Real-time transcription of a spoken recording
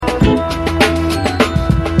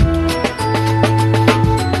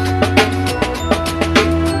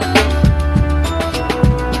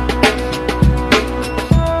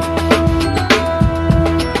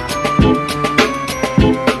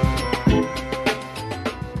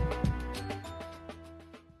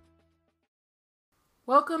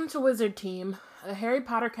Welcome to Wizard Team, a Harry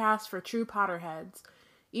Potter cast for true Potterheads.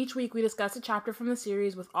 Each week we discuss a chapter from the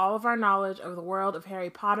series with all of our knowledge of the world of Harry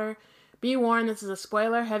Potter. Be warned, this is a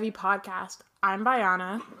spoiler-heavy podcast. I'm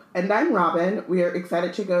Bayana. And I'm Robin. We are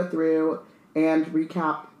excited to go through and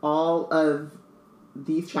recap all of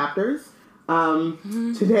these chapters.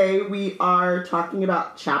 Today we are talking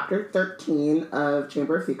about Chapter 13 of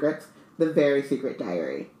Chamber of Secrets, The Very Secret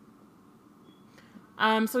Diary.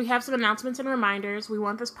 So we have some announcements and reminders. We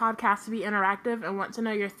want this podcast to be interactive and want to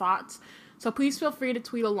know your thoughts. So please feel free to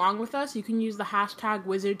tweet along with us. You can use the hashtag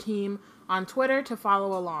WizardTeam on Twitter to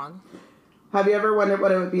follow along. Have you ever wondered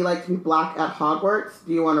what it would be like to be black at Hogwarts?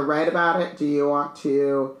 Do you want to write about it? Do you want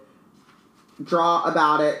to draw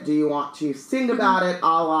about it? Do you want to sing about it,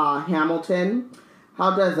 a la Hamilton?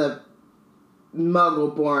 How does a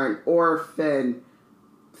Muggle-born orphan,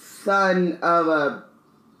 son of a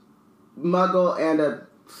Muggle and a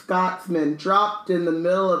Scotsman, dropped in the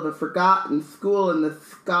middle of a forgotten school in the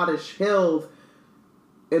Scottish hills,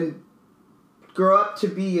 and grow up to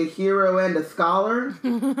be a hero and a scholar?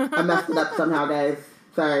 I messed it up somehow, guys.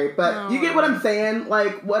 Sorry. But you get what I'm saying.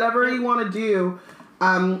 Like, whatever you want to do.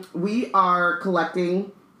 We are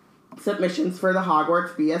collecting submissions for the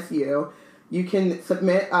Hogwarts BSU. You can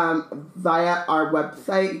submit via our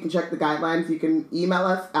website. You can check the guidelines. You can email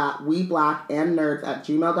us at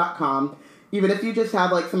weblackandnerds@gmail.com. Even if you just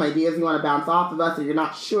have, like, some ideas you want to bounce off of us, or you're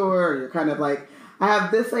not sure, or you're kind of like, I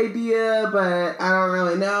have this idea, but I don't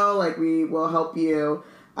really know. Like, we will help you.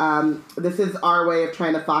 This is our way of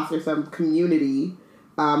trying to foster some community.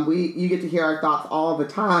 You get to hear our thoughts all the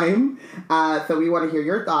time. So we want to hear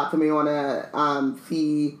your thoughts, and we want to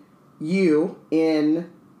see you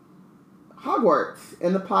in Hogwarts,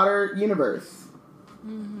 in the Potter universe.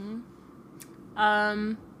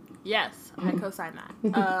 Yes, I co-sign that.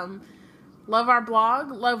 Love our blog,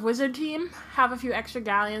 love Wizard Team, have a few extra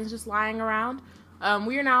galleons just lying around.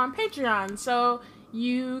 We are now on Patreon, so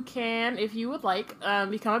you can, if you would like,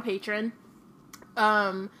 become a patron.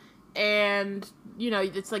 And, you know,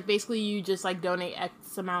 it's like basically you just like donate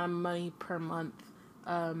X amount of money per month.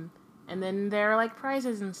 And then there are like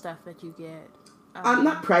prizes and stuff that you get.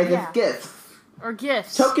 Not prizes, gifts. Or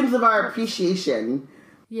gifts. Tokens of our appreciation.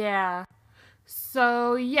 Yeah.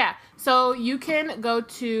 So you can go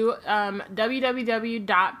to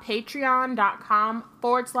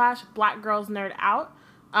www.patreon.com/blackgirlsnerdout.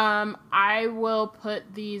 I will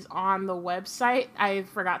put these on the website. I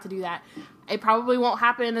forgot to do that. It probably won't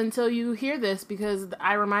happen until you hear this because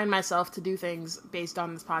I remind myself to do things based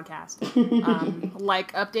on this podcast.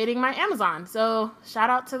 Like updating my Amazon. So shout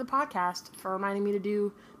out to the podcast for reminding me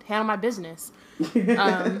to handle my business.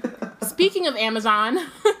 Speaking of Amazon,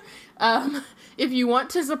 if you want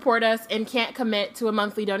to support us and can't commit to a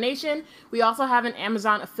monthly donation, we also have an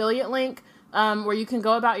Amazon affiliate link where you can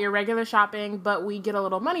go about your regular shopping, but we get a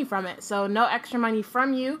little money from it. So no extra money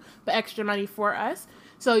from you, but extra money for us.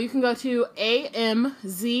 So you can go to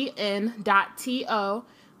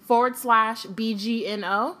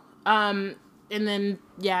amzn.to/BGNO. And then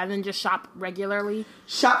just shop regularly.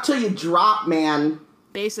 Shop till you drop, man.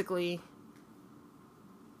 Basically,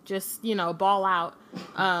 just, ball out,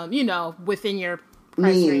 within your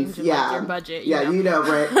price range and like, your budget. You know,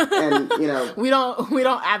 right? And, we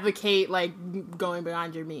don't advocate, like, going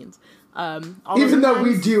beyond your means. Even though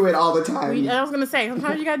we do it all the time. I was going to say,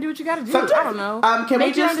 sometimes you got to do what you got to do. I don't know. Can Make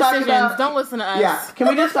we just your own talk decisions. about... Don't listen to us. Yeah. Can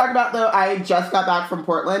we just talk about, though, I just got back from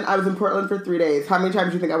Portland. I was in Portland for 3 days. How many times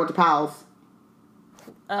do you think I went to Pal's?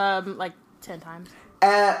 Like 10 times.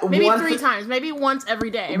 Maybe 3 times. Maybe once every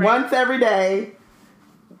day, right? Once every day.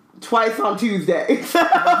 Twice on Tuesday. So, and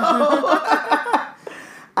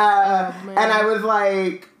I was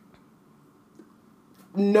like,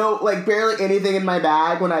 barely anything in my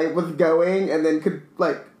bag when I was going, and then could,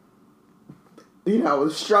 was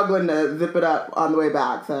struggling to zip it up on the way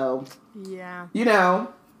back, so. Yeah.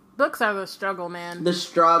 Books are the struggle, man. The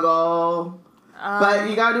struggle. But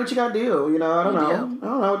you gotta do what you gotta do, I don't know. I don't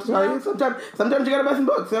know what to tell you. Sometimes you gotta buy some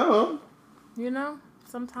books,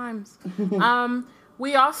 Sometimes.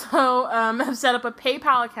 We also have set up a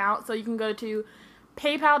PayPal account, so you can go to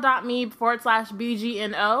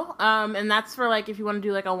paypal.me/BGNO, and that's for, if you want to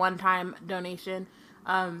do, a one-time donation,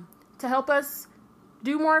 to help us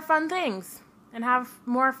do more fun things and have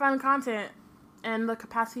more fun content and the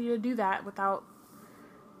capacity to do that without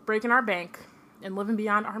breaking our bank and living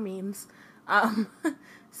beyond our means. And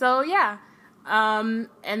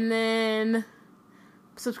then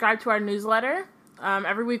subscribe to our newsletter.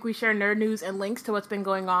 Every week we share nerd news and links to what's been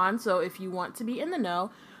going on, so if you want to be in the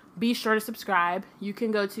know, be sure to subscribe. You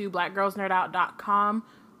can go to blackgirlsnerdout.com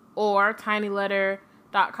or tinyletter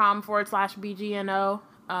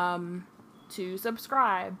patreon.com/BGNO to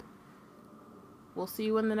subscribe. We'll see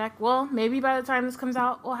you in the next... Well, maybe by the time this comes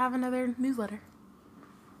out, we'll have another newsletter.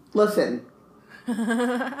 Listen.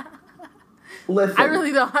 Listen. I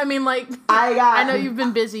really don't. I mean, like... I know you've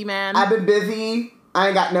been busy, man. I've been busy. I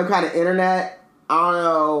ain't got no kind of internet. I don't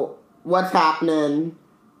know what's happening.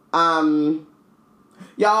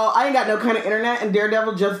 Y'all, I ain't got no kind of internet, and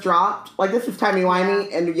Daredevil just dropped. Like, this is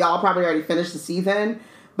timey-wimey, and y'all probably already finished the season,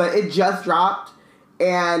 but it just dropped,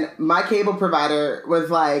 and my cable provider was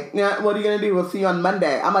like, yeah, what are you gonna do? We'll see you on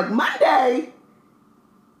Monday. I'm like, Monday?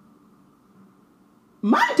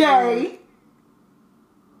 Monday?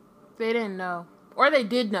 They didn't know. Or they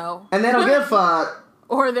did know. And they don't give a fuck.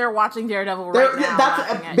 Or they're watching Daredevil right now.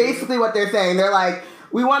 That's basically what they're saying. They're like,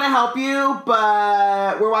 we want to help you,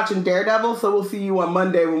 but we're watching Daredevil, so we'll see you on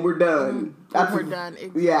Monday when we're done. We're done.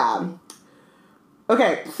 Exactly. Yeah.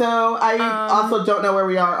 Okay, so I also don't know where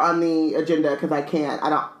we are on the agenda because I can't. I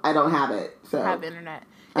don't have it. So I have internet.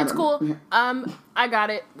 It's cool. I got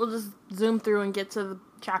it. We'll just zoom through and get to the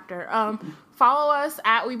chapter. Follow us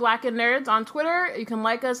at We Black and Nerds on Twitter. You can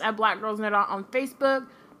like us at Black Girls Nerd Out on Facebook,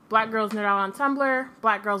 Black Girls Nerd Out on Tumblr,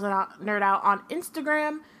 Black Girls Nerd Out on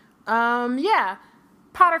Instagram. Yeah.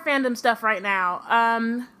 Powder fandom stuff right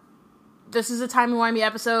now. This is a timey-wimey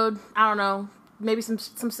episode. I don't know. Maybe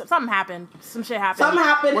something happened. Some shit happened. Something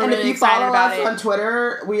happened, We're and really if you follow us on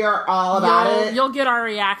Twitter, we are all about it. You'll get our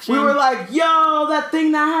reaction. We were like, yo, that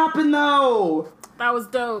thing that happened, though. That was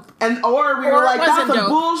dope. Or we were like, that's some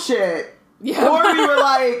bullshit. Yeah. Or we were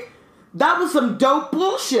like, that was some dope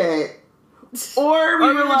bullshit. Or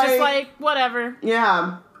we were like, just like, whatever.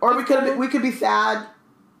 Yeah. Or we could be sad.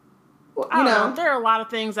 I don't know. There are a lot of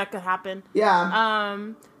things that could happen. Yeah.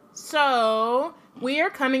 So we are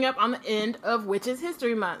coming up on the end of Witches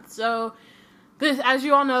History Month. So this, as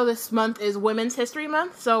you all know, this month is Women's History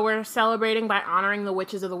Month. So we're celebrating by honoring the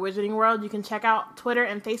witches of the wizarding world. You can check out Twitter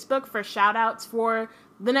and Facebook for shout outs for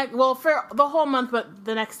for the whole month, but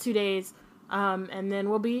the next 2 days. And then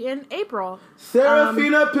we'll be in April.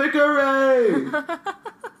 Serafina Pickeray!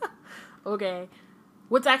 Okay.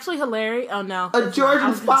 What's actually hilarious... Oh, no. A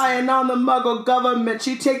Georgian spying on the Muggle government.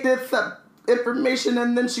 She take this information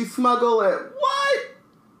and then she smuggle it. What?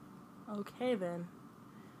 Okay, then.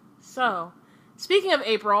 So, speaking of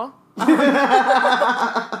April... Happy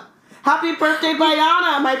birthday,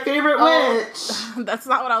 Bayana, my favorite witch! That's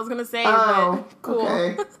not what I was going to say, but cool.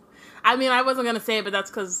 Okay. I mean, I wasn't going to say it, but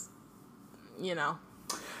that's because...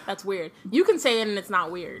 that's weird. You can say it and it's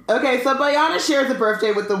not weird. Okay, so Bayana shares a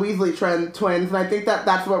birthday with the Weasley twins, and I think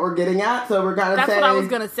that's what we're getting at, so we're going to say... That's what I was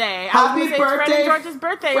going to say. Happy birthday, Fred and George's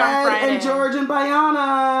birthday Fred on Friday. and George and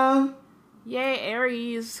Bayana! Yay,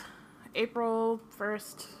 Aries. April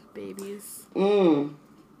 1st, babies.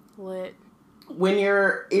 Lit. When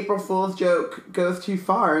your April Fool's joke goes too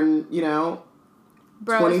far and,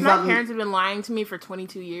 Bro, if my parents have been lying to me for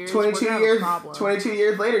 22 years, 22 years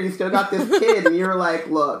later, you still got this kid, and you're like,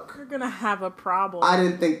 look. We're gonna have a problem. I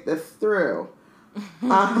didn't think this through.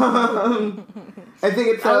 I think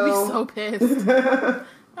it's I would be so pissed. That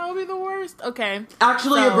would be the worst. Okay.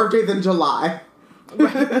 Actually, your birthday's in July.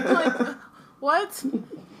 Right. Like, what?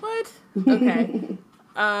 Okay.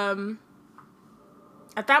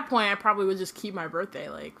 At that point, I probably would just keep my birthday.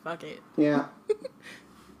 Like, fuck it. Yeah.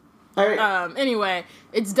 All right. Anyway,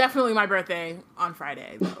 it's definitely my birthday on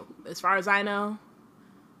Friday, though. As far as I know,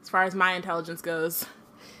 as far as my intelligence goes,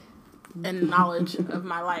 and knowledge of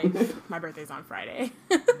my life, my birthday's on Friday.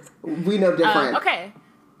 We know different. Okay.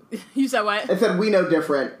 You said what? I said we know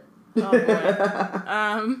different. Oh,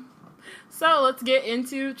 boy. So let's get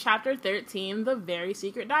into chapter 13, The Very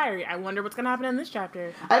Secret Diary. I wonder what's going to happen in this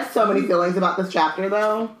chapter. I have so many feelings about this chapter,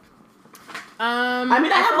 though.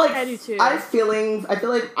 I do too. I have feelings. I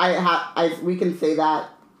feel like we can say that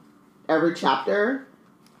every chapter.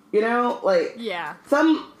 Yeah.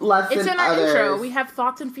 Some less than others. It's in our intro. We have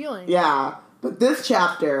thoughts and feelings. Yeah, but this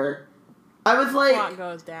chapter, I was like, plot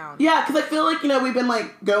goes down. Yeah, because I feel like we've been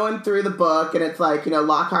like going through the book, and it's like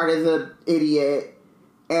Lockhart is an idiot,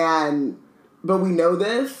 but we know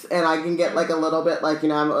this, and I can get like a little bit like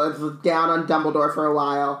I was down on Dumbledore for a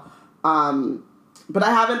while. But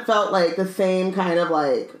I haven't felt, like, the same kind of,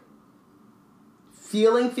 like,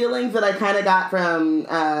 feelings that I kind of got from,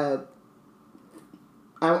 I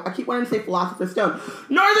keep wanting to say Philosopher's Stone.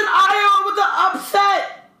 Northern Iowa with the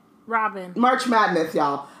upset! Robin. March Madness,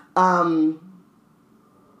 y'all.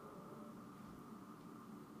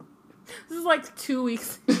 This is, like, 2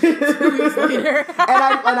 weeks, 2 weeks later.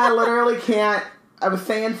 and I literally can't, I was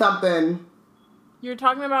saying something, You're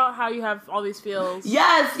talking about how you have all these feels.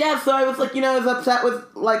 Yes. So I was like, I was upset with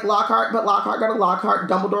like Lockhart, but Lockhart got a Lockhart,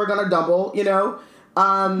 Dumbledore got a Dumble,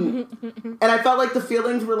 and I felt like the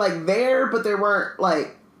feelings were like there, but they weren't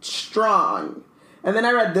like strong. And then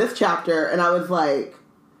I read this chapter, and I was like,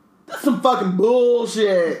 this is some fucking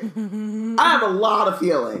bullshit. I have a lot of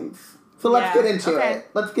feelings, so let's get into it.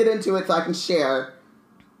 Let's get into it so I can share.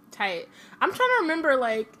 Tight. I'm trying to remember,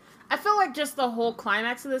 like, I feel like just the whole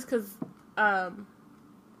climax of this, because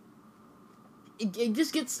it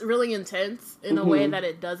just gets really intense in a way that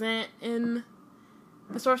it doesn't in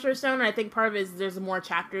the Sorcerer's Stone, and I think part of it is there's more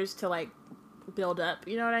chapters to, like, build up,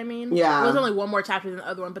 you know what I mean? Yeah. There's only one more chapter than the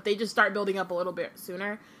other one, but they just start building up a little bit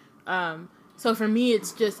sooner. So for me,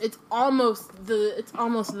 it's almost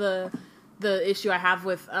the issue I have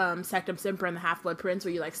with Sectum Sempra and the Half-Blood Prince,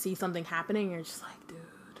 where you, like, see something happening, and you're just like, dude.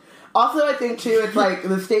 Also, I think, too, it's, like,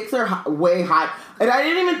 the stakes are way high. And I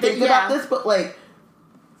didn't even think about this, but, like,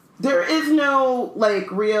 there is no, like,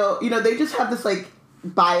 real... they just have this, like,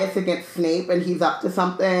 bias against Snape, and he's up to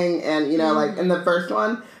something, and, like, in the first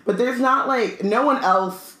one. But there's not, like... No one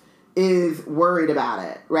else is worried about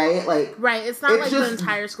it, right? Like... Right, it's not like the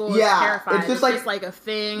entire school is terrified. It's just like a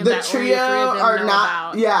thing the that trio only the three of them are know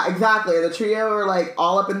not... about. Yeah, exactly. The trio are, like,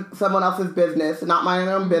 all up in someone else's business, and not minding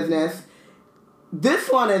their own business. This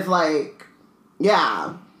one is like,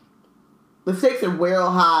 the stakes are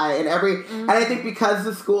real high, and and I think because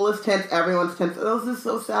the school is tense, everyone's tense. Oh, this is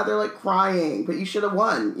so sad. They're like crying, but you should have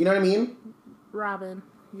won. You know what I mean? Robin,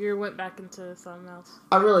 you went back into something else.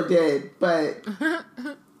 I really did, but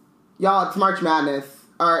y'all, it's March Madness,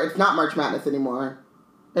 or it's not March Madness anymore.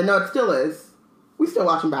 And no, it still is. We still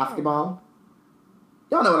watching basketball.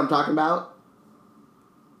 Y'all know what I'm talking about.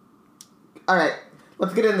 All right.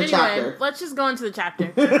 Let's get into the chapter. Let's just go into the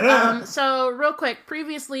chapter. So, real quick,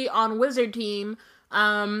 previously on Wizard Team,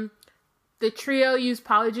 the trio used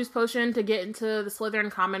Polyjuice Potion to get into the Slytherin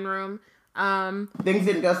common room. Things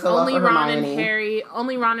didn't go so well for Hermione.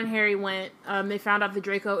 Only Ron and Harry went. They found out that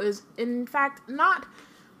Draco is, in fact, not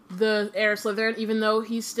the heir of Slytherin, even though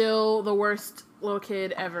he's still the worst little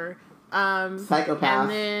kid ever. Psychopath. And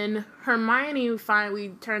then Hermione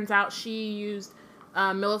finally, turns out she used...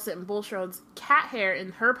 Millicent Bulstrode's cat hair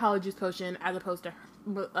in her Polyjuice Potion as opposed to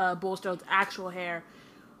Bulstrode's actual hair.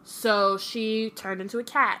 So she turned into a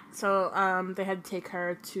cat. So they had to take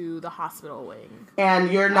her to the hospital wing. And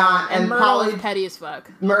you're not... and Myrtle is petty as fuck.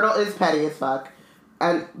 Myrtle is petty as fuck.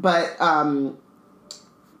 But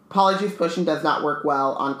Polyjuice Potion does not work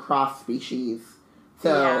well on cross species.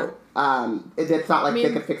 So... it's not like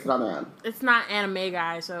they could fix it on their own. It's not anime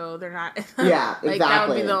guy, so they're not. Yeah, like, exactly. That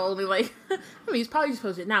would be the only, like, he's probably just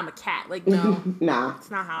supposed to, now I'm a cat. Like, no. Nah. It's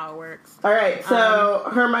not how it works. Alright, so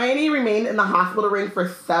Hermione remained in the hospital ring for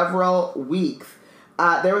several weeks.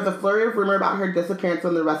 There was a flurry of rumor about her disappearance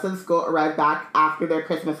when the rest of the school arrived back after their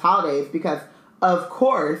Christmas holidays because, of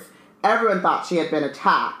course, everyone thought she had been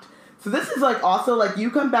attacked. So this is, like, also, like,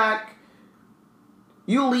 you come back,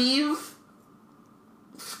 you leave...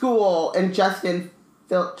 school and Justin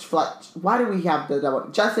Fletch. Why do we have the double?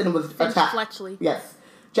 Justin was attacked. Fletchley. Yes,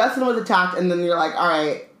 Justin was attacked, and then you're like, all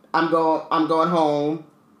right, I'm going home.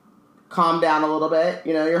 Calm down a little bit.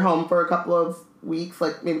 You're home for a couple of weeks,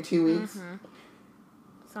 like maybe 2 weeks.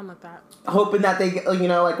 Something like that. Hoping that they get,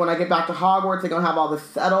 like when I get back to Hogwarts, they're gonna have all this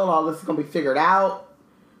settled. All this is gonna be figured out.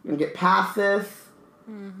 We're gonna get past this.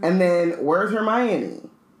 And then where's Hermione?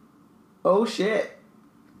 Oh shit!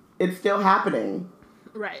 It's still happening.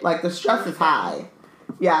 Right. Like, the stress is high.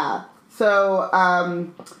 Yeah. So,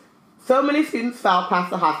 so many students filed past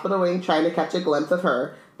the hospital wing trying to catch a glimpse of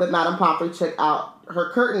her, but Madame Pomfrey took out her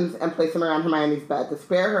curtains and placed them around Hermione's bed to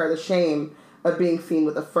spare her the shame of being seen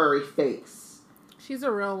with a furry face. She's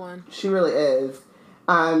a real one. She really is.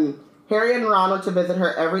 Harry and Ron went to visit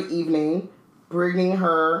her every evening, bringing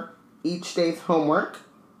her each day's homework.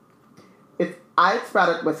 If I had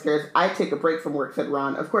sprouted whiskers, I'd take a break from work, said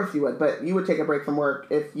Ron. Of course you would, but you would take a break from work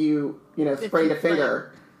if you sprained a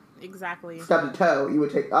finger. Exactly. Stubbed a toe. You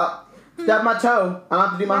would take, stubbed my toe. I don't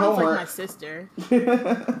have to do my homework. Like my sister.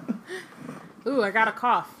 Ooh, I got a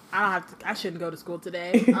cough. I shouldn't go to school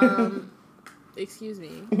today. Excuse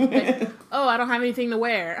me. I don't have anything to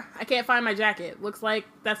wear. I can't find my jacket. Looks like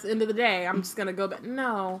that's the end of the day. I'm just gonna go back.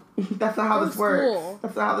 No. That's not how this works.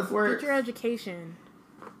 That's not how this works. Get your education.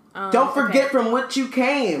 Don't forget from which you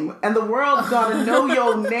came. And the world's gonna know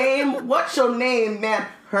your name. What's your name, man?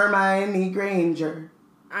 Hermione Granger.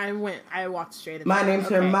 I walked straight into My name's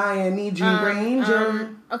Hermione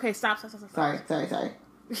Granger. Okay, stop. Sorry.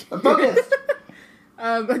 Focus.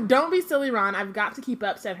 Don't be silly, Ron. I've got to keep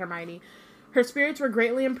up, said Hermione. Her spirits were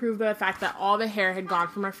greatly improved by the fact that all the hair had gone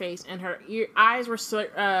from her face, and her eyes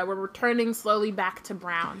were returning slowly back to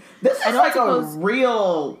brown. This is like a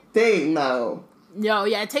real thing, though. No,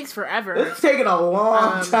 yeah, it takes forever. It's taking a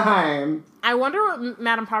long time. I wonder what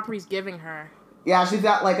Madame Pomfrey's giving her. Yeah, she's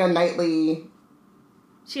got like a nightly...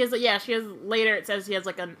 She has, later it says she has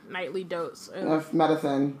like a nightly dose of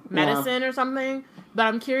medicine. Medicine or something. But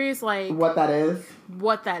I'm curious, like... What that is.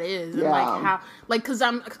 And like how... Like, because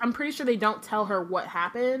I'm pretty sure they don't tell her what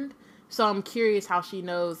happened. So I'm curious how she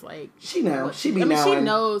knows, like... She knows. She be knowing. She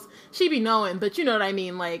knows. She be knowing, but you know what I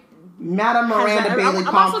mean, like... Madame Miranda Bailey Pomfrey.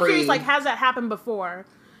 I'm also curious, like, has that happened before?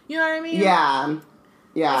 You know what I mean? Yeah.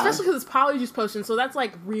 Yeah. Especially because it's Polyjuice Potion, so that's,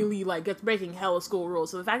 like, really, like, it's breaking hella school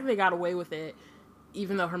rules. So the fact that they got away with it,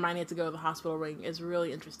 even though Hermione had to go to the hospital ring, is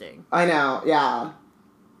really interesting. I know, yeah.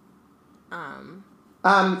 So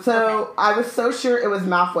okay. I was so sure it was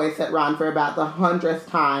Malfoy, said Ron for about the 100th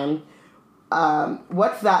time.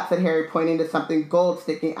 What's that, said Harry, pointing to something gold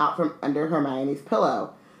sticking out from under Hermione's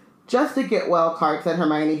pillow. Just to get well, Cart, said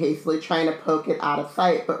Hermione hastily, trying to poke it out of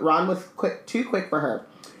sight, but Ron was too quick for her.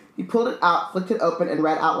 He pulled it out, flicked it open, and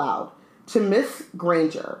read out loud. To Miss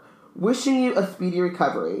Granger, wishing you a speedy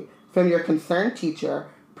recovery, from your concerned teacher,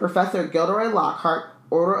 Professor Gilderoy Lockhart,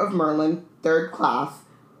 Order of Merlin, 3rd class,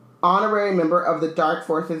 honorary member of the Dark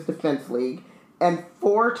Forces Defense League, and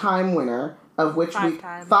 5-time winner of which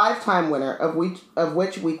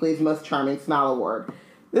Weekly's Most Charming Smile Award.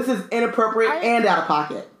 This is inappropriate and out of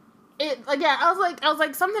pocket. I was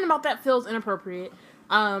like, something about that feels inappropriate.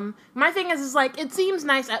 My thing is like, it seems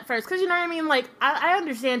nice at first, because you know what I mean? Like, I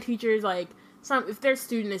understand teachers, like, if their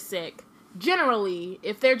student is sick, generally,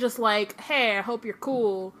 if they're just like, hey, I hope you're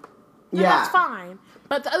cool, then that's fine.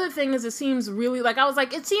 But the other thing is, it seems really, like, I was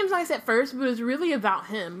like, it seems nice at first, but it's really about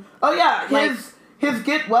him. Oh, yeah, like, his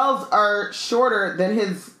get wells are shorter than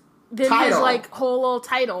his title. His, like, whole little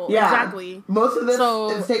title. Yeah. Exactly. Most of this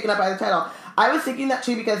is taken up by the title. I was thinking that,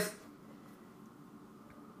 too, because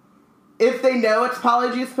if they know it's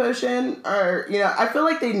Polyjuice Potion, or, you know, I feel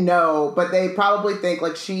like they know, but they probably think,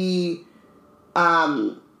 like, she,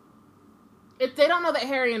 if they don't know that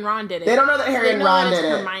Harry and Ron did it. They don't know that Harry and Ron did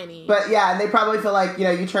it. Hermione. But, yeah, and they probably feel like, you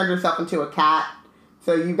know, you turned yourself into a cat,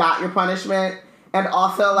 so you got your punishment. And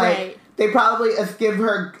also, like, they probably give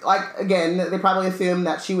her, like, again, they probably assume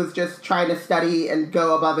that she was just trying to study and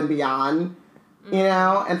go above and beyond. You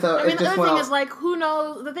know? And so the other thing is, like, who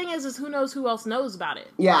knows? The thing is who knows who else knows about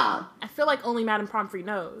it? Yeah. I feel like only Madame Pomfrey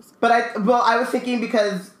knows. But I was thinking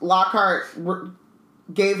because Lockhart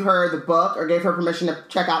gave her the book, or gave her permission to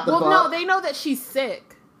check out the book. Well, no, they know that she's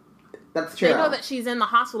sick. That's true. They know that she's in the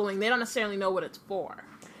hospital wing. They don't necessarily know what it's for.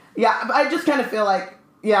 Yeah, but I just kind of feel like,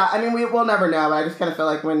 yeah, I mean, we'll never know, but I just kind of feel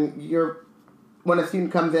like when a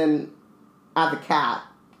student comes in as a cat,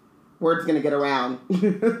 word's going to get around.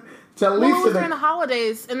 So at least it was during the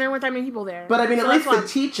holidays, and there weren't that many people there. But I mean, at least the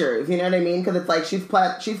teachers, you know what I mean? Because it's like she's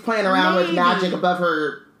playing around with magic above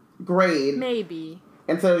her grade. Maybe.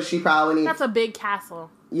 And so she probably needs... That's a big castle.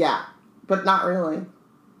 Yeah, but not really.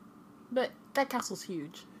 But that castle's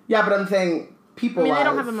huge. Yeah, but I'm saying people-wise... I mean, they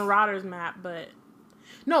don't have a Marauders map, but...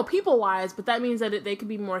 No, people-wise, but that means that they could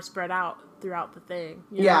be more spread out throughout the thing.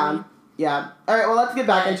 You know what I mean? Yeah. All right, well, let's get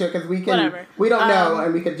back into it, because we don't know,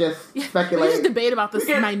 and we could just speculate. We just debate about this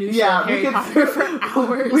minutiae of Harry Potter for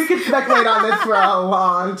hours. We could speculate on this for a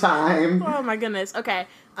long time. Oh, my goodness. Okay.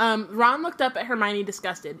 Ron looked up at Hermione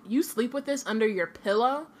disgusted. You sleep with this under your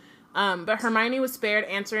pillow? But Hermione was spared,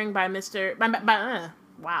 answering by Madame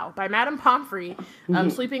Pomfrey,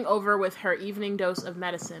 sleeping over with her evening dose of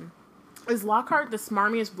medicine. Is Lockhart the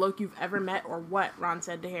smarmiest bloke you've ever met, or what? Ron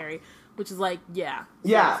said to Harry. Which is like, yeah.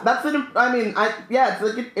 Yeah, it's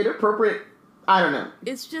like an inappropriate, I don't know.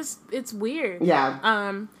 It's weird.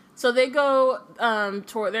 Yeah. So they go,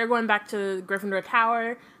 they're going back to Gryffindor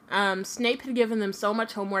Tower. Snape had given them so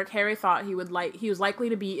much homework, Harry thought he was likely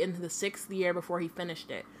to be in the 6th year before he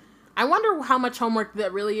finished it. I wonder how much homework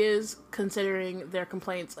that really is, considering their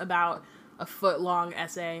complaints about a foot-long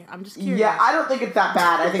essay. I'm just curious. Yeah, I don't think it's that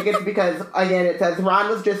bad. I think it's because, again, it says, Ron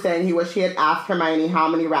was just saying he wished he had asked Hermione how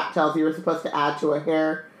many rat tails you were supposed to add to a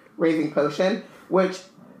hair-raising potion, which,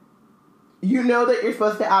 you know that you're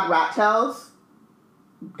supposed to add rat tails?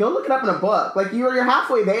 Go look it up in a book. Like, you're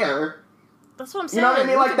halfway there. That's what I'm saying. You know what I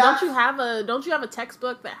mean? Like, don't you have a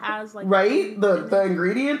textbook that has, like... Right? The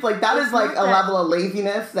ingredients? Like, that is, like, a level of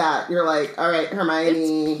laziness that you're like, all right,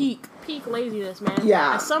 Hermione... It's peak laziness, man.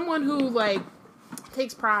 Yeah. As someone who, like,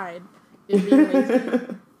 takes pride in being lazy,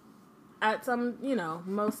 at some,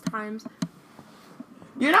 most times...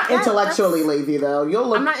 You're not intellectually lazy, though.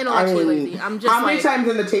 I'm not intellectually lazy. I'm just how many times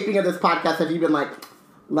in the taping of this podcast have you been like,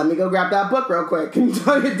 let me go grab that book real quick and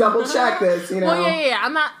double check this, you know? Well, yeah.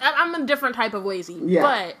 I'm a different type of lazy. Yeah.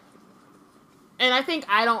 But, and I think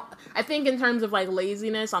in terms of, like,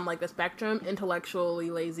 laziness on, like, the spectrum, intellectually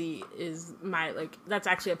lazy is my, like, that's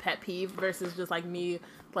actually a pet peeve versus just, like, me,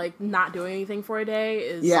 like, not doing anything for a day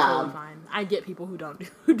is totally fine. I get people who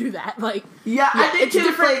do that. Like, I think it's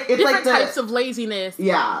different, it's different like types of laziness.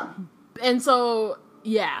 Yeah. And so,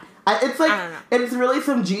 yeah. It's like, and it's really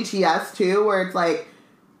some GTS, too, where it's like,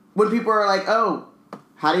 when people are like, oh,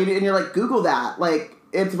 how do you do, and you're like, Google that. Like,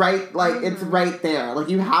 it's right, like, it's right there. Like,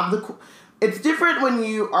 you have it's different when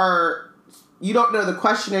you don't know the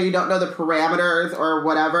question or you don't know the parameters or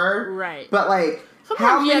whatever. Right. But, like,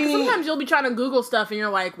 sometimes you'll be trying to Google stuff and you're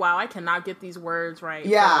like, wow, I cannot get these words right.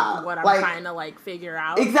 Yeah. For what I'm trying to, like, figure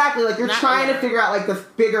out. Exactly. Like, you're trying to figure out, like, this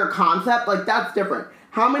bigger concept. Like, that's different.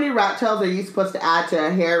 How many rat tails are you supposed to add to a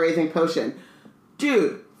hair-raising potion?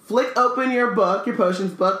 Dude, flick open your book, your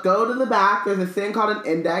potions book, go to the back. There's this thing called an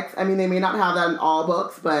index. I mean, they may not have that in all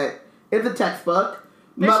books, but it's a textbook.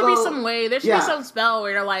 There should be some way. There should be some spell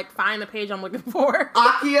where you're like, find the page I'm looking for.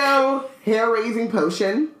 Accio hair-raising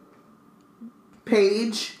potion.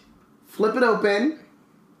 Page. Flip it open.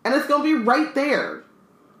 And it's going to be right there.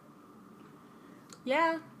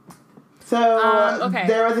 Yeah. So,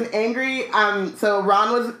 there was an angry... so,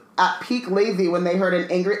 Ron was at peak lazy when they heard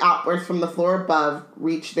an angry outburst from the floor above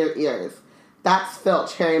reach their ears. That's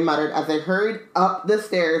Filch, Harry muttered as they hurried up the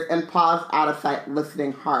stairs and paused out of sight,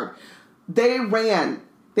 listening hard. They ran.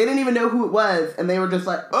 They didn't even know who it was, and they were just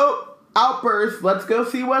like, oh, outburst, let's go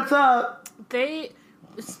see what's up.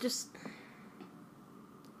 It's just...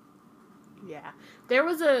 Yeah. There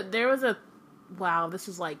was a... Wow, this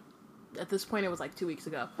is like... At this point, it was like 2 weeks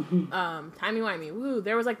ago. Timey-wimey. Woo.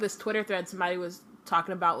 There was like this Twitter thread somebody was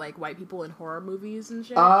talking about like white people in horror movies and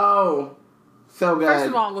shit. Oh, so good. First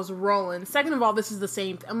of all, it was rolling. Second of all, this is the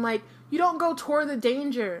same... I'm like, you don't go toward the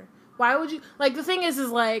danger. Why would you... Like, the thing is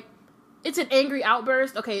like... It's an angry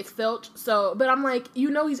outburst. Okay, it's Filch. So, but I'm like,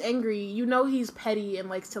 you know he's angry. You know he's petty and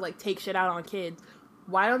likes to, like, take shit out on kids.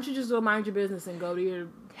 Why don't you just go mind your business and go to your...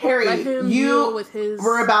 Harry, let him deal with his...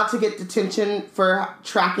 were about to get detention for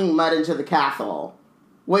tracking mud into the castle.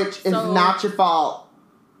 Which is not your fault.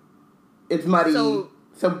 It's muddy. So,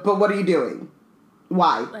 but what are you doing?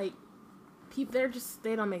 Why? Like,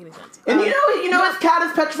 they don't make any sense. And you know his cat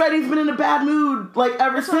is petrified. He's been in a bad mood, like,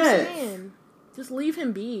 ever since. What I'm saying. Just leave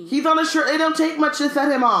him be. He's on a shirt. It don't take much to set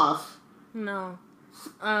him off. No.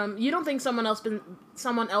 You don't think someone else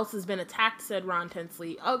has been attacked, said Ron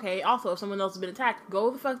tensely. Okay, also, if someone else has been attacked, go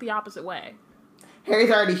the fuck the opposite way. Harry's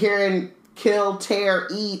already hearing kill, tear,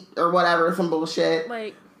 eat, or whatever, some bullshit.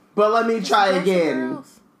 Like, but let me try again.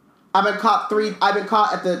 I've been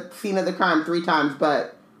caught at the scene of the crime 3 times,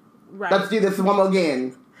 but let's do this one more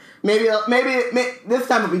again. Maybe this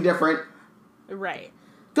time will be different. Right.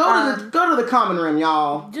 Go to the common room,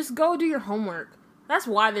 y'all. Just go do your homework. That's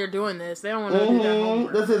why they're doing this. They don't want to do their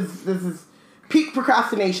homework. This is peak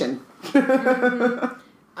procrastination.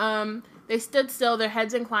 They stood still, their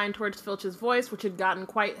heads inclined towards Filch's voice, which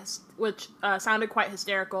sounded quite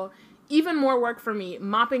hysterical. Even more work for me,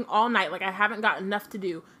 mopping all night like I haven't got enough to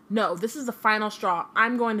do. No, this is the final straw.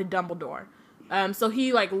 I'm going to Dumbledore. So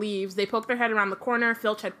he, like, leaves. They poke their head around the corner.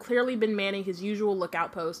 Filch had clearly been manning his usual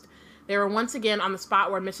lookout post. They were once again on the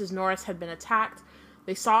spot where Mrs. Norris had been attacked.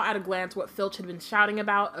 They saw at a glance what Filch had been shouting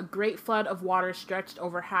about. A great flood of water stretched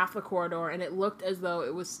over half the corridor, and it looked as though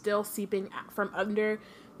it was still seeping from under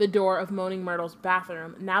the door of Moaning Myrtle's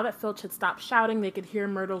bathroom. Now that Filch had stopped shouting, they could hear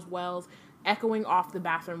Myrtle's wails echoing off the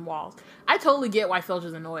bathroom walls. I totally get why Filch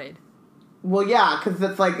is annoyed. Well, yeah, because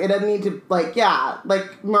it's like, it doesn't need to, like, yeah,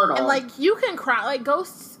 like, Myrtle. And, like, you can cry, like,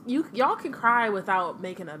 ghosts, y'all can cry without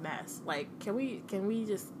making a mess. Like, can we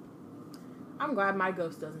just... I'm glad my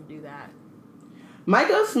ghost doesn't do that. My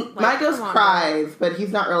ghost cries, but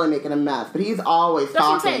he's not really making a mess. But he's always talking. That's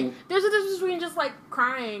what I'm saying. There's a difference between just, like,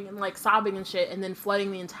 crying and, like, sobbing and shit, and then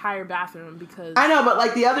flooding the entire bathroom because... I know, but,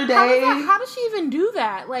 like, the other day... How does she even do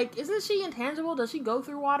that? Like, isn't she intangible? Does she go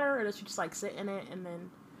through water, or does she just, like, sit in it and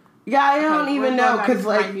then... Yeah, I don't even know, because,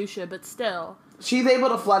 like... Minutia, but still... She's able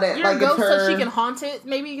to flood it. You're like, a ghost so she can haunt it?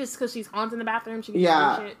 Maybe just because she's haunting the bathroom, she can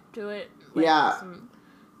do shit to it? Like, I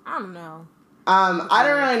don't know. I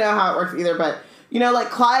don't really know how it works either, but... You know, like,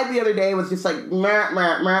 Clyde the other day was just like, meh,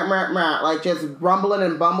 meh, meh, meh, meh, like, just rumbling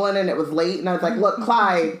and bumbling, and it was late, and I was like, look,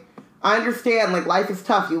 Clyde, I understand, like, life is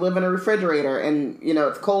tough, you live in a refrigerator, and, you know,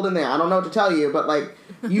 it's cold in there, I don't know what to tell you, but, like,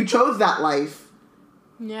 you chose that life.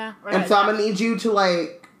 Yeah. Right, and so I'm gonna need you to,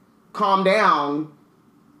 like, calm down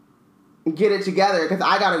and get it together, because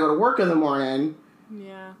I gotta go to work in the morning.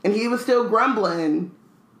 Yeah. And he was still grumbling,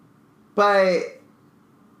 but...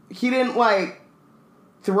 he didn't, like,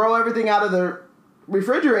 throw everything out of the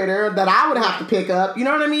refrigerator that I would have to pick up. You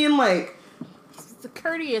know what I mean? Like, it's a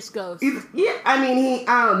courteous ghost. Yeah, I mean,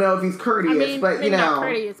 I don't know if he's courteous, but, you know. Not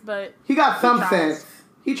courteous, but he got some sense.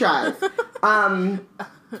 He tries.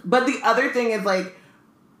 But the other thing is, like,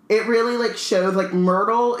 it really, like, shows, like,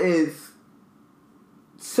 Myrtle is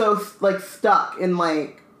so, like, stuck in,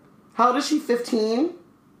 like, how old is she, 15?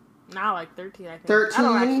 Now, like, 13, I think. 13? I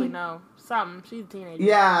don't actually know. Something. She's a teenager.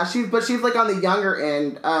 Yeah, she's, like, on the younger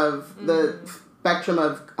end of the spectrum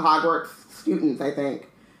of Hogwarts students, I think.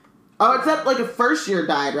 Oh, except, like, a first year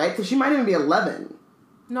died, right? So she might even be 11.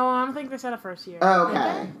 No, I don't think they said a first year. Oh,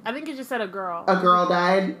 okay. I think it just said a girl. A girl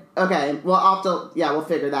died? Okay. Well, we'll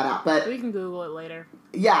figure that out. But we can Google it later.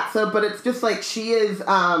 Yeah, but it's just, like, she is,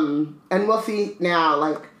 and we'll see now,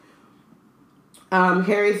 like,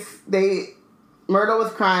 Myrtle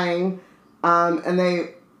was crying, and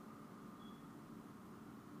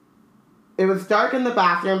it was dark in the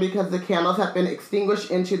bathroom because the candles had been extinguished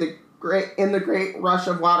in the great rush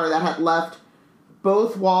of water that had left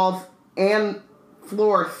both walls and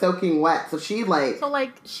floor soaking wet. So she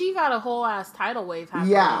got a whole ass tidal wave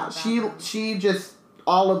happening. Yeah, she just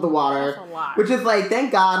all of the water. That's a lot. Which is like,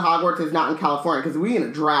 thank God Hogwarts is not in California because we in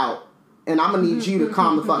a drought. And I'm gonna need you to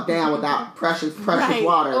calm the fuck down with that precious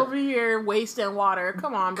water. Over here wasting water.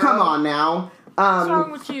 Come on, bro. Come on now. What's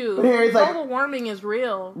wrong with you? But Harry's global warming is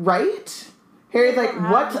real. Right? Harry's like,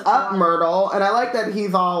 what's up, Myrtle? And I like that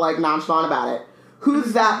he's all, like, nonchalant about it.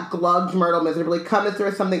 Who's that? Glugged Myrtle miserably. Come to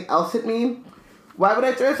throw something else at me? Why would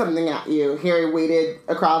I throw something at you? Harry waded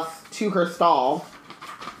across to her stall.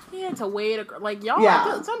 He had to wade, like, y'all,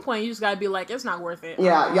 at some point, you just gotta be like, it's not worth it.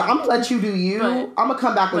 Yeah, I'm gonna let you do you. I'm gonna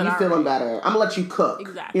come back when you're feeling better. I'm gonna let you cook.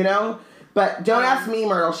 Exactly. You know? But don't ask me,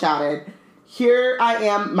 Myrtle shouted. Here I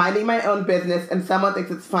am, minding my own business, and someone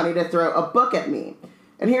thinks it's funny to throw a book at me.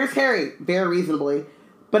 And here's Harry, very reasonably.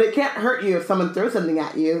 But it can't hurt you if someone throws something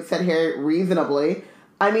at you, said Harry reasonably.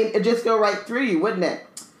 I mean, it'd just go right through you, wouldn't it?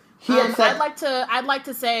 He had said, I'd like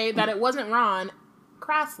to say that it wasn't Ron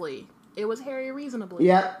crassly. It was Harry reasonably.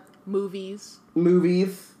 Yep. Movies.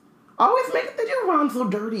 Always make they do Ron so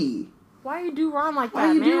dirty. Why you do Ron like that,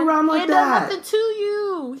 Why you do Ron like that? He ain't done nothing to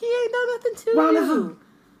you. He ain't done nothing to you. Ron is a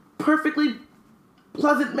perfectly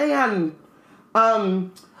pleasant man.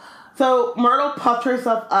 So Myrtle puffed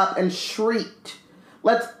herself up and shrieked.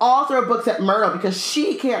 Let's all throw books at Myrtle because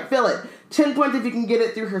she can't feel it. 10 points if you can get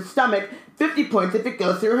it through her stomach. 50 points if it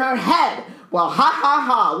goes through her head. Well, ha ha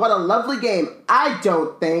ha. What a lovely game. I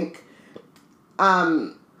don't think.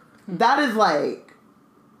 That is like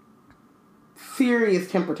serious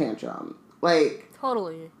temper tantrum. Like,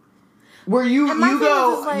 totally. Where you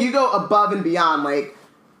go above and beyond. Like,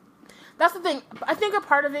 that's the thing. I think a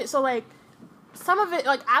part of it. So like. Some of it,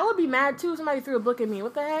 like, I would be mad, too, if somebody threw a book at me.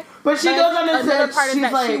 What the heck? But she goes on and says, part is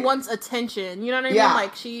that like, she wants attention. You know what I mean?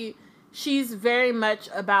 Like, she's very much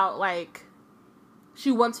about, like, she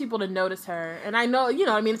wants people to notice her. And I know, you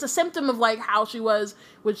know, I mean, it's a symptom of, like, how she was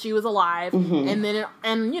when she was alive. Mm-hmm. And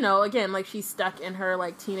then, you know, again, like, she's stuck in her,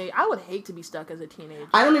 like, teenage. I would hate to be stuck as a teenager.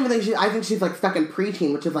 I don't even think I think she's, like, stuck in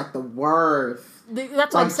preteen, which is, like, the worst.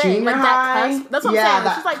 That's what I'm saying. Like, that cusp. That's what I'm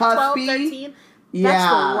saying. She's, like, 12, 13. Yeah.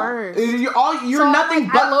 That's the worst. You're nothing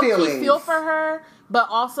but I feelings. I feel for her, but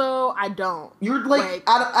also I don't. You're like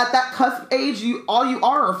at that cusp age, all you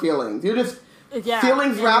are feelings. You're just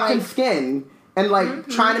feelings wrapped in skin and like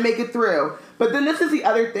trying to make it through. But then this is the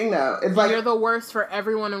other thing though. It's like you're the worst for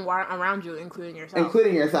everyone around you, including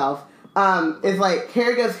yourself. It's like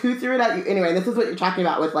Harry goes, "Who threw it at you?" Anyway, this is what you're talking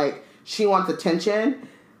about with like she wants attention.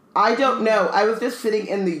 I don't know. I was just sitting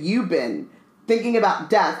in the U-bin thinking about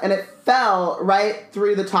death, and it fell right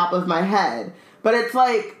through the top of my head. But it's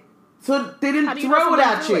like, so they didn't throw it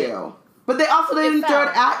at you. But they also didn't throw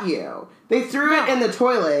it at you. They threw it in the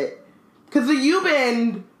toilet. Because the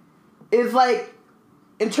U-bin is like,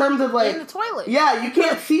 in terms of like... in the toilet. Yeah, you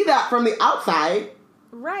can't see that from the outside.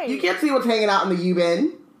 Right. You can't see what's hanging out in the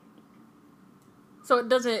U-bin. So it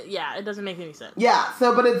doesn't make any sense. Yeah,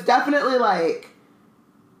 so, but it's definitely like,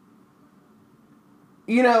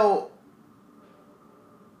 you know...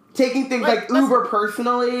 taking things like uber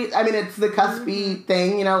personally, I mean, it's the cuspy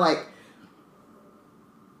thing, you know, like,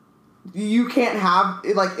 you can't have,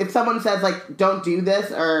 like, if someone says, like, don't do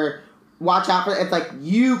this, or watch out for it, it's like,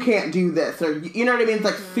 you can't do this, or, you know what I mean? It's,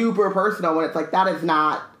 like, super personal, when it's like, that is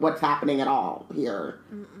not what's happening at all here.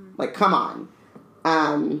 Like, come on.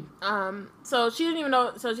 So she didn't even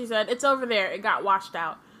know, so she said, it's over there, it got washed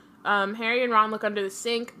out. Harry and Ron look under the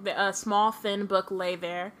sink, a small, thin book lay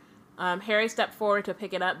there. Harry stepped forward to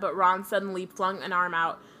pick it up, but Ron suddenly flung an arm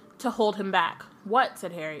out. to hold him back. What?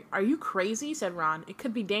 Said Harry. Are you crazy? Said Ron. It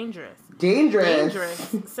could be dangerous.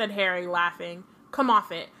 Dangerous, said Harry, laughing. Come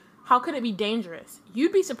off it. How could it be dangerous?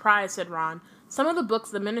 You'd be surprised, said Ron. Some of the books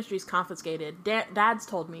the ministry's confiscated, Dad's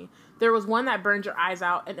told me. There was one that burned your eyes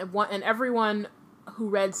out, and everyone who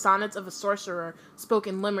read Sonnets of a Sorcerer spoke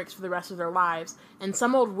in limericks for the rest of their lives, and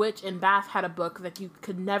some old witch in Bath had a book that you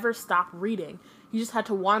could never stop reading. You just had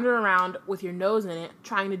to wander around with your nose in it,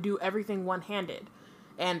 trying to do everything one-handed.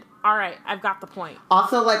 And, alright, I've got the point.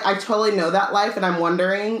 Also, like, I totally know that life, and I'm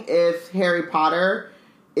wondering if Harry Potter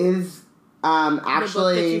is, actually... The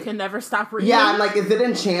book that you can never stop reading? Yeah, I'm like, is it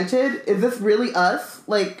enchanted? Is this really us?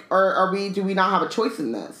 Like, or do we not have a choice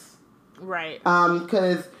in this? Right.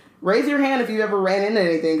 Because raise your hand if you ever ran into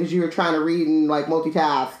anything because you were trying to read and, like,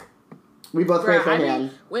 multitask. We both raised our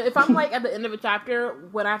hand. If I'm, like, at the end of a chapter,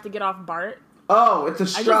 when I have to get off Bart... Oh, it's a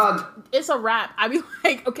struggle. It's a wrap. I'd be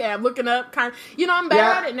like, okay, I'm looking up kind of, I'm better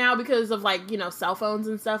at it now because of like, cell phones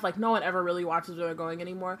and stuff. Like no one ever really watches where they're going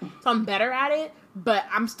anymore. So I'm better at it, but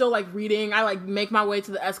I'm still like reading. I like make my way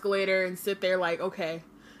to the escalator and sit there like, okay.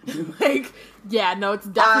 Like, yeah, no, it's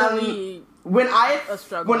definitely a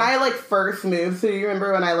struggle. When I like first moved, so you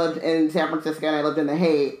remember when I lived in San Francisco and I lived in the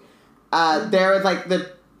Haight, there was like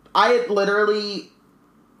I had literally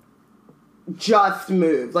just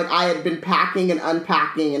moved. Like, I had been packing and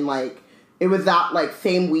unpacking, and, like, it was that, like,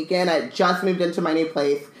 same weekend. I had just moved into my new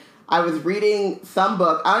place. I was reading some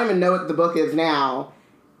book. I don't even know what the book is now.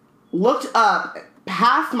 Looked up,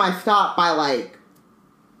 passed my stop by, like,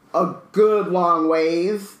 a good long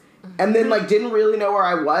ways, and then, like, didn't really know where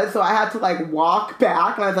I was, so I had to, like, walk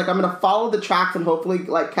back, and I was like, I'm gonna follow the tracks and hopefully,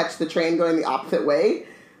 like, catch the train going the opposite way.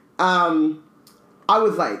 I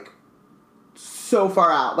was, like, so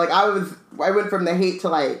far out. Like, I went from the Haight to,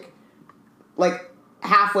 like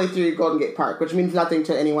halfway through Golden Gate Park, which means nothing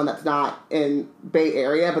to anyone that's not in Bay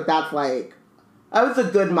Area, but that's, like, I was a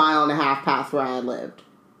good mile and a half past where I had lived.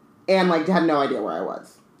 And, like, had no idea where I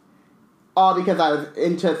was. All because I was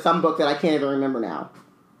into some book that I can't even remember now.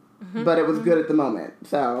 Mm-hmm. But it was good at the moment,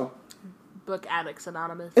 so. Book Addicts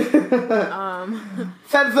Anonymous. We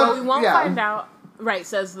won't find out. Right,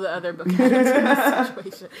 says the other book addicts in this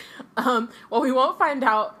situation. We won't find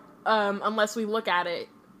out unless we look at it,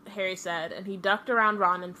 Harry said, and he ducked around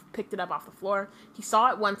Ron and picked it up off the floor. He saw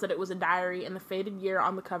at once that it was a diary, and the faded year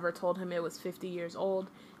on the cover told him it was 50 years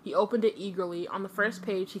old. He opened it eagerly. On the first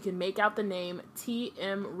page, he could make out the name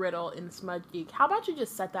T.M. Riddle in Smudge Geek. How about you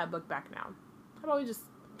just set that book back now? How about we just...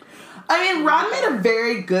 I mean, Ron made a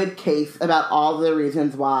very good case about all the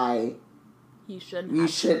reasons why... You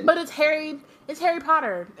shouldn't. But it's Harry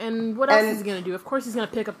Potter, and what else is he gonna do? Of course, he's gonna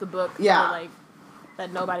pick up the book,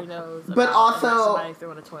 that nobody knows. But also, somebody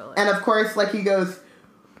threw in a toilet. And of course, like he goes,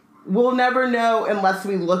 we'll never know unless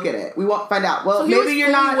we look at it. We won't find out. Well, so maybe you're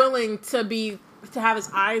not willing to have his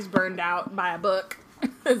eyes burned out by a book,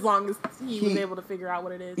 as long as he was able to figure out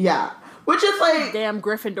what it is. Yeah, which is like damn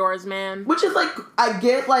Gryffindors, man. Which is like I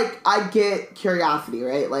get curiosity,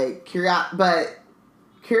 right? Like but.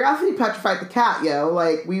 Curiosity petrified the cat, yo.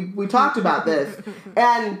 Like, we talked about this.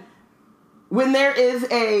 And when there is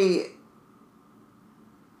a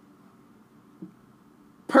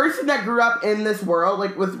person that grew up in this world,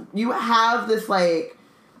 like, you have this, like,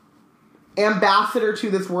 ambassador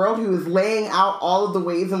to this world who is laying out all of the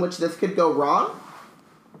ways in which this could go wrong.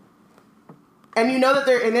 And you know that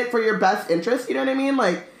they're in it for your best interest, you know what I mean?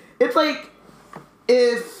 Like, it's like,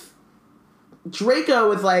 if Draco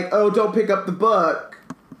was like, oh, don't pick up the book,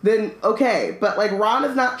 then okay, but, like, Ron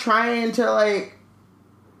is not trying to, like,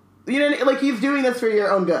 you know, like, he's doing this for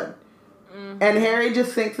your own good. Mm-hmm. And Harry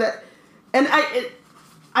just thinks that, and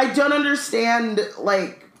I don't understand,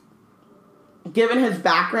 like, given his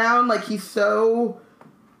background, like, he's so,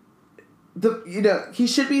 he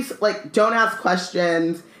should be, like, don't ask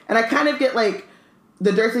questions, and I kind of get, like, the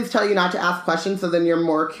Dursleys tell you not to ask questions, so then you're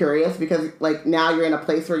more curious, because, like, now you're in a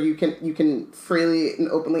place where you can freely and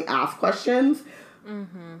openly ask questions.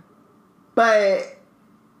 Mm-hmm. But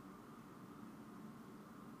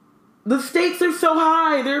the stakes are so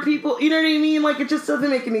high. There are people, you know what I mean? Like, it just doesn't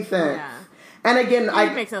make any sense. Yeah. And again,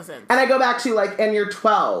 it makes no sense. And I go back to, like, and you're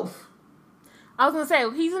 12. I was gonna say,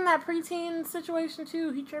 he's in that preteen situation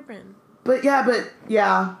too. He tripping.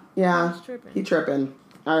 Yeah. He's tripping. He tripping.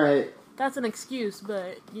 All right. That's an excuse,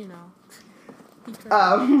 but he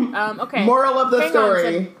tripping. Okay. Moral of the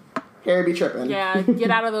story. Harry be tripping. Yeah, get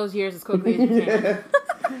out of those years as quickly as you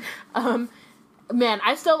can. Man,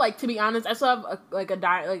 I still, like, to be honest, I still have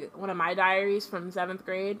one of my diaries from 7th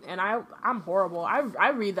grade, and I'm horrible. I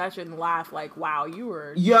read that shit and laugh like, wow, you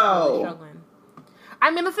were really struggling.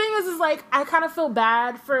 I mean, the thing is like, I kind of feel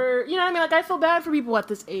bad for, you know what I mean? Like, I feel bad for people at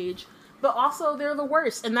this age. But also, they're the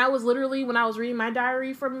worst. And that was literally when I was reading my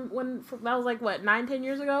diary that was like, what, 9-10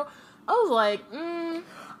 years ago? I was like,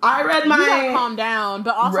 I read my... You gotta calm down.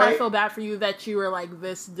 But also, right? I feel bad for you that you were, like,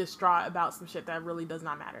 this distraught about some shit that really does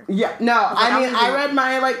not matter. Yeah, no, I read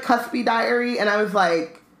my, like, cuspy diary, and I was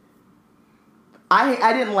like,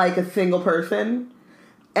 I didn't like a single person.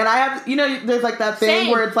 And I have, you know, there's, like, that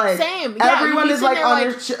thing where it's, like, everyone is, like, on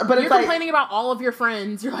your... But you're complaining about all of your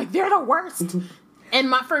friends. You're like, they're the worst. And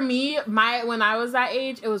for me, when I was that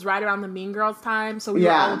age, it was right around the Mean Girls time, so we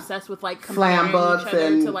were all obsessed with like comparing each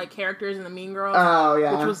other to like characters in the Mean Girls. Oh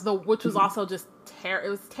yeah, which was also just it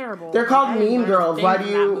was terrible. They're called Mean Girls. Why do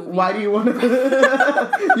you want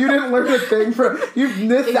to? You didn't learn a thing from. You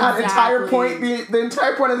missed that entire point. The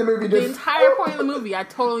entire point of the movie. The entire point of the movie. I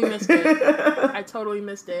totally missed it. I totally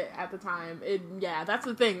missed it at the time. That's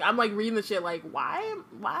the thing. I'm like reading the shit like why?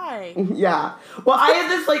 Yeah. Well, I had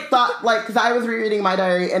this like thought like because I was rereading my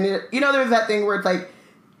diary and there's that thing where it's like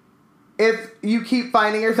if you keep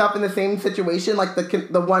finding yourself in the same situation, like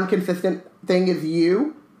the one consistent thing is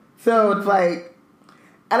you. So it's like.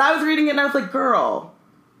 And I was reading it and I was like, girl,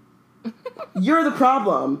 you're the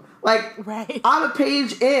problem. Like, right. I'm a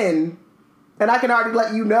page in and I can already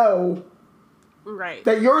let you know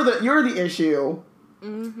that you're the issue.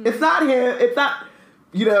 Mm-hmm. It's not him. It's not,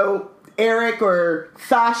 Eric or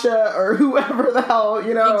Sasha or whoever the hell,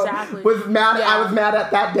 was mad. Yeah. I was mad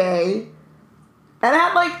at that day. And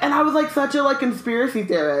I was like such a like conspiracy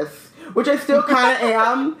theorist, which I still kind of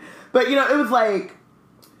am. But, it was like,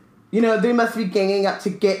 they must be ganging up to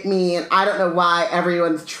get me, and I don't know why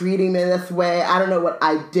everyone's treating me this way. I don't know what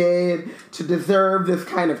I did to deserve this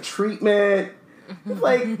kind of treatment. It's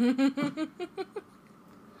like,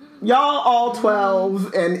 y'all all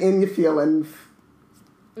 12s and in your feelings.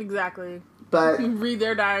 Exactly. But read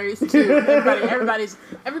their diaries too.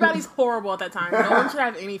 Everybody's horrible at that time. No one should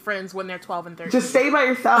have any friends when they're 12 and 13. Just stay by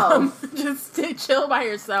yourself. Just chill by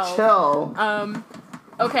yourself. Chill.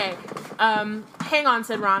 Okay. Hang on,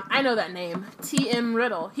 said Ron. I know that name. T.M.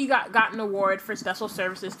 Riddle. He got an award for special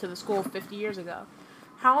services to the school 50 years ago.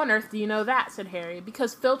 How on earth do you know that? Said Harry.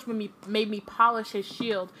 Because Filch made me polish his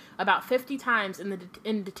shield about 50 times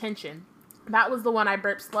in detention. That was the one I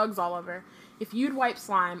burped slugs all over. If you'd wipe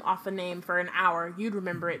slime off a name for an hour, you'd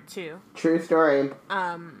remember it too. True story.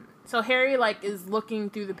 So Harry is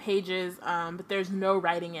looking through the pages, but there's no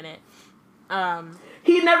writing in it.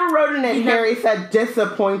 He never wrote in it. Harry said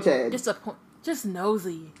disappointed. Just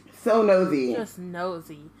nosy. So nosy. Just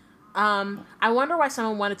nosy. I wonder why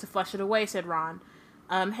someone wanted to flush it away, said Ron.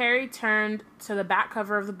 Harry turned to the back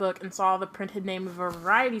cover of the book and saw the printed name of a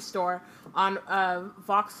variety store on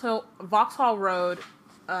Vauxhall Road,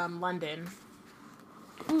 London.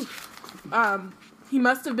 He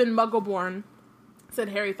must have been Muggle-born, said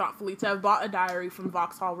Harry thoughtfully, to have bought a diary from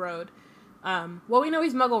Vauxhall Road. Well, we know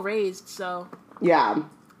he's Muggle-raised, so... Yeah.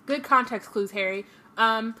 Good context clues, Harry.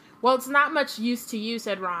 Well, it's not much use to you,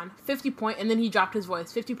 said Ron. 50 points, and then he dropped his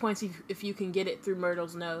voice. 50 points if you can get it through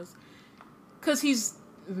Myrtle's nose. Because he's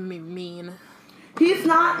mean. He's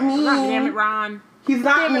not mean. God damn it, Ron. He's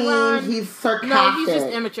not mean. Ron. He's sarcastic. No, he's just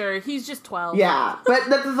immature. He's just 12. Yeah, but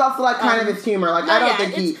this is also kind of his humor. I don't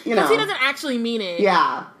think he, because he doesn't actually mean it.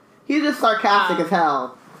 Yeah, he's just sarcastic as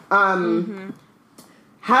hell.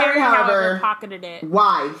 Harry, however, pocketed it.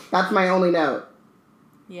 Why? That's my only note.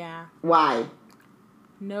 Yeah. Why?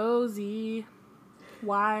 Nosy.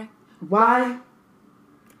 Why? Why?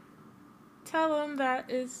 Tell him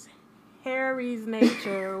that is Harry's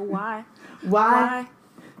nature. Why? Why?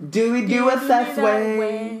 Do we do us that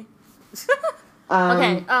way?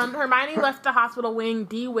 Okay, Hermione left the hospital wing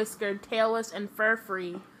de-whiskered, tailless, and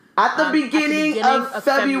fur-free. At the beginning of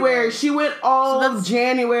February. She went all of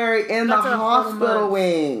January in the hospital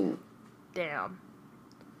wing. Damn.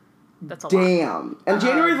 That's a lot. Damn. And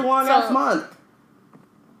January's a long-ass month.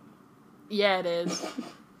 Yeah, it is.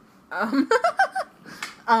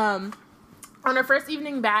 On her first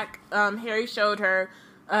evening back, Harry showed her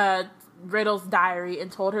Riddle's diary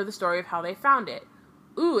and told her the story of how they found it.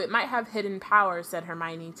 Ooh, it might have hidden powers, said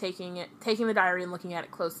Hermione, taking the diary and looking at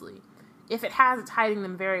it closely. If it has, it's hiding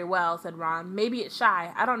them very well, said Ron. Maybe it's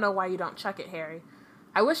shy. I don't know why you don't chuck it, Harry.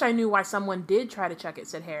 I wish I knew why someone did try to chuck it,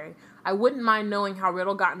 said Harry. I wouldn't mind knowing how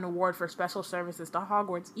Riddle got an award for special services to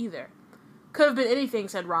Hogwarts either. Could have been anything,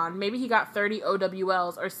 said Ron. Maybe he got 30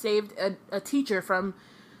 OWLs or saved a teacher from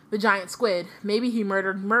the giant squid. Maybe he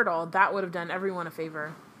murdered Myrtle. That would have done everyone a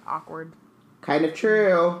favor. Awkward. Kind of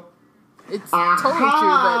true. It's totally true,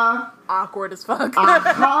 but awkward as fuck.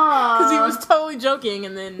 Because he was totally joking,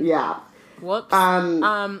 and then... Yeah. Whoops.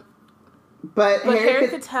 But Harry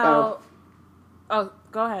could tell... Oh,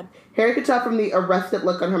 go ahead. Harry could tell from the arrested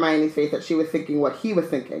look on Hermione's face that she was thinking what he was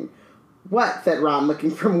thinking. What? Said Ron,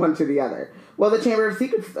 looking from one to the other. Well, the Chamber of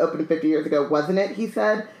Secrets was opened 50 years ago, wasn't it? He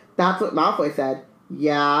said. That's what Malfoy said.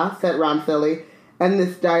 Yeah, said Ron silly. And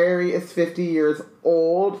this diary is 50 years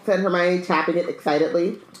old, said Hermione, tapping it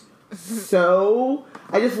excitedly. So,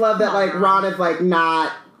 I just love that, like, Ron is, like,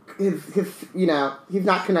 not, his you know, he's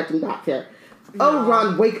not connecting dots here. No. Oh,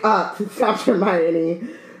 Ron, wake up, snapped Hermione.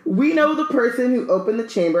 We know the person who opened the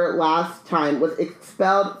chamber last time was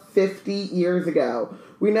expelled 50 years ago.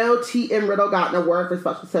 We know T.M. Riddle got an award for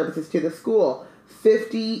special services to the school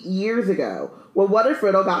 50 years ago. Well, what if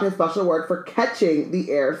Riddle got his special award for catching the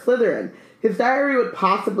heir of Slytherin? His diary would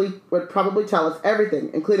probably tell us everything,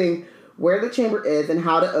 including where the chamber is and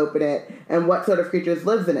how to open it and what sort of creatures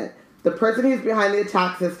lives in it. The person who's behind the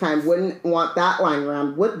attacks this time wouldn't want that lying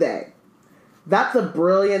around, would they? That's a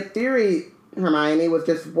brilliant theory, Hermione, with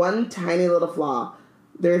just one tiny little flaw.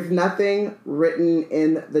 There's nothing written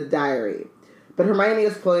in the diary. But Hermione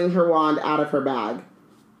is pulling her wand out of her bag.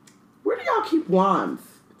 Where do y'all keep wands?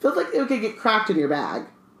 Feels like it could get cracked in your bag.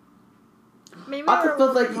 Maybe they're a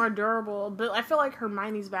little bit more durable, but I feel like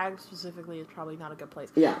Hermione's bag specifically is probably not a good place.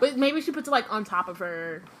 Yeah. But maybe she puts it, like, on top of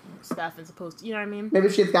her stuff as opposed to, you know what I mean? Maybe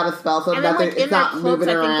she's got a spell so that it's not moving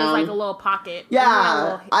around. I think there's, like, a little pocket.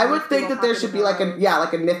 Yeah. I would think that there should be, like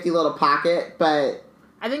a nifty little pocket, but...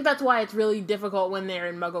 I think that's why it's really difficult when they're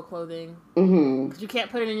in Muggle clothing. Mm-hmm. Because you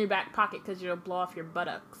can't put it in your back pocket because you'll blow off your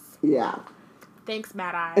buttocks. Yeah. Thanks,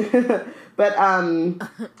 Mad Eye. But,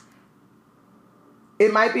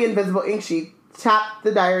 it might be invisible ink. She tapped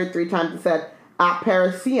the diary 3 times and said, "At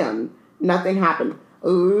Parisium." Nothing happened.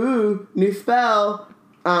 Ooh, new spell.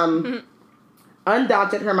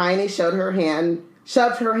 Undaunted, Hermione shoved her hand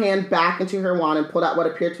back into her wand and pulled out what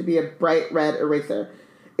appeared to be a bright red eraser.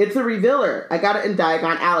 "It's a revealer. I got it in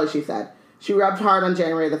Diagon Alley," she said. She rubbed hard on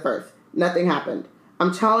January the 1st. Nothing happened.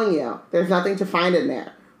 "I'm telling you, there's nothing to find in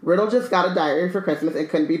there. Riddle just got a diary for Christmas and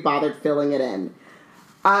couldn't be bothered filling it in."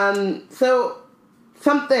 So,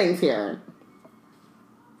 some things here.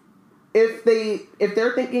 If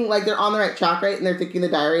they're thinking, like, they're on the right track, right, and they're thinking the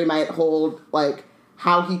diary might hold, like,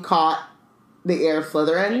 how he caught the heir of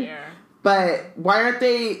Slytherin. Yeah. But why aren't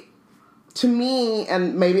they, to me,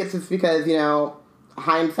 and maybe it's just because, you know,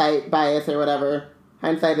 hindsight bias or whatever,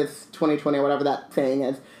 hindsight is 2020 or whatever that saying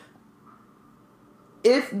is,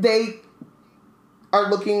 if they are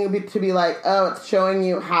looking to be like, oh, it's showing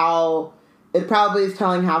you how, it probably is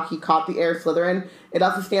telling how he caught the heir of Slytherin, it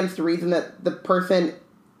also stands to reason that the person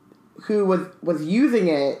who was using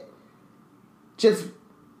it just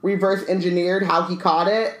reverse engineered how he got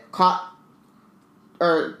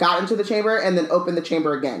into the chamber and then opened the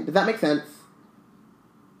chamber again. Does that make sense?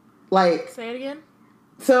 Like, say it again.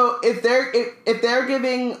 So if they're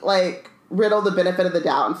giving, like, Riddle the benefit of the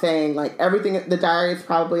doubt and saying, like, everything, the diary is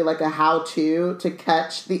probably like a how-to to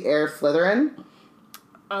catch the heir of Slytherin.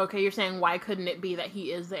 Okay, you're saying why couldn't it be that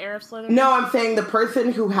he is the heir of Slytherin? No, I'm saying the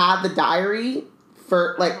person who had the diary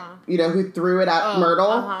for, like, you know, who threw it at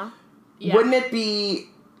Myrtle, yeah. Wouldn't it be,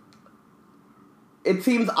 it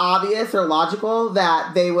seems obvious or logical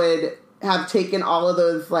that they would have taken all of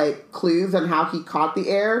those, like, clues on how he caught the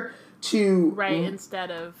heir to... Right,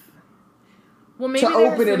 instead of... Well, maybe to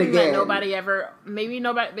open it again. Maybe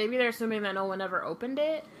they're assuming that no one ever opened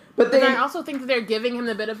it. But I also think that they're giving him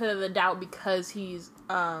the benefit of the doubt because he's,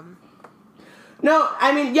 No,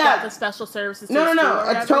 I mean, yeah. got the special services. No.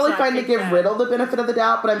 It's totally fine to give Riddle the benefit of the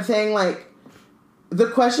doubt, but I'm saying, like, the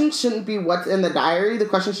question shouldn't be what's in the diary. The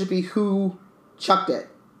question should be who chucked it.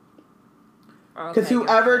 Because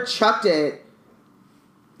whoever chucked it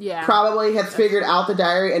probably has figured out the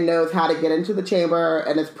diary and knows how to get into the chamber,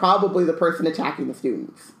 and is probably the person attacking the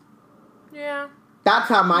students. Yeah. That's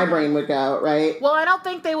how my brain would go, right? Well, I don't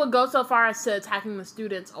think they would go so far as to attacking the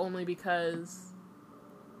students only because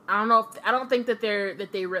I don't think that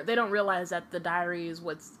they don't realize that the diary is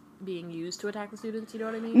what's being used to attack the students. You know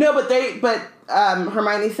what I mean? No, but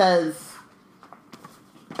Hermione says,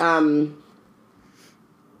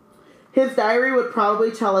 his diary would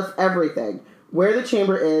probably tell us everything: where the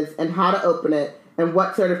chamber is and how to open it and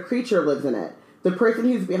what sort of creature lives in it. The person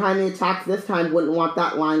who's behind the attacks this time wouldn't want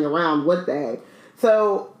that lying around, would they?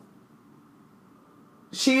 So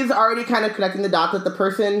she's already kind of connecting the dots that the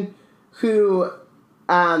person who's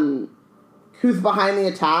behind the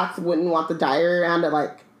attacks wouldn't want the diary around to,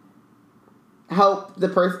 like, help the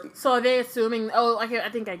person. So are they assuming... Oh, I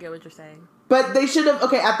think I get what you're saying. But they should have...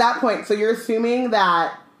 Okay, at that point, so you're assuming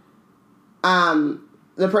that the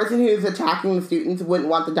person who's attacking the students wouldn't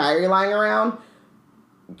want the diary lying around.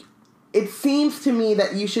 it seems to me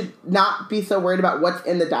that you should not be so worried about what's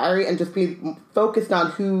in the diary and just be focused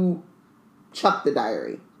on who chucked the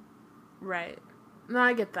diary. Right. No,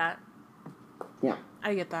 I get that. Yeah.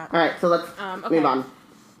 I get that. All right, so let's move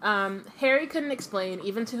on. Harry couldn't explain,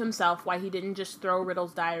 even to himself, why he didn't just throw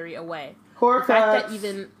Riddle's diary away. Horcrux. The fact that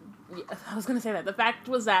even... I was going to say that. The fact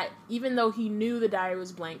was that even though he knew the diary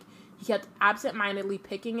was blank, he kept absent-mindedly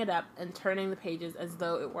picking it up and turning the pages as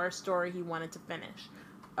though it were a story he wanted to finish.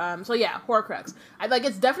 So yeah, Horcrux.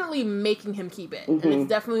 It's definitely making him keep it. And it's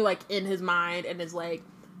definitely, like, in his mind and is, like...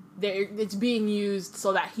 It's being used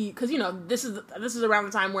so that he... Because, you know, this is around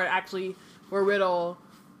the time where Riddle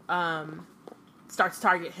starts to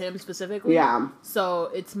target him specifically. Yeah.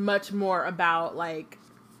 So it's much more about, like,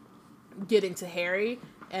 getting to Harry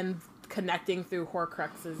and connecting through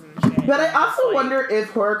Horcruxes and shit. But I also wonder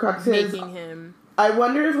if Horcruxes... Making him... I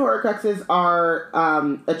wonder if Horcruxes are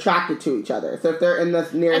attracted to each other. So if they're in the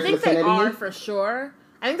nearest vicinity... I think they are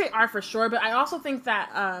for sure. But I also think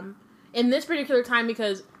that in this particular time,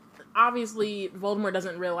 because... Obviously, Voldemort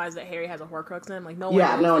doesn't realize that Harry has a Horcrux in him. Like, no one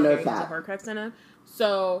knows that Harry has a Horcrux in him.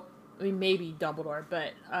 So, I mean, maybe Dumbledore,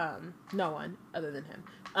 but no one other than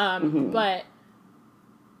him. But,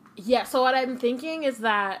 yeah, so what I'm thinking is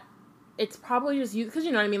that it's probably just you, because,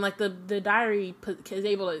 you know what I mean? Like, the diary is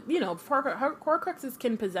able to, you know, Horcruxes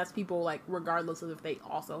can possess people, like, regardless of if they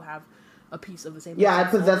also have a piece of the same... Yeah,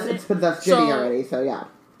 it's possessed Ginny already, so yeah.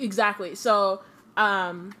 Exactly. So,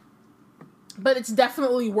 but it's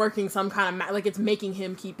definitely working some kind of... like, it's making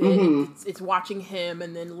him keep it. It's watching him,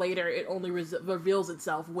 and then later it only reveals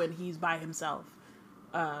itself when he's by himself.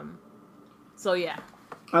 So, yeah.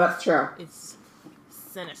 Oh, that's true. It's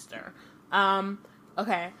sinister.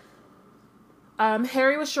 Okay.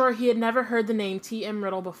 Harry was sure he had never heard the name T.M.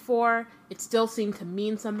 Riddle before. It still seemed to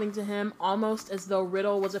mean something to him, almost as though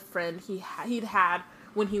Riddle was a friend he'd had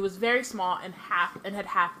when he was very small and had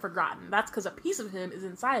half forgotten. That's because a piece of him is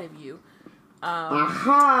inside of you. That's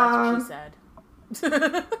what she said.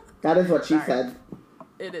 That is what she said.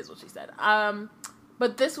 It is what she said.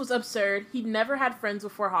 But this was absurd. He'd never had friends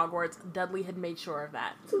before Hogwarts. Dudley had made sure of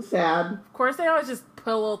that. So sad. Of course, they always just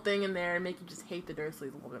put a little thing in there and make you just hate the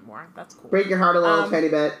Dursleys a little bit more. That's cool. Break your heart a little tiny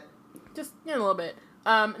bit. Just, you know, a little bit.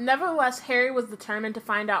 Nevertheless, Harry was determined to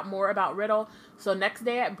find out more about Riddle, so next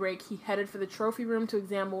day at break, he headed for the trophy room to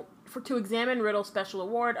examine Riddle's special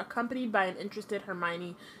award, accompanied by an interested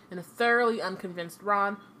Hermione and a thoroughly unconvinced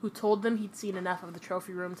Ron, who told them he'd seen enough of the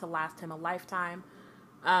trophy room to last him a lifetime.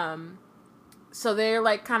 So they're,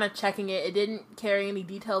 like, kind of checking it. It didn't carry any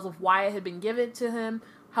details of why it had been given to him.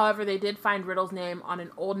 However, they did find Riddle's name on an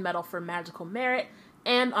old medal for magical merit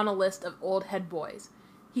and on a list of old head boys.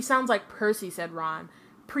 He sounds like Percy, said Ron.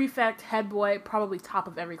 Prefect, head boy, probably top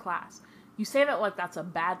of every class. You say that like that's a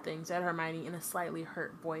bad thing, said Hermione in a slightly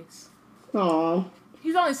hurt voice. Aww.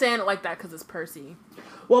 He's only saying it like that because it's Percy.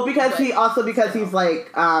 Well, because he's like,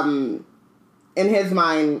 in his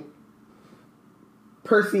mind,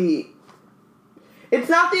 Percy... It's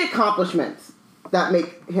not the accomplishments that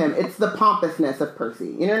make him. It's the pompousness of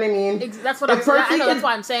Percy. You know what I mean? That's what I'm saying. I know that's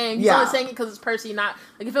what I'm saying. He's only saying it because it's Percy, not...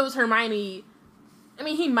 Like, if it was Hermione... I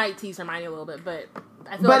mean, he might tease Hermione a little bit, but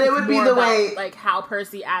I feel like it would be the way... like, how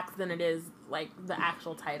Percy acts than it is, like, the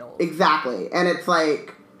actual title. Exactly. And it's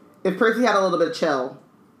like, if Percy had a little bit of chill...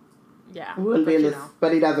 Yeah. He wouldn't be in this...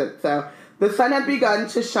 But he doesn't, so... The sun had begun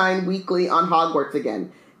to shine weakly on Hogwarts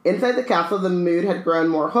again. Inside the castle, the mood had grown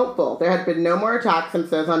more hopeful. There had been no more attacks since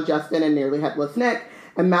those on Justin and nearly headless Nick,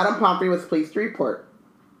 and Madame Pomfrey was pleased to report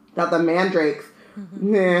that the mandrakes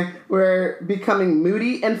were becoming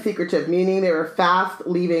moody and secretive, meaning they were fast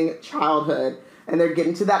leaving childhood, and they're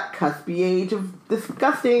getting to that cuspy age of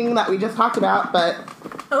disgusting that we just talked about, but...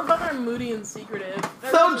 I love how they're moody and secretive.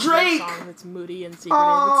 So Drake! Song that's moody and secretive.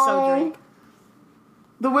 It's so Drake.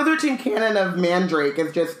 The Wizarding canon of Mandrake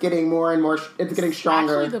is just getting more and more... It's getting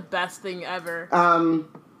stronger. Actually the best thing ever. And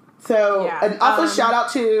also shout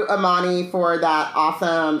out to Amani for that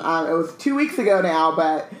awesome... it was 2 weeks ago now,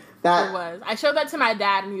 but that... It was. I showed that to my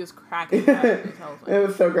dad and he was cracking up. It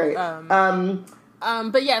was so great.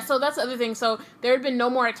 But yeah, so that's the other thing. So there had been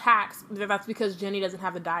no more attacks. That's because Ginny doesn't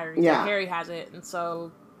have the diary. Yeah. So Harry has it, and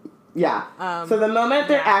so... Yeah. So the moment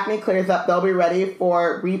their acne clears up, they'll be ready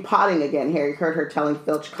for repotting again. Harry heard her telling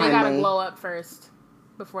Filch kindly. They gotta glow up first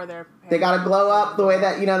before their... They gotta glow up the way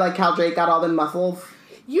that, you know, like how Drake got all the muscles.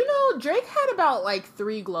 You know, Drake had about, like,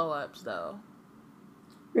 3 glow-ups, though.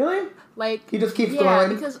 Really? Like... He just keeps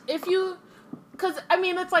glowing? Yeah, because if you... Because, I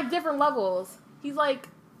mean, it's, like, different levels. He's, like...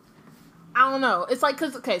 I don't know. It's, like,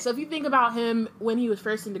 because... Okay, so if you think about him when he was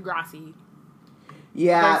first in Degrassi...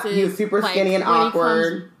 Yeah, he was super skinny and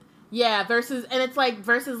awkward. Yeah, versus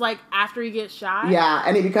after he gets shot. Yeah,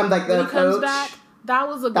 and he becomes like the when he comes coach. back, that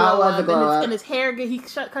was a glow up. And his hair, he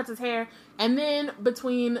cuts his hair. And then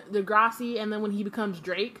between Degrassi and then when he becomes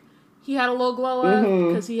Drake, he had a little glow up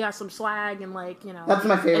because he has some swag and That's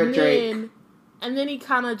my favorite Drake. And then he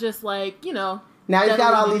kind of just now he's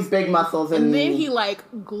got all these big muscles and then he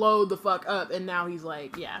glowed the fuck up and now he's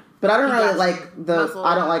yeah. But I don't really like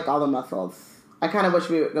I don't like all the muscles. I kind of wish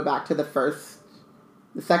we would go back to the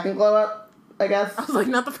second glow up, I guess. I was like,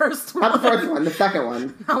 not the first one. Not the first one, the second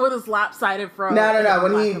one. Not with his lopsided fro. No.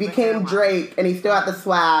 When he became Drake and he still had the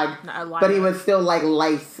swag, but he was still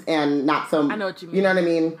lice and not so. I know what you mean. You know what I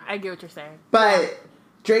mean? I get what you're saying. But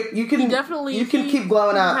Drake, you can keep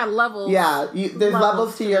glowing up. Had levels. Yeah, there's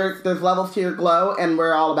levels to your glow, and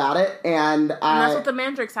we're all about it. And that's what the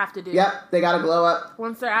Mandrakes have to do. Yep, they gotta glow up.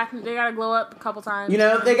 Once they're acting, they gotta glow up a couple times.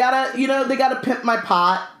 They gotta pimp my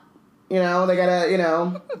pot. They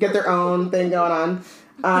gotta get their own thing going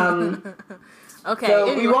on. Okay. So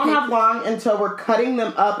anyway. We won't have long until we're cutting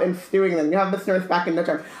them up and stewing them. You have listeners back in no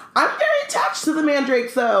time. I'm very attached to the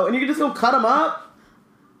Mandrakes though, and you can just go cut them up.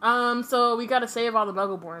 So we gotta save all the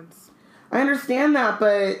Muggleborns. I understand that,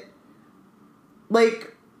 but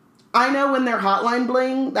I know when they're hotline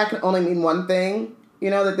bling, that can only mean one thing.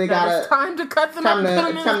 That they gotta. It's time to cut them up.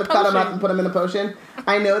 It's time to cut them up and put them in a potion.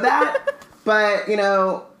 I know that, but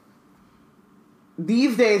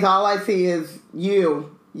these days all I see is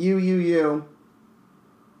you. I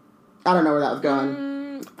don't know where that was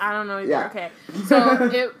going. I don't know either. Yeah. Okay,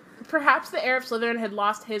 so perhaps the heir of Slytherin had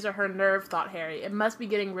lost his or her nerve, thought Harry. It must be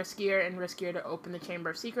getting riskier and riskier to open the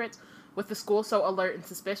Chamber of Secrets, with the school so alert and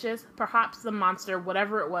suspicious. Perhaps the monster,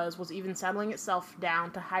 whatever it was even settling itself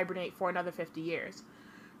down to hibernate for another 50 years.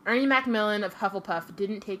 Ernie Macmillan of Hufflepuff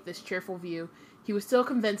didn't take this cheerful view. He was still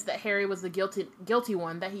convinced that Harry was the guilty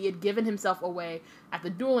one, that he had given himself away at the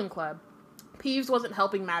dueling club. Peeves wasn't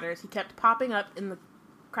helping matters. He kept popping up in the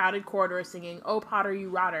crowded corridor singing, "Oh, Potter, you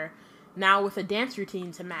rotter," now with a dance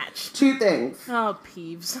routine to match. Two things. Oh,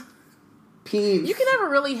 Peeves. Peeves. You can never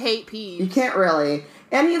really hate Peeves. You can't really.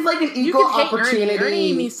 And he's an equal opportunity.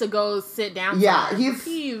 Ernie needs to go sit down. Yeah,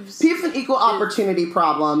 Peeves. Peeves an equal opportunity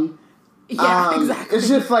problem. Yeah, exactly. It's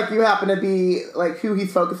just you happen to be who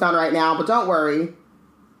he's focused on right now, but don't worry.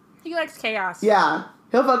 He likes chaos. Yeah,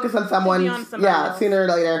 he'll focus on someone. Else. Sooner or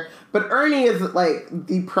later. But Ernie is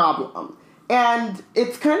the problem, and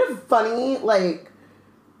it's kind of funny.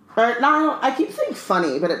 I keep saying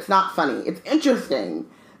funny, but it's not funny. It's interesting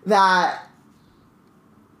that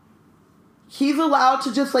he's allowed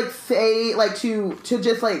to just say to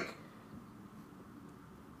just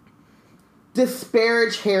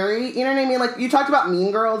disparage Harry, you know what I mean? You talked about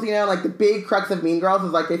Mean Girls, the big crux of Mean Girls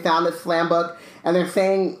is they found this slam book and they're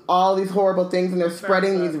saying all these horrible things and they're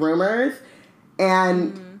spreading these rumors,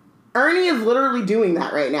 and Ernie is literally doing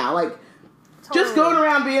that right now, just going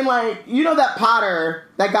around being that Potter,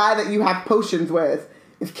 that guy that you have potions with,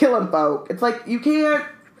 is killing folk. It's you can't,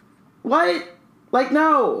 what?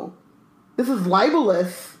 No. This is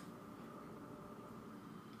libelous.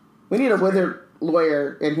 We need a wizard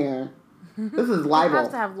lawyer in here. This is libel. They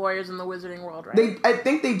have to have lawyers in the wizarding world, right? I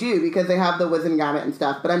think they do, because they have the Wizarding Gamut and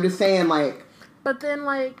stuff, but I'm just saying, But then,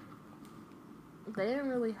 they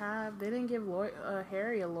didn't give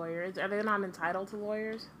Harry a lawyer. Are they not entitled to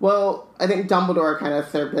lawyers? Well, I think Dumbledore kind of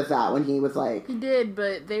served as that when he was He did,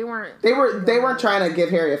 but they weren't... They weren't trying to give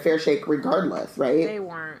Harry a fair shake regardless, right? They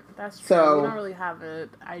weren't. That's true. So, we don't really have an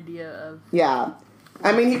idea of... Yeah.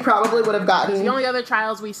 I mean, he probably would have gotten... The only other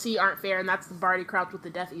trials we see aren't fair, and that's the Barty Crouch with the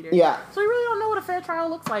Death Eater. Yeah. So we really don't know what a fair trial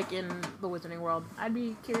looks like in the Wizarding world. I'd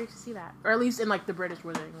be curious to see that. Or at least in, the British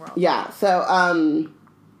Wizarding world. Yeah, so,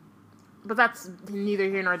 But that's neither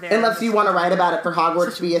here nor there. Unless you want to write about it for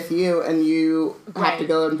Hogwarts BSU, and you have to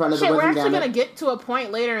go in front of the Wizarding We're actually Gamut. going to get to a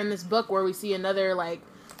point later in this book where we see another,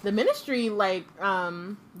 the Ministry,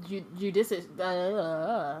 whatever.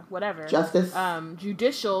 Justice?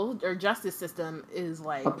 Judicial or justice system is,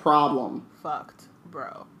 a problem. Fucked,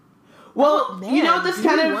 bro. Well, Man, this do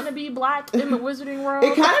kind you of... want to be black in the Wizarding world?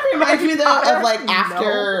 It kind of reminds me, though, of,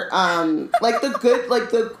 after,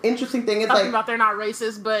 the interesting thing is, Talking about they're not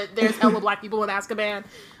racist, but there's hella black people in Azkaban.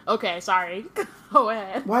 Okay, sorry. Go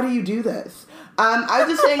ahead. Why do you do this? I was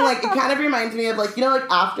just saying, it kind of reminds me of,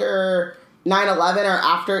 after 9/11, or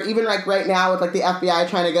after, even, right now with, the FBI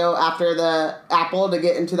trying to go after the Apple to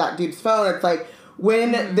get into that dude's phone, it's,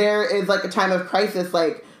 when there is, a time of crisis,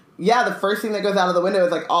 yeah, the first thing that goes out of the window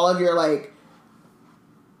is, all of your,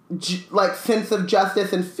 sense of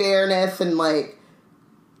justice and fairness and,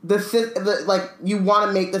 you want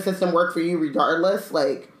to make the system work for you regardless.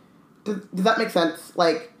 Does that make sense?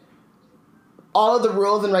 all of the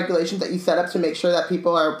rules and regulations that you set up to make sure that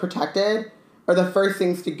people are protected are the first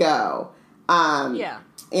things to go. Yeah.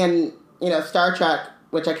 And, Star Trek,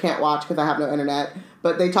 which I can't watch because I have no internet,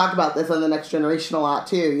 but they talk about this on The Next Generation a lot,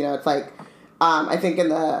 too. It's like, I think in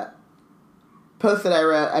the post that I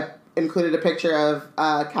wrote, I included a picture of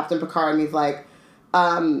Captain Picard, and he's like,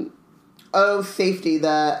 safety,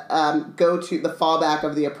 the the fallback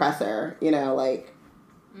of the oppressor,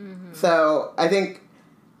 Mm-hmm. So I think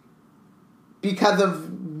because of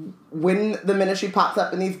when the Ministry pops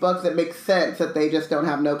up in these books, it makes sense that they just don't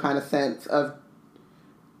have no kind of sense of,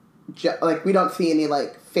 we don't see any,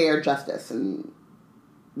 fair justice in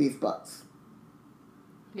these books.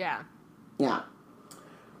 Yeah. Yeah.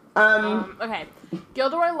 Okay.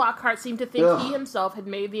 Gilderoy Lockhart seemed to think he himself had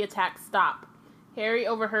made the attack stop. Harry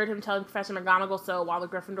overheard him telling Professor McGonagall so while the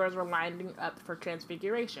Gryffindors were lining up for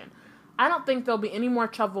Transfiguration. I don't think there'll be any more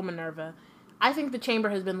trouble, Minerva. I think the chamber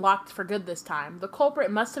has been locked for good this time. The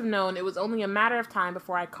culprit must have known it was only a matter of time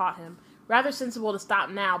before I caught him. Rather sensible to stop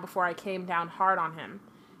now before I came down hard on him.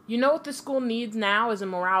 You know what the school needs now is a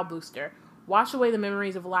morale booster. Wash away the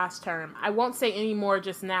memories of last term. I won't say any more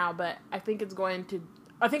just now, but I think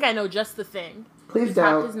I know just the thing. Please he don't.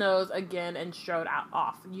 tapped his nose again and strode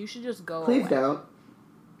off. You should just go Please away. Don't.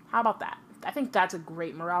 How about that? I think that's a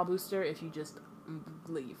great morale booster if you just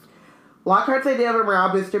leave. Lockhart's idea of a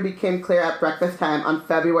morale booster became clear at breakfast time on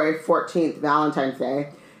February 14th, Valentine's Day.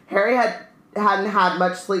 Harry hadn't had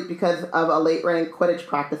much sleep because of a late-running Quidditch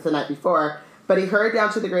practice the night before, but he hurried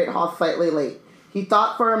down to the Great Hall slightly late. He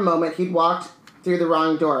thought for a moment he'd walked through the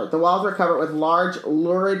wrong door. The walls were covered with large,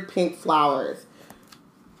 lurid pink flowers.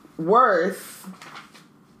 Worse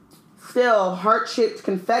still, heart-shaped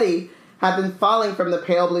confetti had been falling from the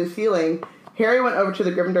pale blue ceiling. Harry went over to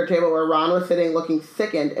the Gryffindor table where Ron was sitting looking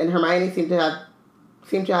sickened, and Hermione seemed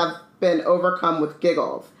to have been overcome with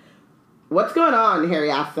giggles. "What's going on?"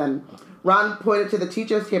 Harry asked them. Ron pointed to the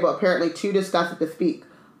teacher's table, apparently too disgusted to speak.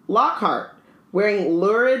 Lockhart, wearing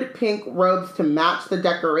lurid pink robes to match the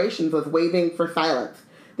decorations, was waving for silence.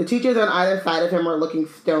 The teachers on either side of him were looking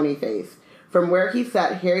stony-faced. From where he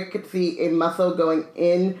sat, Harry could see a muscle going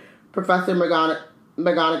in Professor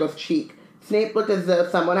McGonagall's cheek. Snape looked as though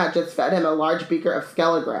someone had just fed him a large beaker of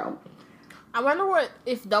Skele-Gro. I wonder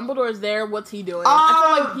if Dumbledore's there, what's he doing?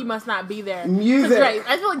 I feel like he must not be there. Music. Right.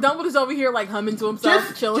 I feel like Dumbledore's over here, humming to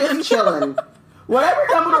himself, chilling. Just chilling. Whatever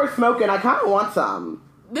Dumbledore's smoking, I kind of want some.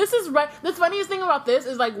 This is right. The funniest thing about this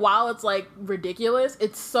is, while it's, ridiculous,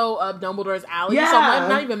 it's so up Dumbledore's alley. Yeah. So I'm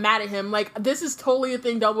not even mad at him. This is totally a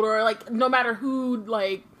thing Dumbledore, no matter who,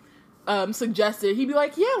 suggested, he'd be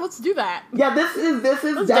like, yeah, let's do that. Yeah, this is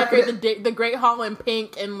let's decorate the Great Hall in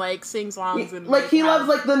pink and, sing songs. And, he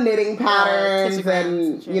loves, the knitting patterns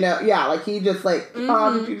and, and yeah, he just,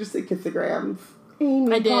 oh, did you just say kissograms?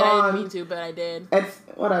 Amy I did. Pond. I didn't mean to, but I did. It's,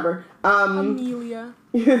 whatever. Amelia.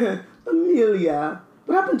 Amelia.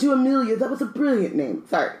 What happened to Amelia? That was a brilliant name.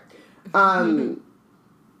 Sorry. Where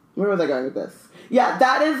was I going with this? Yeah,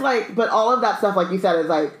 that is, but all of that stuff, like you said, is,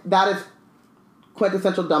 that is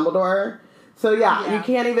quintessential Dumbledore. So, yeah, you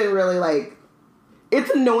can't even really, it's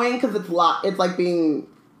annoying because it's being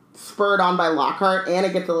spurred on by Lockhart, and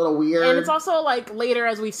it gets a little weird. And it's also, later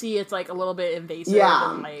as we see, it's, a little bit invasive.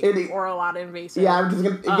 Yeah. Or a lot invasive. Yeah,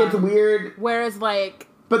 it gets weird. Whereas,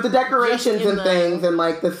 but the decorations and things and,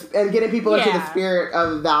 and getting people into the spirit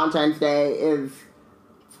of Valentine's Day is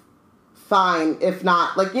fine, if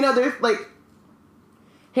not, there's,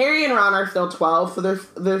 Harry and Ron are still 12, so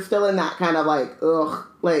they're still in that kind of,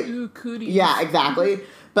 ooh, cooties. Yeah, exactly.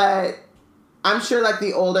 But I'm sure,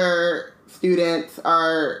 the older students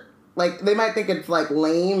are, they might think it's,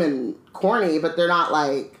 lame and corny, but they're not,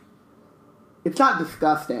 it's not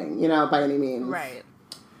disgusting, by any means. Right.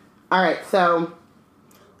 All right, so...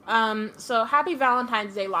 So happy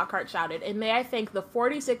Valentine's Day, Lockhart shouted, and may I thank the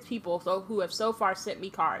 46 people who have so far sent me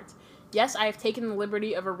cards. Yes, I have taken the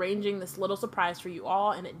liberty of arranging this little surprise for you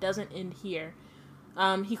all, and it doesn't end here.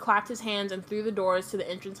 He clapped his hands, and through the doors to the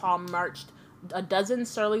entrance hall marched a dozen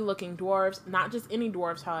surly-looking dwarves, not just any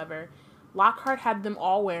dwarves, however. Lockhart had them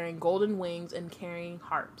all wearing golden wings and carrying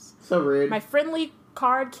harps. So rude. My friendly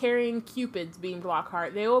card-carrying cupids, beamed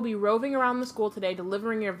Lockhart. They will be roving around the school today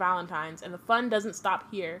delivering your valentines, and the fun doesn't stop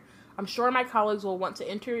here. I'm sure my colleagues will want to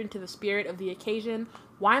enter into the spirit of the occasion.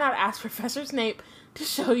 Why not ask Professor Snape to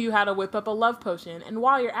show you how to whip up a love potion? And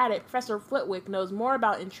while you're at it, Professor Flitwick knows more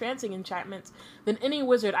about entrancing enchantments than any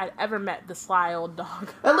wizard I'd ever met, the sly old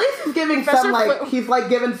dog. At least he's giving he's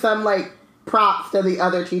giving some props to the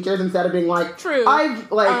other teachers instead of being true.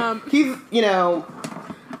 He's,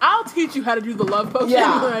 I'll teach you how to do the love potion.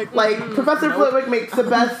 Yeah, Professor Flitwick makes the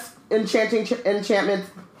best enchantments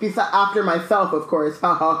after myself, of course,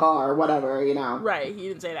 ha ha ha, or whatever, you know. Right, he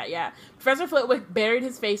didn't say that, yeah. Professor Flitwick buried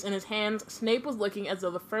his face in his hands. Snape was looking as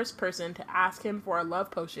though the first person to ask him for a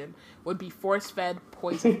love potion would be force-fed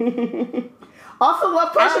poison. Also,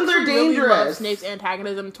 love potions are dangerous. Really love Snape's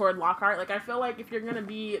antagonism toward Lockhart. Like, I feel like if you're gonna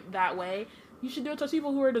be that way, you should do it to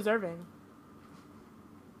people who are deserving.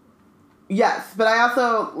 Yes, but I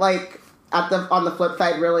also, like, on the flip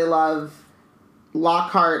side, really love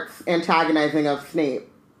Lockhart's antagonizing of Snape.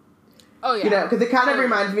 Oh, yeah. You know, because it kind of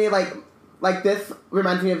reminds me, like this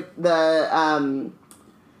reminds me of the,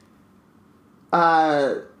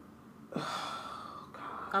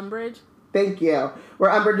 Umbridge? Thank you.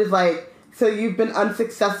 Where Umbridge is like, so you've been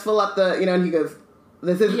unsuccessful at the, you know, and he goes,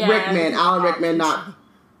 this is Rickman, Alan Rickman, not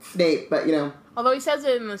Snape, but, you know. Although he says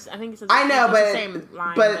it in this, I think he says I know, but the same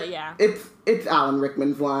line, but yeah. It's Alan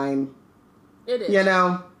Rickman's line. It is. You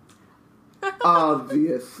know?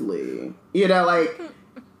 Obviously. You know, like,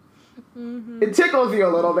 it tickles you a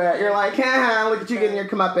little bit. You're like, look at you getting your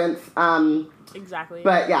comeuppance. Exactly.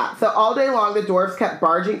 But yeah, so all day long the dwarves kept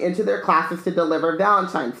barging into their classes to deliver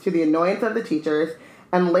valentines, to the annoyance of the teachers,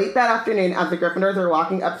 and late that afternoon, as the Gryffindors were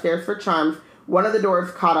walking upstairs for charms, one of the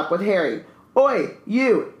dwarves caught up with Harry. "Oi,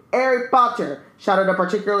 you, Harry Potter!" shouted a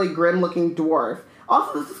particularly grim-looking dwarf.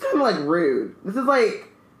 Also, this is kind of, like, rude. This is, like...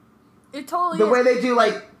 It totally the is. way they do,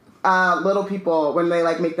 like, little people, when they,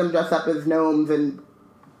 like, make them dress up as gnomes and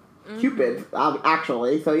Cupids,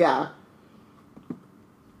 actually. So, yeah.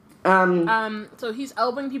 So he's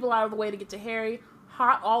elbowing people out of the way to get to Harry,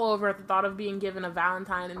 hot all over at the thought of being given a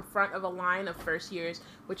Valentine in front of a line of first years,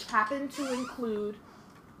 which happened to include,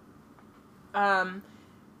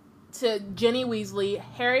 to Ginny Weasley.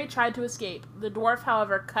 Harry tried to escape. The dwarf,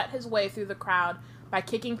 however, cut his way through the crowd by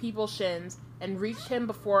kicking people's shins and reached him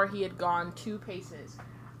before he had gone 2 paces.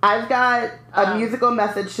 "I've got a musical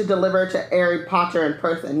message to deliver to Harry Potter in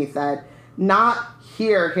person," he said. "Not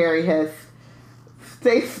here," Harry hissed.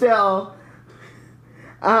 "Stay still."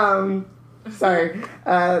 Sorry.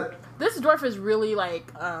 This dwarf is really, like,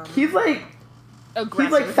 he's like...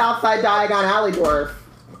 aggressive. He's like Southside Diagon Alley dwarf.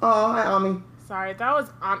 Oh, hi, Ami. Sorry, that was...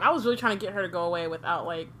 I was really trying to get her to go away without,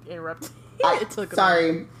 like, interrupting. It took a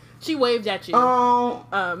sorry. minute. She waved at you. Oh.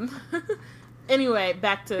 Anyway,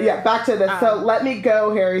 back to... Yeah, back to this. So, "Let me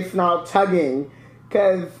go," Harry snarled, tugging.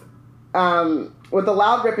 Because, with a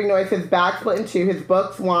loud ripping noise, his bag split in two, his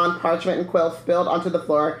books, wand, parchment, and quill spilled onto the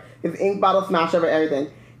floor, his ink bottle smashed over everything.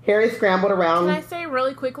 Harry scrambled around. Can I say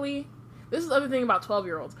really quickly? This is the other thing about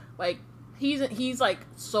 12-year-olds. Like, he's like,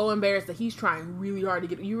 so embarrassed that he's trying really hard to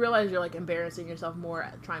get... You realize you're, like, embarrassing yourself more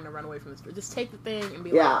at trying to run away from this. Just take the thing and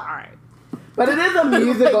be like, all right. But it is a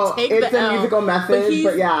musical. Like, it's a musical message,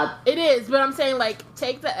 but yeah. It is, but I'm saying, like,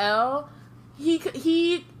 take the L. He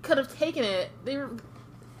could have taken it.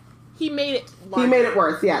 He made it larger. He made it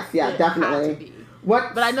worse, yes, yeah, definitely.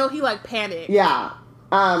 But I know he, like, panicked. Yeah.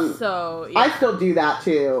 So, yeah. I still do that,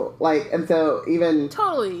 too. Like, and so even...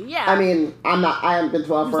 Totally, yeah. I mean, I haven't been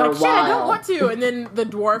 12 for a while. Shit, I don't want to. And then the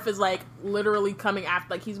dwarf is, like, literally coming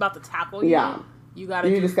after, like, he's about to tackle you. Yeah. You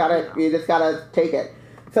just gotta take it.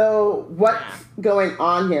 So, what's going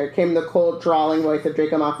on here? Came the cold, drawling voice of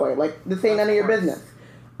Draco Malfoy. Like, this ain't none of your business.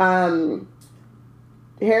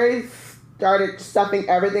 Harry started stuffing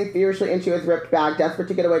everything feverishly into his ripped bag, desperate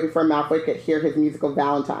to get away before Malfoy could hear his musical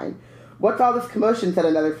Valentine. "What's all this commotion?" said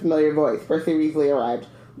another familiar voice. Percy Weasley arrived.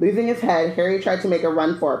 Losing his head, Harry tried to make a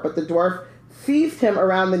run for it, but the dwarf seized him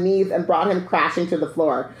around the knees and brought him crashing to the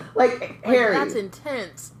floor. Like, Harry... That's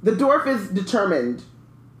intense. The dwarf is determined.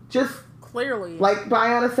 Just... Clearly. Like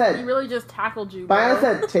Biana said. He really just tackled you, Biana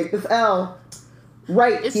said, "Take this L."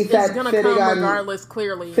 Right, he said, it's gonna come regardless,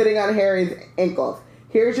 clearly. Sitting on Harry's ankles.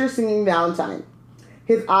 "Here's your singing Valentine.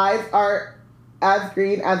 His eyes are as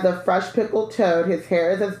green as a fresh pickled toad. His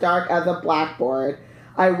hair is as dark as a blackboard.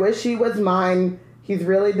 I wish he was mine. He's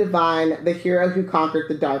really divine, the hero who conquered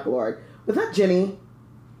the Dark Lord." Was that Ginny?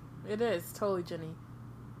 It is, totally Ginny.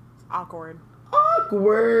 It's awkward.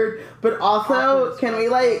 Awkward. But also, can we,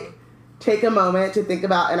 like, take a moment to think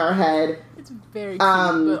about in our head... It's very cute,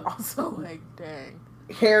 but also, like, dang.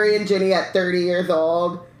 Harry and Ginny at 30 years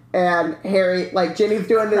old, and Harry, like, Ginny's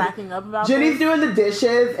doing doing the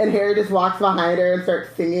dishes, and Harry just walks behind her and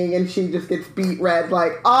starts singing, and she just gets beat red,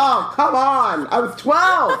 like, oh, come on, I was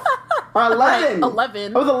 12, or 11. Like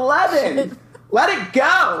 11. I was 11. Let it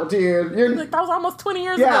go, dude. You're like, that was almost 20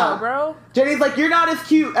 years ago, bro. Ginny's like, you're not as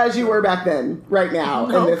cute as you were back then, right now,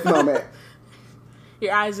 in this moment.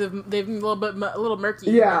 Your eyes they've been a little murky.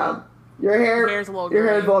 Yeah. Your hair's a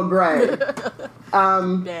little gray.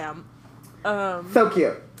 Damn. So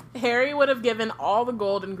cute. Harry would have given all the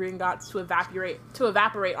gold in Gringotts to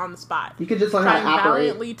evaporate on the spot. You could just learn Trying how to operate.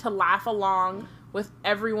 valiantly to laugh along with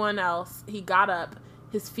everyone else, he got up,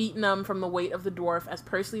 his feet numb from the weight of the dwarf, as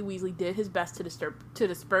Percy Weasley did his best to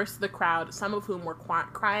disperse the crowd, some of whom were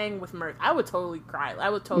crying with mirth. I would totally cry. I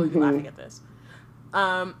would totally be laughing at this.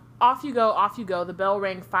 Off you go, off you go. The bell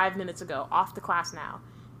rang 5 minutes ago. Off to class now.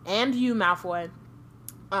 And you, Malfoy.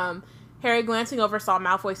 Harry, glancing over, saw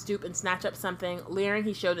Malfoy stoop and snatch up something. Leering,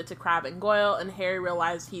 he showed it to Crabbe and Goyle, and Harry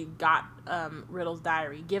realized he got Riddle's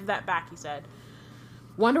diary. Give that back, he said.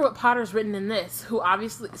 Wonder what Potter's written in this,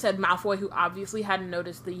 said Malfoy, who obviously hadn't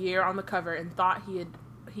noticed the year on the cover and thought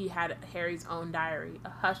he had Harry's own diary. A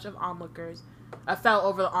hush of onlookers fell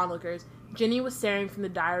over the onlookers. Ginny was staring from the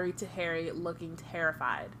diary to Harry, looking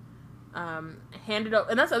terrified. Handed up,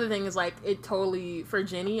 and that's the other thing is, like, it totally, for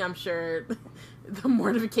Ginny, I'm sure the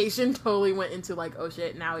mortification totally went into, like, oh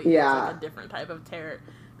shit, now he's like a different type of terror,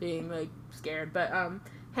 being, like, scared. But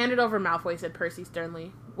handed over, Malfoy, said Percy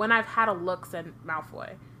sternly. When I've had a look, said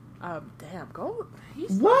Malfoy. Damn, go.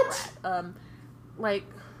 He's what? Like,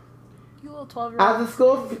 you little 12-year-old. As the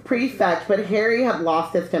school prefect, but Harry had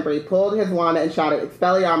lost his temper. He pulled his wand and shouted,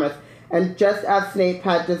 Expelliarmus. And just as Snape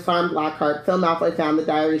had disarmed Lockhart, Phil Malfoy found the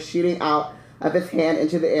diary shooting out of his hand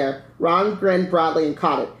into the air. Ron grinned broadly and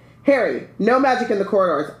caught it. Harry, no magic in the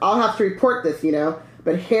corridors. I'll have to report this, you know.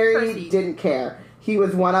 But Harry Percy didn't care. He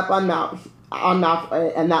was one up on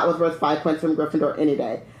Malfoy, and that was worth 5 points from Gryffindor any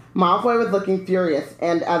day. Malfoy was looking furious,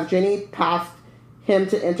 and as Ginny passed him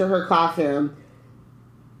to enter her classroom,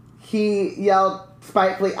 he yelled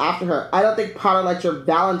spitefully after her, I don't think Potter likes your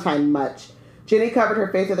Valentine much. Ginny covered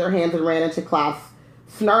her face with her hands and ran into class.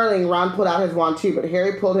 Snarling, Ron pulled out his wand too, but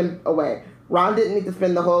Harry pulled him away. Ron didn't need to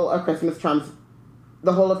spend the whole of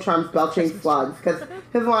Charms belching slugs, because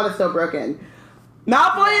his wand is still broken.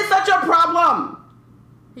 Malfoy is such a problem!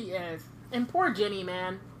 He is. And poor Ginny,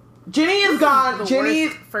 man. Ginny is gone.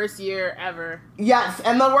 Worst first year ever. Yes,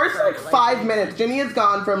 and the worst, like 5 minutes. Ginny is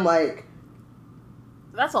gone from, like...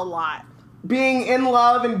 That's a lot. Being in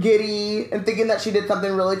love and giddy and thinking that she did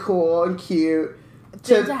something really cool and cute.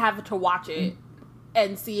 To have to watch it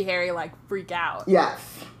and see Harry, like, freak out. Yes.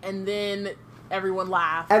 And then everyone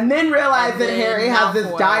laugh. And then realize that Harry has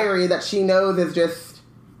this diary that she knows is just...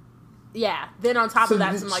 Yeah. Then on top of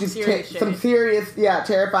that, some, like, serious shit. Some serious,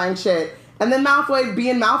 terrifying shit. And then Malfoy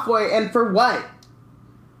being Malfoy, and for what?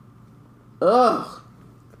 Ugh.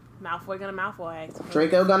 Malfoy gonna Malfoy.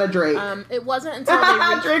 Draco gonna Drake. It wasn't until they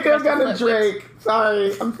reached Draco gonna Drake.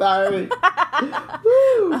 Sorry, I'm sorry.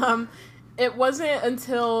 It wasn't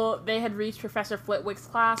until they had reached Professor Flitwick's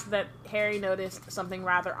class that Harry noticed something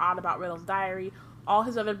rather odd about Riddle's diary. All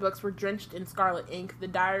his other books were drenched in scarlet ink. The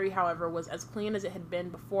diary, however, was as clean as it had been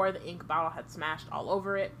before the ink bottle had smashed all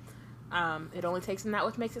over it. It only takes in that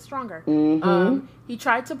which makes it stronger. Mm-hmm. He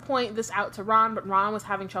tried to point this out to Ron, but Ron was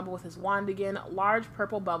having trouble with his wand again. Large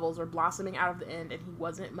purple bubbles were blossoming out of the end, and he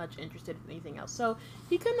wasn't much interested in anything else. So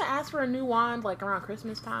he couldn't have asked for a new wand, like, around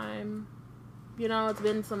Christmas time. You know, it's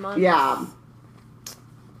been some months. Yeah.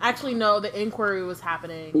 Actually, no, the inquiry was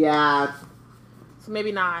happening. Yeah. So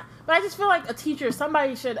maybe not. But I just feel like a teacher,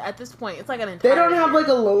 somebody should, at this point, it's like an entire... They don't have, like,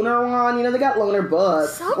 a loaner wand. You know, they got loaner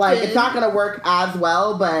books. Something. Like, it's not gonna work as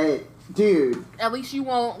well, but... Dude. At least you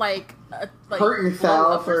won't, like hurt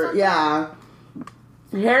yourself or yeah.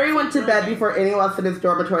 Harry went to bed before anyone else in his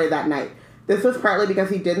dormitory that night. This was partly because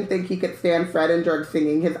he didn't think he could stand Fred and George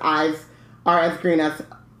singing His Eyes Are As Green As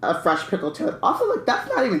a Fresh Pickled Toad. Also, like, that's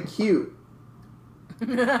not even cute.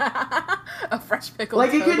 A fresh pickled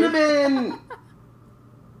like, toad. It couldn't have been...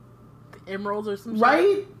 Emeralds or some shit.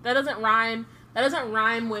 Right? That doesn't rhyme. That doesn't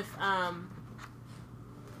rhyme with,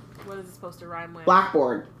 what is it supposed to rhyme with?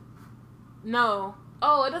 Blackboard. No.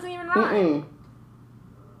 Oh, it doesn't even rhyme.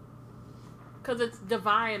 Because it's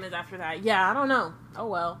divine is after that. Yeah, I don't know. Oh,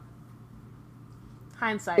 well.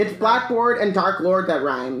 Hindsight. It's Blackboard and Dark Lord that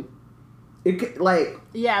rhyme. It, like...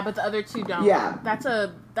 Yeah, but the other two don't. Yeah. That's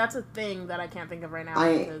a thing that I can't think of right now.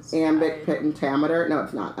 Iambic pentameter? No,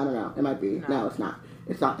 it's not. I don't know. It might be. No, it's not.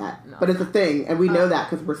 It's not that. No, but it's a thing, and we know that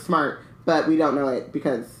because we're smart, but we don't know it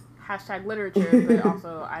because... Hashtag literature, but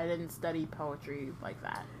also I didn't study poetry like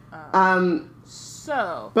that.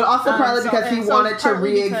 But also partly because he wanted to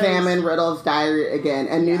re-examine Riddle's diary again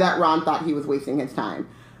and knew that Ron thought he was wasting his time.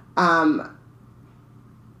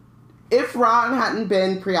 If Ron hadn't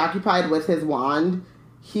been preoccupied with his wand,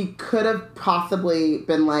 he could have possibly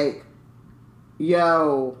been like,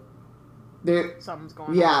 yo, something's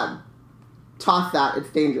going on. Yeah, toss that, it's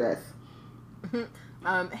dangerous.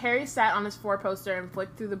 Harry sat on his four-poster and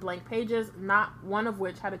flicked through the blank pages, not one of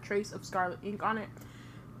which had a trace of scarlet ink on it.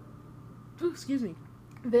 Ooh, excuse me.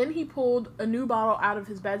 Then he pulled a new bottle out of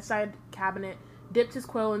his bedside cabinet, dipped his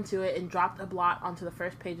quill into it, and dropped a blot onto the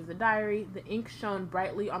first page of the diary. The ink shone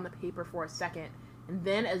brightly on the paper for a second, and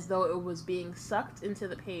then, as though it was being sucked into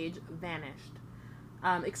the page, vanished.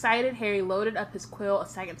 Excited, Harry loaded up his quill a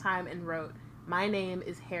second time and wrote, "My name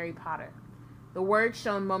is Harry Potter." The words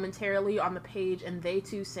shone momentarily on the page, and they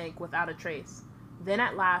too sank without a trace. Then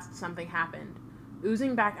at last, something happened.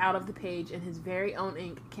 Oozing back out of the page in his very own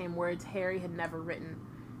ink came words Harry had never written.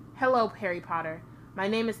 "Hello, Harry Potter. My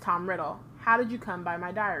name is Tom Riddle. How did you come by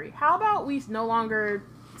my diary?" How about we no longer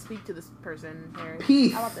speak to this person, Harry?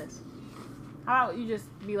 Peace. How about this? How about you just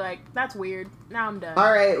be like, "That's weird. Now I'm done."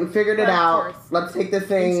 All right, we figured it But of out. course. Let's take this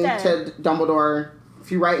thing Instead- to Dumbledore.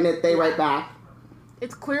 If you write in it, they write back.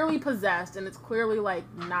 It's clearly possessed, and it's clearly, like,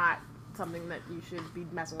 not something that you should be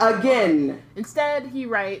messing with. Again. Instead, he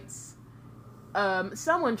writes,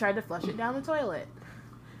 someone tried to flush it down the toilet.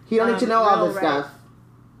 You don't need to know all this Riddle stuff.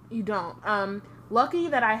 You don't. Lucky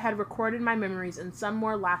that I had recorded my memories in some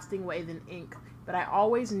more lasting way than ink, but I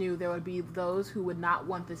always knew there would be those who would not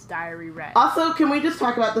want this diary read. Also, can we just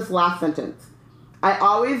talk about this last sentence? I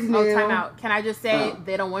always knew... Oh, time out. Can I just say,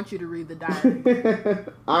 they don't want you to read the diary.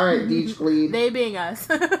 All right, Deech Lead. They being us.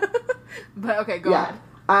 But, okay, go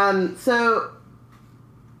ahead. So...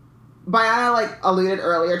 Biana, like, alluded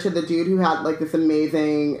earlier to the dude who had, like, this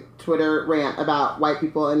amazing Twitter rant about white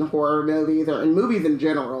people in horror movies, or in movies in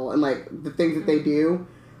general, and, like, the things that they do.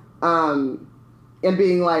 And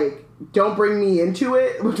being like, "Don't bring me into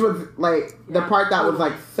it," which was, like, the part that was,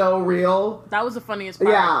 like, so real. That was the funniest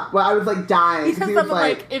part. Yeah, well, I was, like, dying. He said was something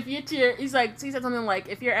like, he said something like,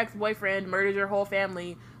 "If your ex-boyfriend murders your whole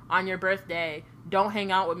family on your birthday, don't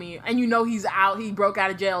hang out with me." And you know he broke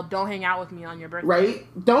out of jail. "Don't hang out with me on your birthday." Right?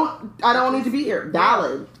 I don't need to be here.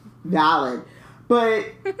 Valid. But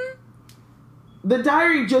the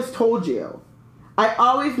diary just told you. I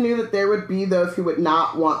always knew that there would be those who would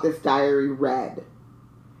not want this diary read.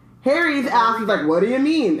 Harry's ass is like, "What do you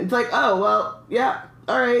mean?" It's like, "Oh, well, yeah,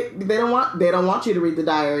 all right. They don't want you to read the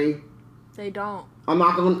diary." They don't. I'm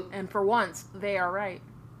not going. And for once, they are right.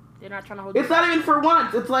 They're not trying to hold. It's not even for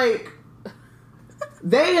once. It's like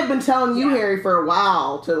they have been telling you, Harry, for a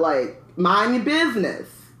while to, like, mind your business.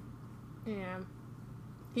 Yeah.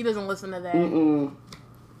 He doesn't listen to that. Mm-mm.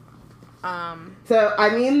 So,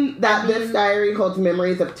 this diary holds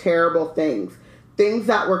memories of terrible things. Things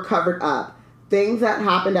that were covered up. Things that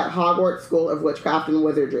happened at Hogwarts School of Witchcraft and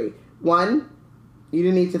Wizardry. One, you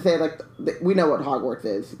didn't need to say, like, we know what Hogwarts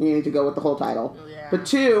is. You need to go with the whole title. Yeah. But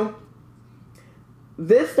two,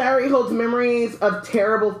 this diary holds memories of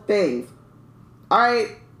terrible things.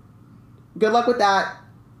 Alright, good luck with that.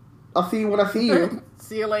 I'll see you when I see you.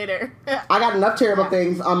 See you later. I got enough terrible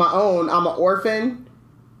things on my own. I'm an orphan.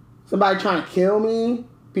 Somebody trying to kill me.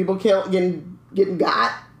 People getting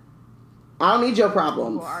got. I don't need your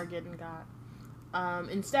problems. People are getting got.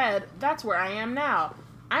 Instead, that's where I am now.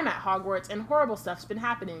 I'm at Hogwarts and horrible stuff's been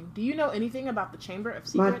happening. Do you know anything about the Chamber of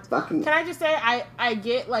Secrets? Can I just say, I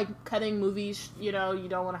get, like, cutting movies, you know, you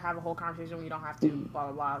don't want to have a whole conversation when you don't have to, blah,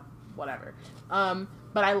 blah, blah, whatever.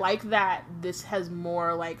 But I like that this has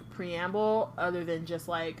more, like, preamble other than just,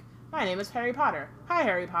 like, "My name is Harry Potter. Hi,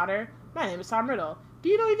 Harry Potter. My name is Tom Riddle. Do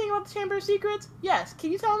you know anything about the Chamber of Secrets? Yes.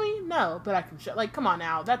 Can you tell me? No, but I can show." Like, come on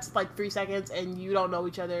now. That's, like, 3 seconds and you don't know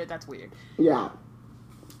each other. That's weird. Yeah.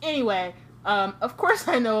 Anyway, of course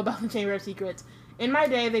I know about the Chamber of Secrets. In my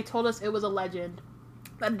day, they told us it was a legend,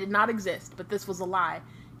 that it did not exist, but this was a lie.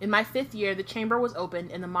 In my 5th year, the chamber was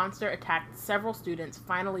opened and the monster attacked several students,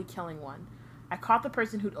 finally killing one. I caught the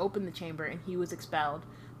person who'd opened the chamber and he was expelled,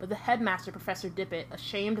 but the headmaster, Professor Dippet,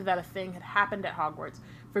 ashamed that a thing had happened at Hogwarts,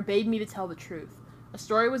 forbade me to tell the truth. A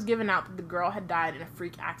story was given out that the girl had died in a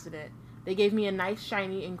freak accident. They gave me a nice,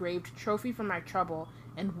 shiny, engraved trophy for my trouble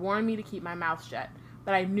and warned me to keep my mouth shut.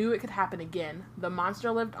 But I knew it could happen again. The monster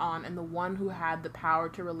lived on, and the one who had the power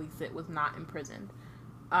to release it was not imprisoned.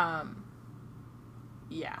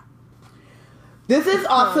 Yeah. This is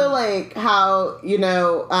also, like, how, you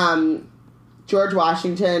know, George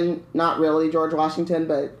Washington, not really George Washington,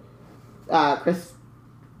 but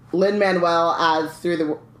Lin-Manuel, as through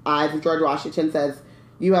the eyes of George Washington, says,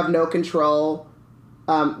 "You have no control.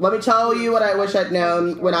 Let me tell you what I wish I'd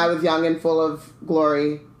known when I was young and full of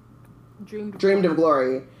glory. Dreamed of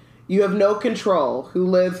glory. You have no control. Who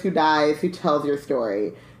lives, who dies, who tells your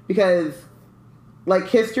story." Because, like,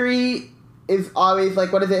 history is always,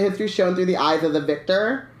 like, what is it? History shown through the eyes of the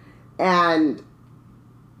victor. And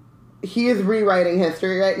he is rewriting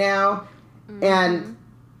history right now. Mm-hmm. And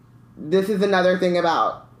this is another thing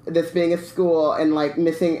about this being a school and, like,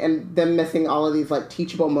 them missing all of these, like,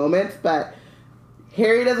 teachable moments. But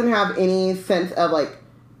Harry doesn't have any sense of, like,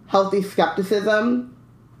 healthy skepticism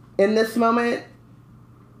in this moment.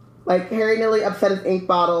 Like, Harry nearly upset his ink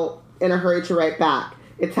bottle in a hurry to write back.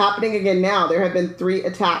 It's happening again now. There have been 3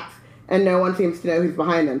 attacks, and no one seems to know who's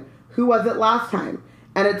behind them. Who was it last time?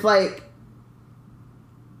 And it's like,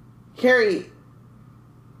 Harry,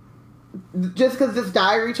 just because this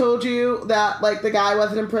diary told you that, like, the guy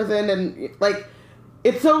wasn't in prison, and, like,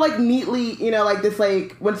 it's so, like, neatly, you know, like, this,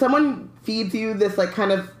 like, when someone feeds you this, like,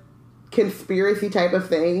 kind of conspiracy type of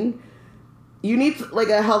thing, you need, like,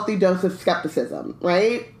 a healthy dose of skepticism,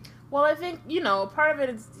 right? Well, I think, you know, part of it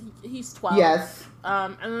is he's 12. Yes.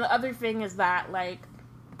 And the other thing is that, like,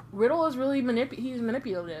 Riddle is really he's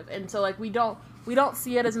manipulative, and so, like, we don't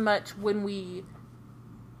see it as much when we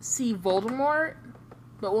see Voldemort,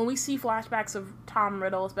 but when we see flashbacks of Tom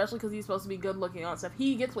Riddle, especially because he's supposed to be good looking and stuff,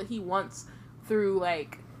 he gets what he wants through,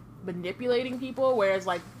 like, manipulating people, whereas,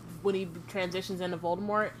 like, when he transitions into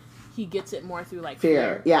Voldemort, he gets it more through, like,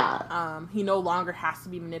 fear. Yeah. He no longer has to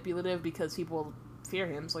be manipulative because people fear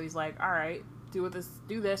him, so he's like, all right, do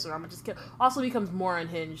this, or I'm gonna just kill. Also becomes more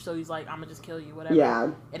unhinged, so he's like, I'm gonna just kill you, whatever.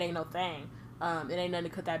 Yeah. It ain't no thing. It ain't nothing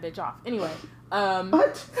to cut that bitch off. Anyway.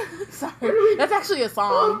 What? Sorry. That's actually a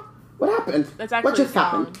song. What happened? That's actually what just a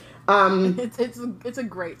song. happened? It's a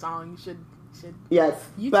great song. You should yes,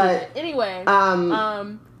 YouTube but it. Anyway.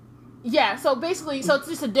 Yeah, so basically, so it's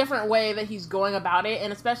just a different way that he's going about it,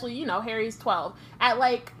 and especially, you know, Harry's 12.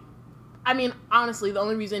 Honestly, the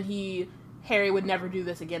only reason Harry would never do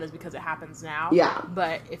this again is because it happens now. Yeah.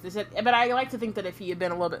 But I like to think that if he had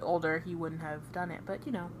been a little bit older, he wouldn't have done it. But,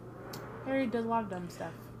 you know, Harry does a lot of dumb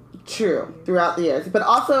stuff. True, throughout the years. But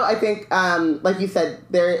also, I think, like you said,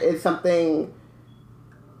 there is something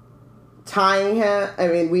tying him. I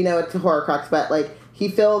mean, we know it's a Horcrux, but, like, he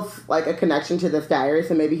feels like a connection to this diary,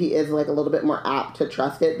 so maybe he is, like, a little bit more apt to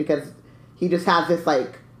trust it because he just has this,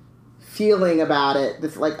 like, feeling about it,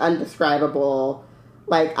 this, like, undescribable,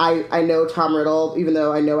 like, I know Tom Riddle, even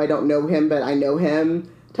though I know I don't know him, but I know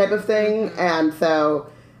him type of thing. And so,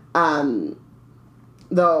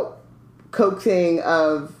 the coaxing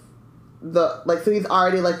of so he's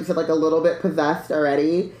already, like you said, like, a little bit possessed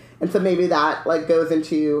already. And so maybe that, like, goes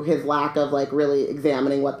into his lack of, like, really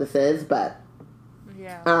examining what this is, but...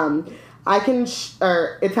 Yeah.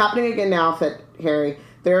 It's happening again now, said Harry.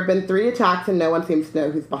 There have been 3 attacks and no one seems to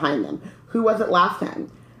know who's behind them. Who was it last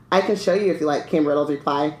time? I can show you if you like, came Riddle's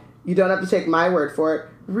reply. You don't have to take my word for it.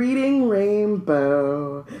 Reading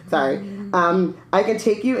Rainbow. Sorry. I can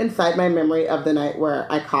take you inside my memory of the night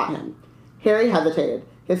where I caught him. Harry hesitated,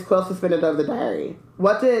 his quill suspended over the diary.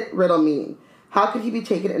 What did Riddle mean? How could he be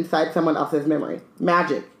taken inside someone else's memory?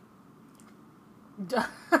 Magic.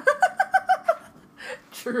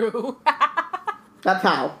 True. That's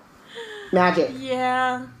how. Magic.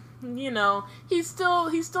 Yeah. You know, he's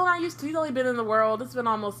still not used to. He's only been in the world. It's been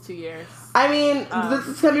almost 2 years. I mean, this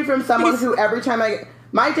is coming from someone who every time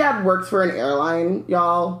my dad works for an airline,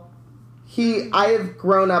 y'all. I have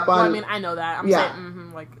grown up on. Well, I mean, I know that. I'm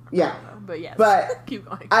saying, yeah, but yes. But keep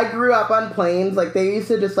going. I grew up on planes. Like, they used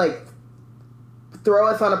to just, like, throw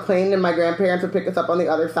us on a plane, and my grandparents would pick us up on the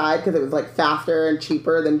other side because it was, like, faster and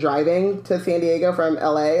cheaper than driving to San Diego from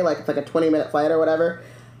LA. Like, it's like a 20-minute flight or whatever.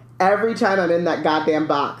 Every time I'm in that goddamn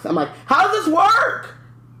box, I'm like, how does this work?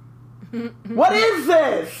 What is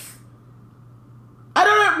this? I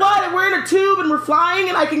don't know what. We're in a tube and we're flying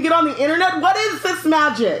and I can get on the internet. What is this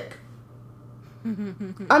magic?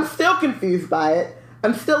 I'm still confused by it.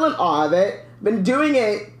 I'm still in awe of it. Been doing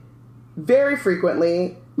it very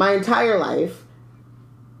frequently my entire life.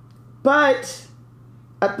 But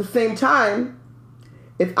at the same time,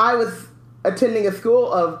 if I was attending a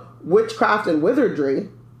school of witchcraft and wizardry,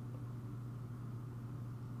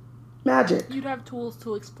 magic. You'd have tools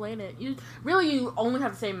to explain it. You only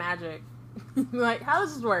have to say magic. Like, how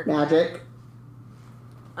does this work? Magic.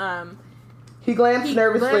 He glanced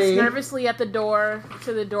nervously at the door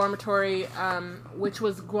to the dormitory, which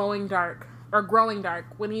was growing dark.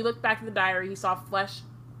 When he looked back at the diary, he saw fresh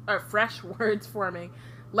words forming.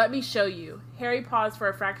 Let me show you. Harry paused for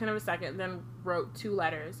a fraction of a second, then wrote 2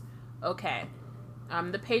 letters. Okay.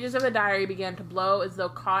 The pages of the diary began to blow as though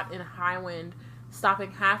caught in a high wind,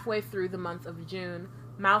 stopping halfway through the month of June.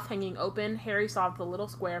 Mouth hanging open, Harry saw the little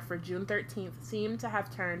square for June 13th seemed to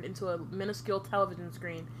have turned into a minuscule television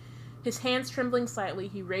screen. His hands trembling slightly,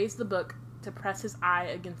 he raised the book to press his eye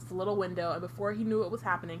against the little window, and before he knew what was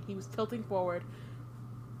happening, he was tilting forward.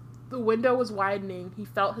 The window was widening. He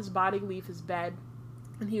felt his body leave his bed,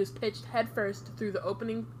 and he was pitched headfirst through the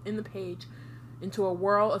opening in the page into a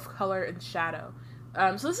whirl of color and shadow.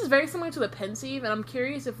 So this is very similar to the Pensieve, and I'm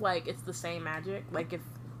curious if, like, it's the same magic. Like if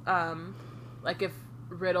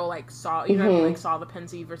Riddle, like, saw, you know what I mean? Like, saw the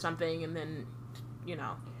Pensieve or something, and then, you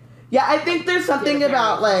know. Yeah, I think there's something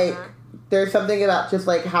about, like, there's something about just,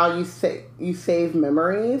 like, how you save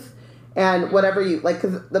memories, and whatever you, like,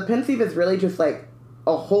 because the Pensieve is really just, like,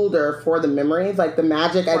 a holder for the memories. Like, the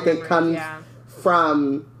magic, I think, comes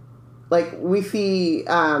from, like, we see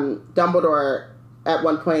Dumbledore at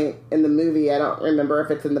one point in the movie, I don't remember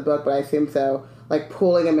if it's in the book, but I assume so, like,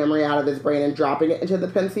 pulling a memory out of his brain and dropping it into the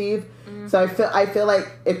Pensieve. Mm-hmm. So I feel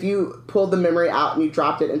like if you pulled the memory out and you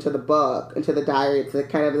dropped it into the book, into the diary, it's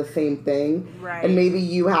kind of the same thing. Right. And maybe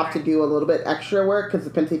you have to do a little bit extra work because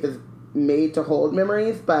the Pensieve is made to hold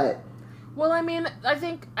memories, but... Well, I mean, I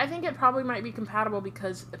think it probably might be compatible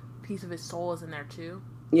because a piece of his soul is in there, too.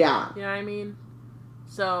 Yeah. You know what I mean?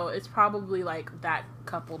 So it's probably, like, that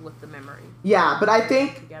coupled with the memory. Yeah, but I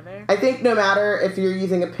think no matter if you're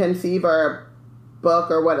using a Pensieve or a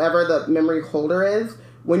book or whatever the memory holder is,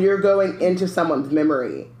 when you're going into someone's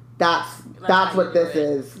memory, that's what this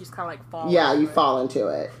is. You just kind of like fall. Yeah, you fall into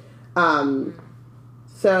it.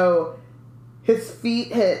 So his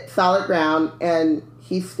feet hit solid ground and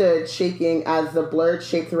he stood shaking as the blurred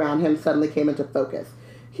shapes around him suddenly came into focus.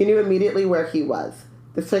 He knew immediately where he was.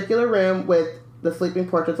 The circular room with the sleeping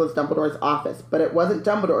portraits was Dumbledore's office, but it wasn't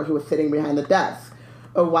Dumbledore who was sitting behind the desk.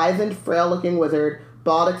 A wizened, frail-looking wizard,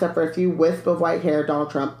 bald except for a few wisps of white hair, Donald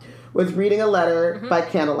Trump, was reading a letter by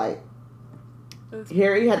candlelight.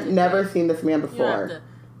 Harry had never seen this man before.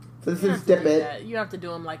 So this is Dippet. You have to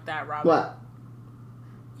do him like that, Robin. What?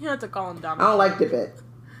 You have to call him Donald. I don't like Dippet.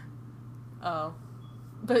 Oh.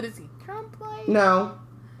 But is he Trump-like? No.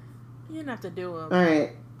 You didn't have to do him.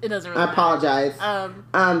 Alright. It doesn't really I apologize.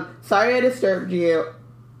 Sorry I disturbed you.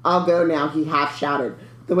 I'll go now, he half shouted.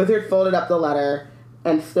 The wizard folded up the letter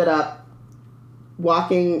and stood up,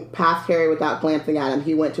 walking past Harry without glancing at him.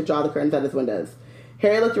 He went to draw the curtains at his windows.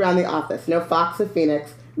 Harry looked around the office. No Fox of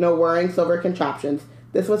Phoenix, no whirring silver contraptions.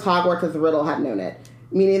 This was Hogwarts as Riddle had known it,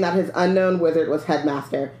 meaning that his unknown wizard was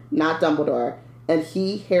headmaster, not Dumbledore, and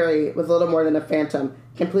he, Harry, was little more than a phantom,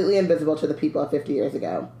 completely invisible to the people of 50 years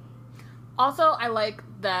ago. Also, I like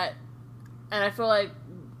that, and I feel like,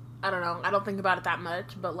 I don't know, I don't think about it that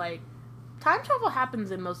much, but, like, time travel happens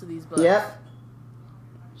in most of these books. Yep.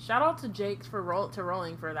 Shout out to Jake for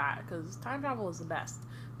Rowling for that, because time travel is the best.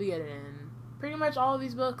 We get it in pretty much all of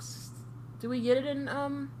these books. Do we get it in,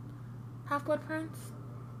 Half-Blood Prince?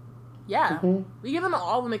 Yeah. Mm-hmm. We get them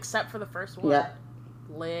all of them except for the first one. Yep.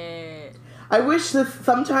 Lit. I wish this,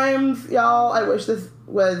 sometimes, y'all, I wish this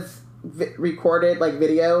was recorded, like,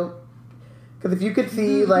 video. Because if you could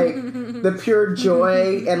see, like, the pure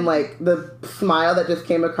joy and, like, the smile that just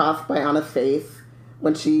came across Biana's face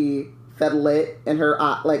when she said lit and her,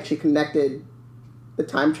 like, she connected the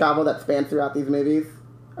time travel that spans throughout these movies,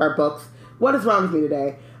 or books. What is wrong with me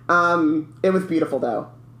today? It was beautiful,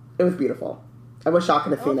 though. It was beautiful. I wish y'all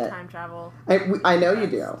could have seen it. Time travel. I know you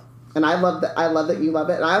do. And I love that you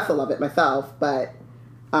love it, and I also love it myself, but,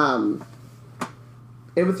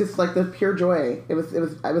 it was just like the pure joy. It was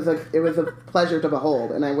a pleasure to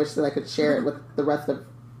behold, and I wish that I could share it with the rest of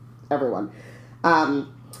everyone.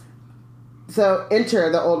 So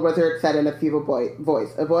enter, the old wizard said in a feeble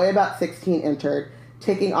voice. A boy about 16 entered,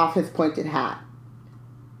 taking off his pointed hat.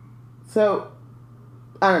 So,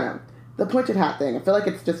 I don't know. The pointed hat thing, I feel like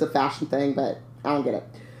it's just a fashion thing, but I don't get it.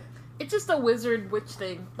 It's just a wizard witch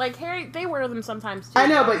thing. Like, Harry, they wear them sometimes, too. I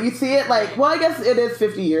know, but you see it, like, well, I guess it is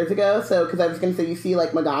 50 years ago, so, because I was going to say, you see,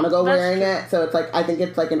 like, McGonagall wearing it, so it's, like, I think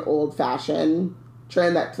it's, like, an old-fashioned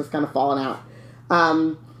trend that's just kind of fallen out.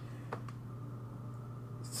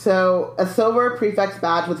 So, a silver prefect's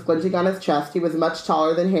badge was glinting on his chest. He was much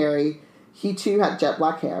taller than Harry. He, too, had jet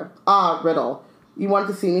black hair. Ah, Riddle. You wanted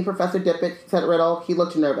to see me, Professor Dippet, said Riddle. He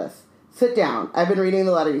looked nervous. Sit down. I've been reading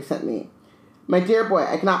the letter you sent me. My dear boy,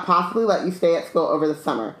 I cannot possibly let you stay at school over the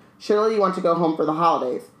summer. Surely you want to go home for the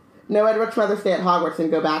holidays. No, I'd much rather stay at Hogwarts and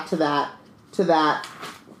go back to that.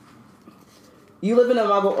 You live in a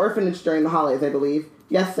Muggle orphanage during the holidays, I believe.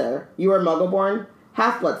 Yes, sir. You are Muggle-born?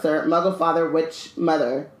 Half-blood, sir. Muggle father, witch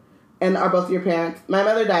mother. And are both your parents? My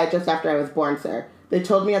mother died just after I was born, sir. They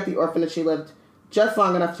told me at the orphanage she lived just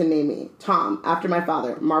long enough to name me. Tom, after my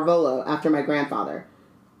father. Marvolo, after my grandfather.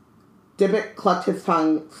 Dippet clucked his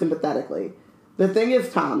tongue sympathetically. The thing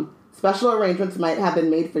is, Tom, special arrangements might have been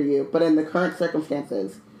made for you, but in the current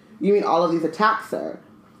circumstances... You mean all of these attacks, sir?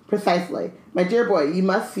 Precisely. My dear boy, you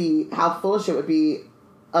must see how foolish it would be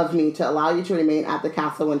of me to allow you to remain at the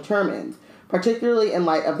castle when term ends, particularly in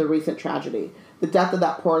light of the recent tragedy, the death of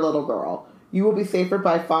that poor little girl. You will be safer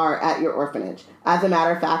by far at your orphanage. As a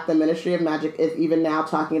matter of fact, the Ministry of Magic is even now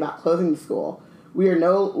talking about closing the school. We are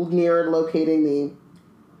no nearer locating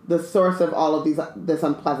the source of all of this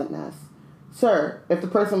unpleasantness. Sir, if the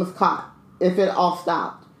person was caught, if it all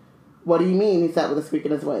stopped, what do you mean? He said with a squeak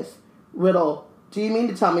in his voice. Riddle, do you mean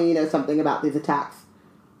to tell me you know something about these attacks?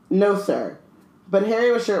 No, sir. But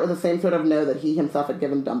Harry was sure it was the same sort of no that he himself had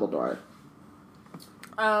given Dumbledore.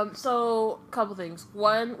 So, a couple things.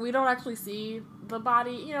 One, we don't actually see the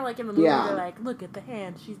body. You know, like in the movie, they're like, look at the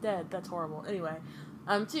hand, she's dead. That's horrible. Anyway.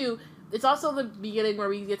 Two, it's also the beginning where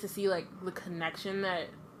we get to see, like, the connection that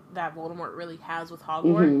Voldemort really has with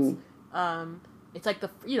Hogwarts. Mm-hmm. It's like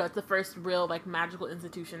it's the first real, like, magical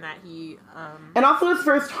institution that he, and also his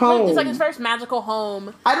first home. It's like his first magical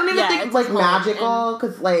home. I don't even think it's, like, magical,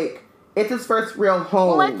 because, like, it's his first real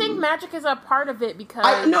home. Well, I think magic is a part of it because...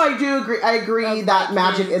 I do agree. I agree that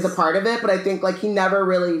magic is a part of it, but I think, like, he never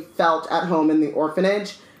really felt at home in the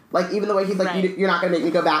orphanage. Like, even the way he's like, right. You're not going to make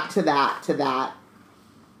me go back to that.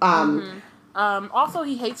 Also,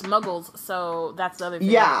 he hates muggles, so that's the other thing.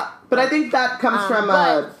 Yeah, but I think that comes from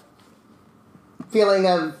a feeling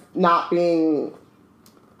of not being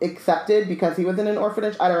accepted because he was in an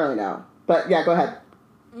orphanage. I don't really know. But, yeah, go ahead.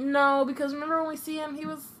 No, because remember when we see him, he's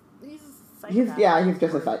a psychopath. He's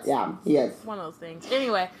just a psychopath. Yeah, he is. One of those things.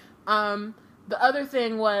 Anyway, the other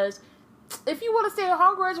thing was, if you want to stay at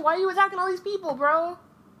Hogwarts, why are you attacking all these people, bro?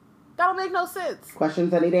 That'll make no sense.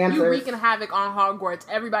 Questions that need answers. You wreaking havoc on Hogwarts.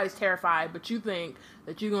 Everybody's terrified, but you think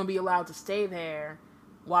that you're going to be allowed to stay there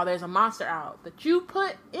while there's a monster out that you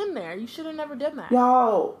put in there. You should have never done that.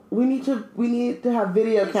 Yo, we need to have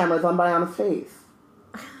video cameras on Biana's face.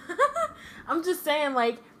 I'm just saying,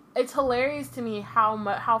 like, it's hilarious to me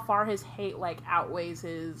how far his hate, like, outweighs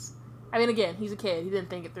his... I mean, again, he's a kid. He didn't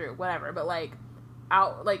think it through. Whatever. But,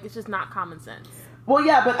 it's just not common sense. Well,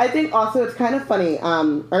 yeah, but I think also it's kind of funny.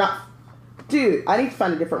 Or not... Dude, I need to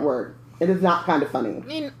find a different word. It is not kind of funny. I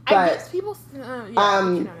mean, I guess people...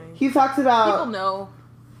 he talks about... People know.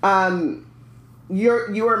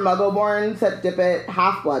 You were Muggle-born, said Dippet.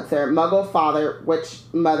 Half-blood, sir. Muggle father, witch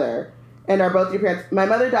mother. And are both your parents... My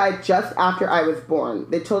mother died just after I was born.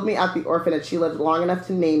 They told me at the orphanage she lived long enough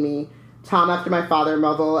to name me. Tom after my father,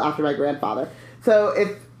 Muggle after my grandfather. So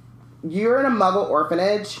if you're in a Muggle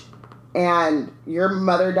orphanage and your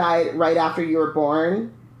mother died right after you were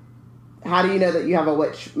born, how do you know that you have a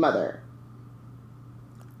witch mother?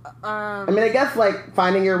 I mean, I guess, like,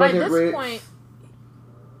 finding your wizard roots... Point,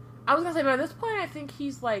 I was going to say, but at this point, I think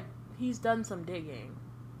he's done some digging.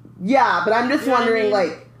 Yeah, but I'm just wondering,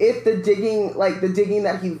 like, if the digging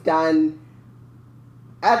that he's done...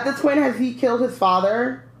 At this point, has he killed his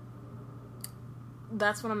father?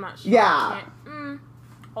 That's what I'm not sure. Yeah.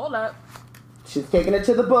 Hold up. She's taking it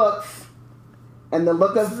to the books. And the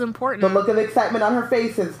look this is important. The look of excitement on her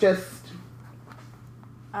face is just...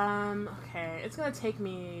 Okay. It's gonna take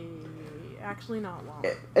me... Actually, not long.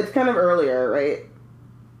 It's kind of earlier, right?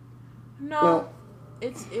 No.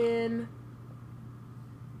 It's in...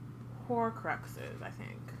 Horcruxes, I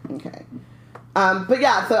think. Okay. But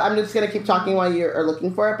yeah, so I'm just gonna keep talking while you are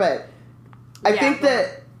looking for it, but I think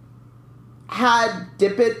that had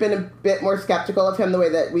Dippet been a bit more skeptical of him the way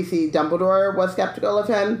that we see Dumbledore was skeptical of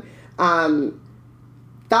him,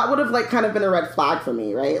 that would have, like, kind of been a red flag for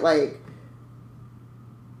me, right? Like,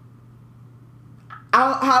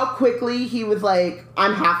 how quickly he was like,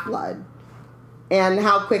 I'm half-blood. And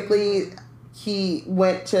how quickly he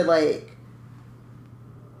went to, like,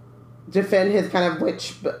 defend his kind of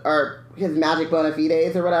witch, or his magic bona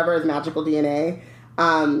fides or whatever, his magical DNA.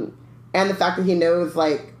 And the fact that he knows,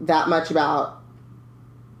 like, that much about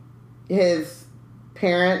his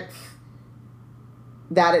parents,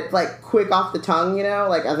 that it's, like, quick off the tongue, you know?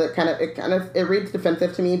 Like, as it reads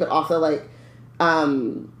defensive to me, but also, like,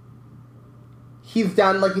 he's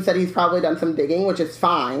done, like you said, he's probably done some digging, which is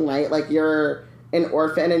fine, right? Like, you're an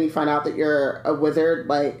orphan and you find out that you're a wizard,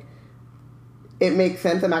 like, it makes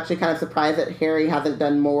sense. I'm actually kind of surprised that Harry hasn't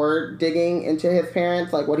done more digging into his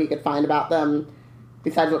parents, like, what he could find about them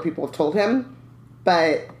besides what people have told him.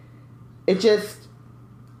 But it just...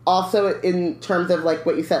 Also, in terms of, like,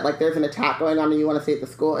 what you said, like, there's an attack going on and you want to stay at the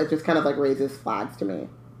school, it just kind of, like, raises flags to me.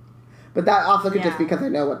 But that also could just be because I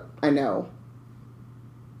know what I know.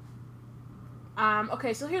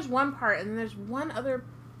 Okay, so here's one part, and then there's one other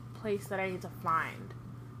place that I need to find.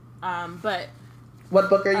 But... What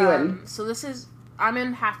book are you in? So this is... I'm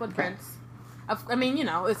in Half-Blood Prince. I mean, you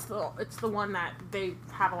know, it's the one that they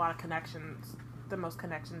have a lot of connections, the most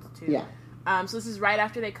connections to. Yeah. So this is right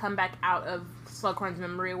after they come back out of Slughorn's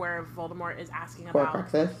memory, where Voldemort is asking about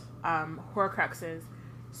Horcruxes.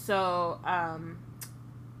 So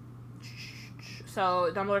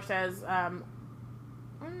Dumbledore says,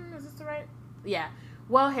 is this the right? Yeah.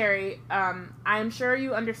 Well, Harry, I am sure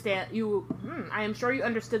you understand. I am sure you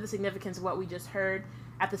understood the significance of what we just heard.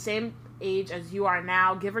 At the same age as you are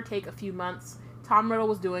now, give or take a few months, Tom Riddle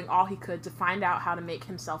was doing all he could to find out how to make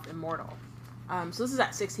himself immortal. So this is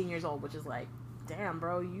at 16 years old, which is like, damn,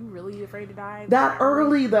 bro, you really afraid to die? That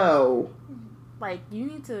early, though. Like, you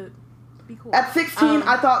need to be cool. At 16,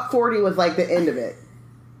 I thought 40 was, like, the end of it.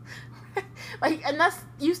 Like, and that's,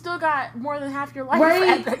 you still got more than half your life.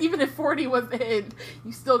 Right? Even if 40 was the end,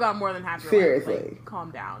 you still got more than half your Seriously. life. Like,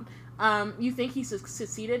 calm down. You think he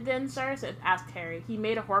succeeded then, sir? Asked Harry. He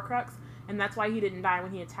made a Horcrux, and that's why he didn't die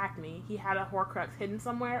when he attacked me. He had a Horcrux hidden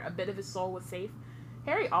somewhere. A bit of his soul was safe.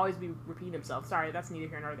 Harry always be repeating himself. Sorry, that's neither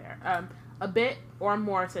here nor there. A bit or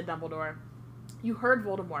more, said Dumbledore. You heard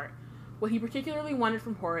Voldemort. What he particularly wanted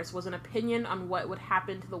from Horace was an opinion on what would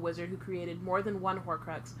happen to the wizard who created more than one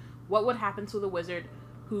Horcrux. What would happen to the wizard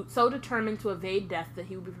who, so determined to evade death that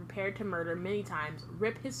he would be prepared to murder many times,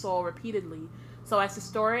 rip his soul repeatedly, so as to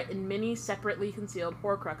store it in many separately concealed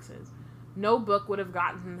Horcruxes. No book would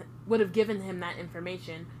have given him that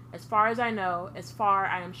information. As far as I know, as far,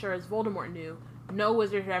 I am sure, as Voldemort knew, no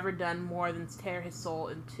wizard had ever done more than tear his soul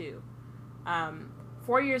in two.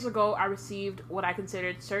 4 years ago, I received what I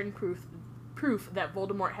considered certain proof that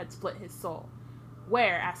Voldemort had split his soul.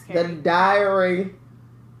 Where? Asked Harry. The diary.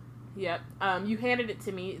 Yep. You handed it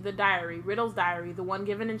to me, the diary, Riddle's diary, the one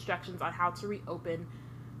given instructions on how to reopen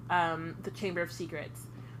the Chamber of Secrets.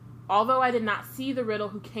 Although I did not see the Riddle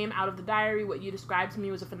who came out of the diary, what you described to me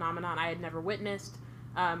was a phenomenon I had never witnessed.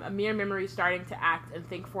 A mere memory starting to act and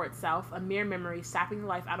think for itself. A mere memory sapping the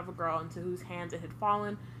life out of a girl into whose hands it had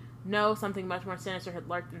fallen. No, something much more sinister had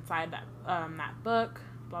lurked inside that book.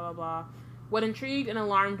 Blah, blah, blah. What intrigued and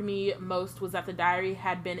alarmed me most was that the diary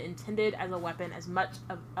had been intended as a weapon as much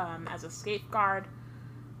as a safeguard.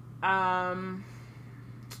 Okay,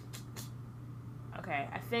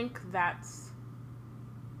 I think that's...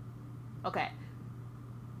 Okay.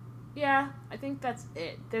 Yeah, I think that's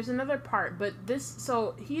it. There's another part, but this...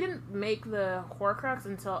 So, he didn't make the Horcrux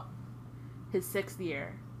until his 6th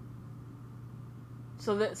year.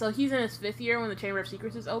 So he's in his 5th year when the Chamber of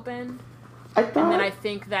Secrets is open. And then I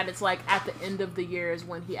think that it's, like, at the end of the year is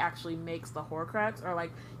when he actually makes the Horcrux. Or,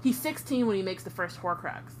 like, he's 16 when he makes the first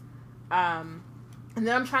Horcrux. And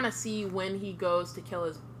then I'm trying to see when he goes to kill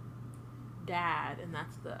his dad, and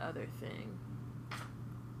that's the other thing.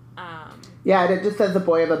 Yeah, and it just says a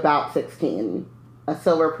boy of about 16. A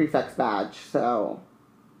silver prefix badge, so...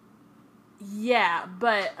 Yeah,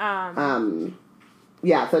 but,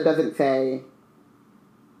 yeah, so it doesn't say...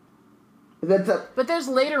 But there's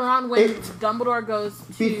later on when Dumbledore goes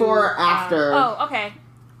to... Before or after... oh, okay.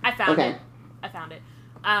 I found it.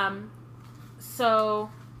 So,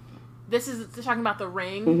 this is talking about the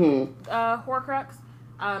ring Horcrux.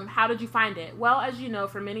 How did you find it? Well, as you know,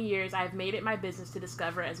 for many years, I have made it my business to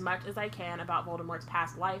discover as much as I can about Voldemort's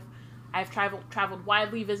past life. I have traveled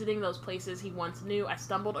widely visiting those places he once knew. I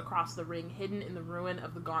stumbled across the ring hidden in the ruin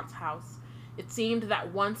of the Gaunt's house. It seemed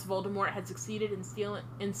that once Voldemort had succeeded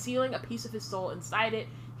in sealing a piece of his soul inside it,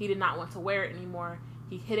 he did not want to wear it anymore.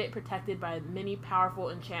 He hid it, protected by many powerful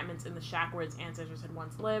enchantments in the shack where its ancestors had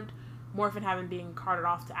once lived, Morphin having been carted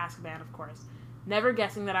off to Azkaban, of course. Never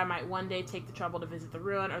guessing that I might one day take the trouble to visit the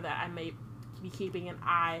ruin, or that I may be keeping an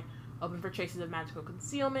eye open for traces of magical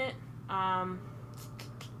concealment.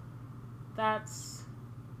 That's...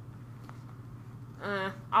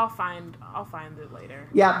 I'll find it later.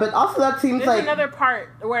 Yeah, but also that seems There's another part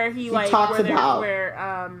where he like talks where about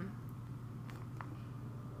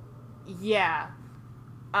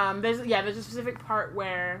there's a specific part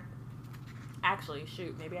where actually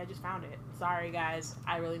maybe I just found it. Sorry guys,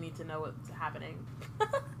 I really need to know what's happening.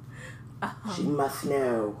 She must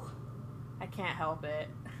know. I can't help it.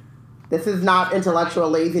 This is not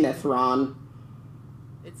intellectual laziness, Ron.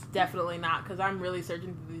 It's definitely not, because I'm really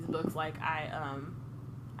searching through these books like I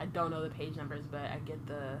don't know the page numbers, but I get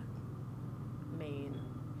the main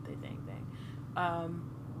thing.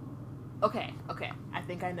 Okay. I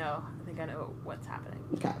think I know what's happening.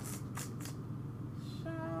 Okay.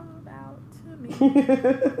 Shout out to me.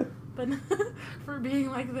 But for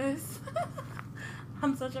being like this.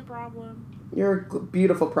 I'm such a problem. You're a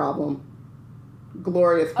beautiful problem.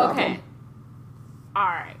 Glorious problem. Okay.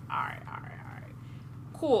 Alright.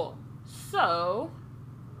 Cool. So,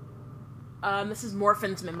 this is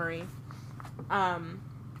Morphin's memory.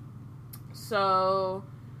 So,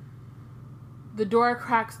 the door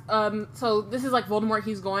cracks. So this is like Voldemort.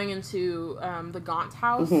 He's going into the Gaunt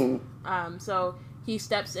house. Mm-hmm. So he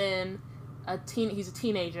steps in. He's a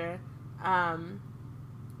teenager.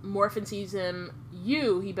 Morphin sees him.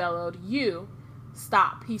 "You," he bellowed. "You,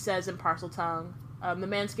 stop," he says in Parseltongue. The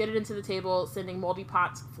man skidded into the table, sending moldy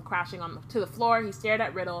pots crashing to the floor. He stared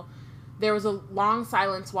at Riddle. There was a long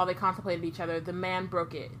silence while they contemplated each other. The man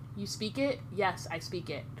broke it. You speak it? Yes, I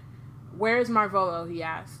speak it. Where is Marvolo? He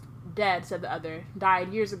asked. Dead, said the other.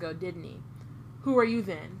 Died years ago, didn't he? Who are you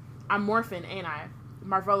then? I'm Morphin, ain't I?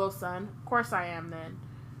 Marvolo's son. Of course I am, then.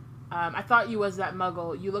 I thought you was that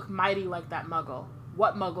muggle. You look mighty like that muggle.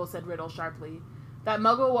 What muggle? Said Riddle sharply. That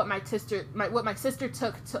muggle what my sister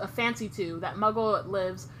took to a fancy to. That muggle that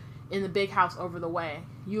lives in the big house over the way.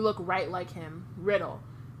 You look right like him. Riddle.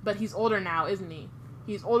 But he's older now, isn't he?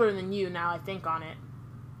 He's older than you, now I think on it.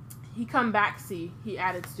 He come back, see, he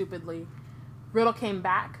added stupidly. Riddle came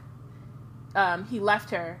back. He left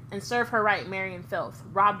her, and serve her right, Marion Filth.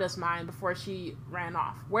 Robbed us mine before she ran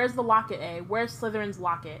off. Where's the locket, eh? Where's Slytherin's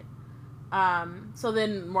locket? So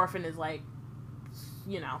then Morphin is like,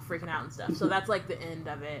 freaking out and stuff. So that's like the end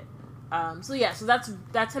of it. So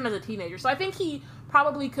that's him as a teenager. So I think he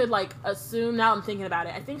probably could like assume, now I'm thinking about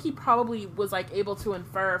it, I think he probably was like able to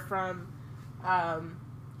infer from,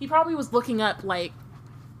 he probably was looking up like,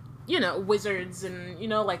 wizards and,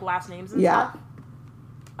 like last names and stuff.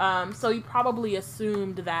 So he probably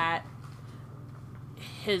assumed that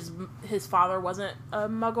his father wasn't a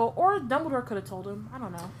muggle, or Dumbledore could have told him. I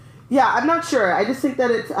don't know. Yeah, I'm not sure. I just think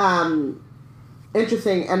that it's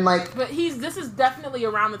interesting and like. But this is definitely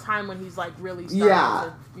around the time when he's like really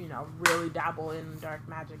starting to really dabble in dark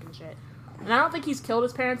magic and shit. And I don't think he's killed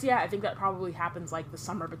his parents yet. I think that probably happens like the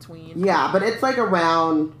summer between. Yeah, but it's like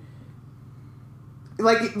around.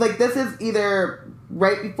 Like this is either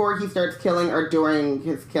right before he starts killing or during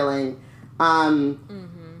his killing. I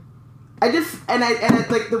just and it's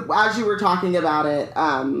like as you were talking about it,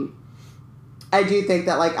 I do think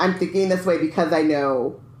that like I'm thinking this way because I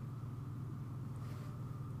know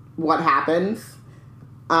what happens.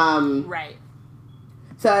 Right.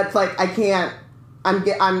 So it's like I can't.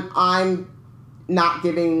 I'm not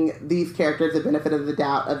giving these characters the benefit of the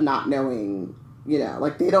doubt of not knowing.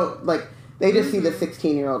 Like they don't like. They just see the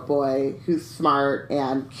 16-year-old boy who's smart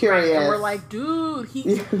and curious. Right, and we're like, dude,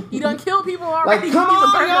 he done killed people already. Like, come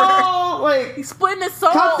on, y'all! Like, he's splitting his soul.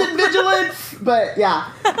 Constant vigilance! But,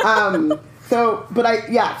 yeah. So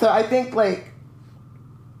I think, like,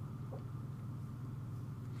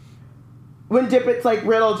 when Dippet's like,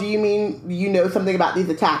 Riddle, do you mean you know something about these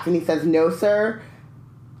attacks? And he says, no, sir.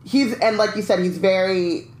 And like you said, he's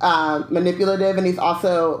very manipulative, and he's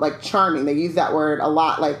also, like, charming. They use that word a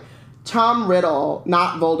lot, like, Tom Riddle,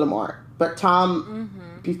 not Voldemort, but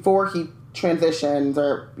Tom, before he transitions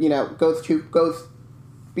or, goes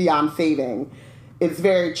beyond saving, is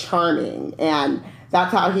very charming. And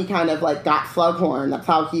that's how he kind of, like, got Slughorn. That's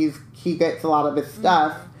how he gets a lot of his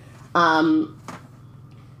stuff. And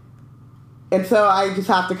so I just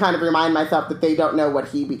have to kind of remind myself that they don't know what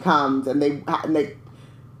he becomes, and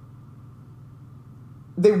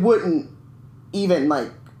they wouldn't even,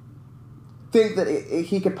 like, think that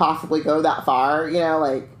he could possibly go that far,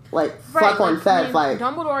 like Slughorn says, like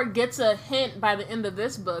Dumbledore gets a hint by the end of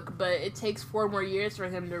this book, but it takes 4 more years for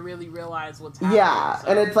him to really realize what's happening. Yeah, so,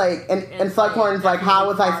 and it's like, and Slughorn's like, how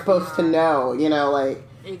was I supposed to know, like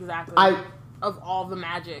exactly. Of all the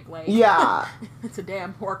magic, like it's a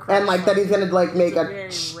damn Horcrux, and like that he's gonna like make a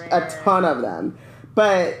ton of them,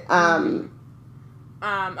 but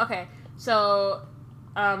okay, so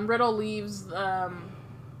Riddle leaves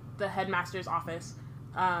the headmaster's office.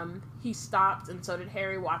 He stopped, and so did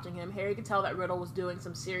Harry, watching him. Harry could tell that Riddle was doing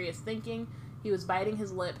some serious thinking. He was biting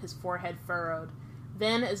his lip, his forehead furrowed.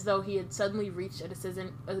 Then, as though he had suddenly reached a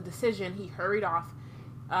decision, he hurried off.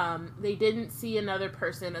 They didn't see another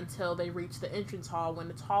person until they reached the entrance hall,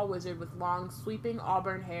 when a tall wizard with long, sweeping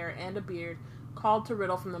auburn hair and a beard called to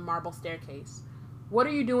Riddle from the marble staircase. "What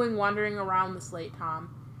are you doing wandering around this late,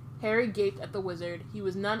 Tom?" Harry gaped at the wizard. He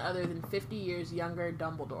was none other than 50 years younger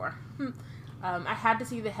Dumbledore. I had to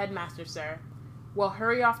see the headmaster, sir. Well,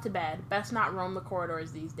 hurry off to bed. Best not roam the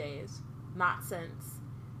corridors these days. Not since.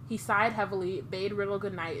 He sighed heavily, bade Riddle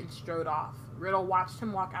good night, and strode off. Riddle watched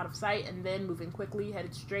him walk out of sight, and then, moving quickly,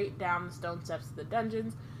 headed straight down the stone steps to the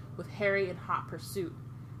dungeons, with Harry in hot pursuit.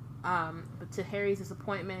 But to Harry's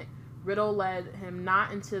disappointment, Riddle led him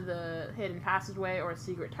not into the hidden passageway or a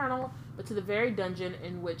secret tunnel, but to the very dungeon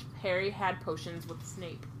in which Harry had potions with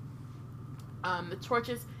Snape. The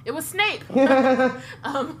torches... It was Snape! The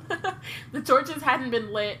torches hadn't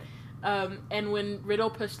been lit, and when Riddle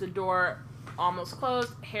pushed the door almost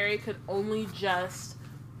closed, Harry could only just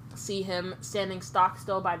see him standing stock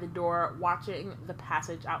still by the door, watching the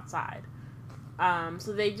passage outside.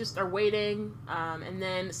 So they just are waiting, and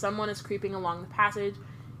then someone is creeping along the passage.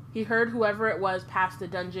 He heard whoever it was pass the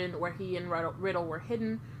dungeon where he and Riddle were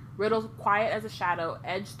hidden. Riddle, quiet as a shadow,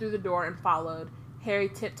 edged through the door and followed, Harry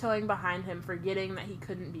tiptoeing behind him, forgetting that he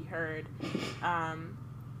couldn't be heard.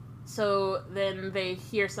 So then they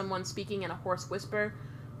hear someone speaking in a hoarse whisper.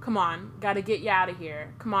 Come on, gotta get you out of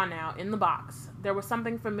here. Come on now, in the box. There was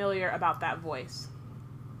something familiar about that voice.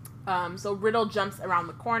 So Riddle jumps around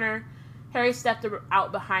the corner. Harry stepped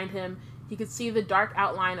out behind him. He could see the dark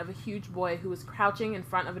outline of a huge boy who was crouching in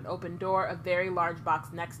front of an open door, a very large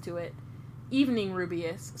box next to it. Evening,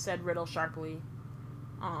 Rubeus, said Riddle sharply.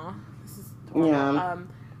 Aw, this is horrible.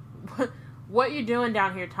 Yeah. What you doing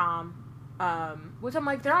down here, Tom? Which I'm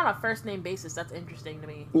like, they're on a first name basis. That's interesting to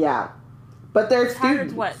me. Yeah. But they're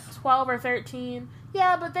students. Hagrid's what, 12 or 13?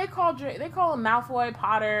 Yeah, but they call him Malfoy,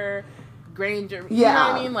 Potter, Granger. You know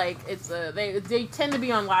what I mean? Like, it's they tend to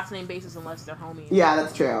be on last name basis unless they're homies. Yeah,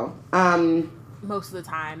 that's true. Most of the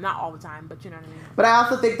time. Not all the time, but you know what I mean. But I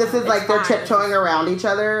also think this is like they're tiptoeing around each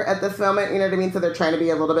other at this moment, you know what I mean? So they're trying to be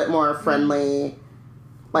a little bit more friendly.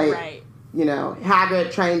 Like, right. You know,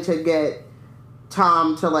 Hagrid trying to get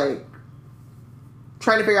Tom to, like,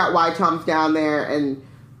 trying to figure out why Tom's down there, and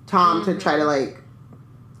Tom to try to, like,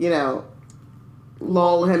 you know,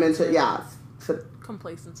 lull him into,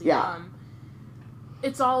 complacency. Yeah.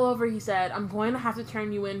 It's all over, he said. I'm going to have to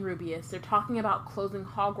turn you in, Rubeus. They're talking about closing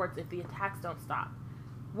Hogwarts if the attacks don't stop.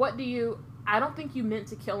 I don't think you meant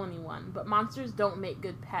to kill anyone, but monsters don't make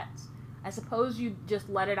good pets. I suppose you just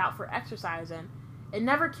let it out for exercise, and it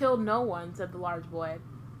never killed no one, said the large boy.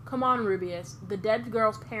 Come on, Rubeus. The dead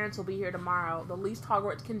girl's parents will be here tomorrow. The least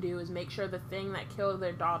Hogwarts can do is make sure the thing that killed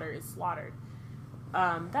their daughter is slaughtered.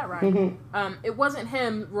 That right. It wasn't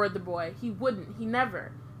him, roared the boy. He wouldn't. He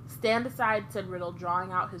never. Stand aside, said Riddle,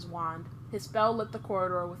 drawing out his wand. His spell lit the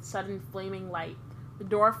corridor with sudden flaming light. The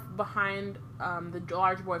door behind the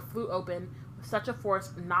large boy flew open with such a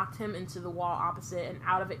force it knocked him into the wall opposite, and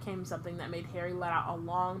out of it came something that made Harry let out a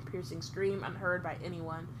long, piercing scream unheard by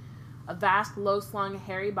anyone. A vast, low-slung,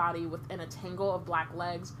 hairy body within a tangle of black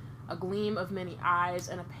legs, a gleam of many eyes,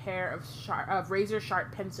 and a pair of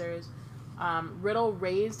razor-sharp pincers. Riddle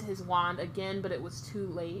raised his wand again, but it was too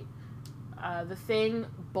late. The thing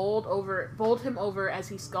bowled him over as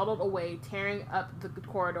he scuttled away, tearing up the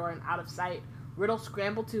corridor and out of sight. Riddle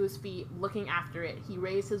scrambled to his feet, looking after it. He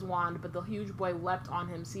raised his wand, but the huge boy leapt on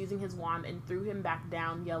him, seizing his wand, and threw him back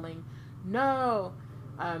down, yelling, "No!"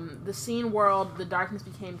 The scene whirled, the darkness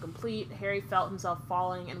became complete. Harry felt himself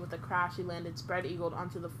falling, and with a crash he landed spread-eagled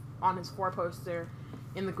on his four-poster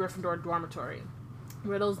in the Gryffindor dormitory.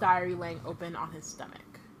 Riddle's diary laying open on his stomach.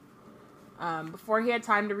 Before he had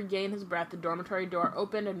time to regain his breath, the dormitory door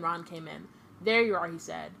opened and Ron came in. "There you are," he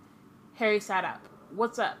said. Harry sat up.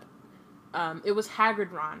 "What's up?" It was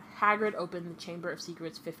Hagrid, Ron. Hagrid opened the Chamber of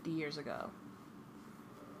Secrets 50 years ago.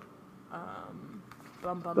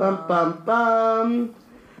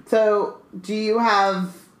 So, do you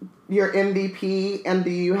have your MVP, and do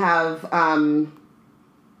you have,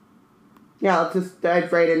 let's just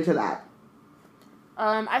dive right into that.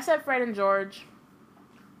 I said Fred and George.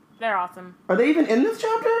 They're awesome. Are they even in this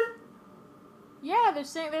chapter? Yeah,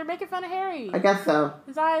 they're making fun of Harry. I guess so.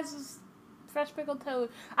 His eyes is fresh pickled toad.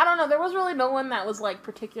 I don't know, there was really no one that was, like,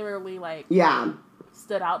 particularly, like,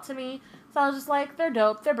 stood out to me. So I was just like, they're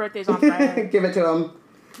dope. Their birthday's on Friday. Give it to them.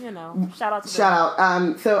 You know, shout out to them. Shout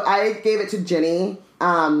out. So I gave it to Ginny,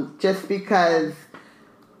 just because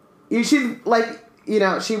she's, like, you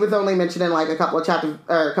know, she was only mentioned in, like, a couple of chapters,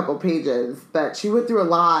 or a couple of pages, but she went through a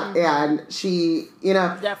lot, and she, you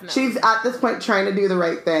know, she's at this point trying to do the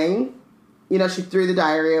right thing. You know, she threw the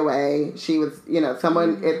diary away. She was, you know,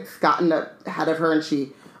 someone, it's gotten ahead of her, and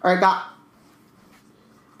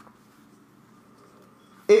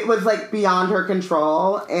it was, like, beyond her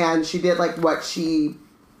control, and she did, like, what she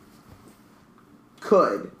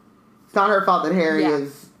could. It's not her fault that Harry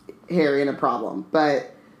is Harry and a problem,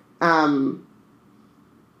 but,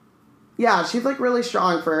 yeah, she's, like, really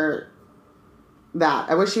strong for that.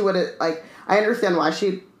 I wish she would have, like, I understand why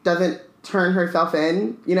she doesn't turn herself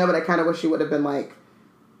in, you know, but I kind of wish she would have been, like,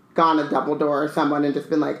 gone to Dumbledore or someone and just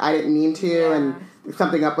been like, I didn't mean to, and there's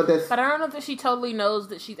something up with this. But I don't know that she totally knows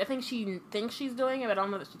that I think she thinks she's doing it, but I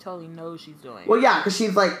don't know that she totally knows she's doing it. Well, yeah, because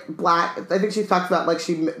she's, like, black. I think she talks about, like,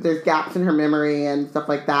 there's gaps in her memory and stuff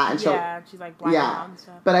like that. And she's, like, black out and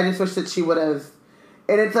stuff. But I just wish that she would have,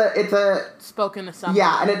 and it's a spoken to someone.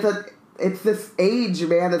 Yeah, and it's this age,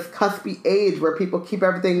 man, this cuspy age where people keep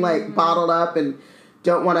everything, like, bottled up and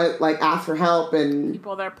don't want to, like, ask for help, and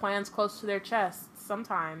people, their plans close to their chests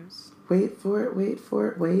sometimes. Wait for it.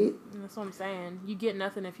 And that's what I'm saying. You get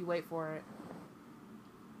nothing if you wait for it.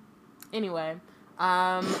 Anyway,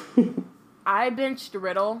 I benched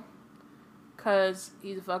Riddle because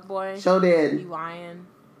he's a fuckboy. So did. He lying.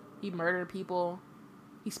 He murdered people.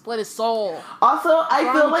 He split his soul. Also,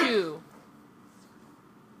 I feel like you?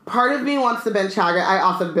 part of me wants to bench Hagrid. I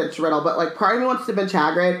also bench Riddle, but like part of me wants to bench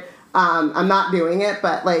Hagrid. I'm not doing it,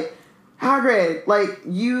 but like Hagrid, like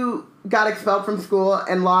you got expelled from school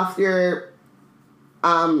and lost your,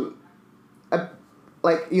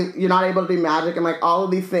 like you're not able to do magic and like all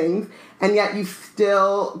of these things, and yet you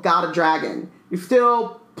still got a dragon. You're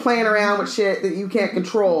still playing around with shit that you can't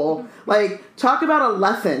control. Like, talk about a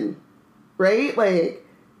lesson, right? Like,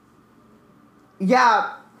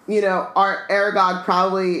 yeah, you know, our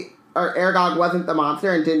Aragog wasn't the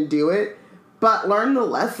monster and didn't do it, but learn the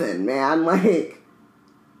lesson, man. Like,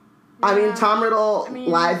 yeah. I mean, Tom Riddle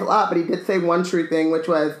lies a lot, but he did say one true thing, which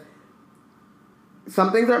was,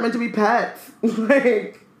 some things aren't meant to be pets.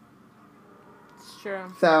 Like, it's true.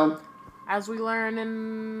 So, as we learn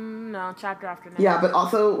in chapter after next. Yeah, but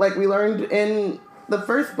also like we learned in the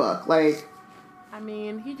first book, like. I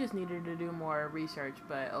mean, he just needed to do more research,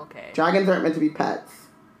 but okay. Dragons aren't meant to be pets.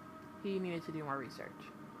 He needed to do more research.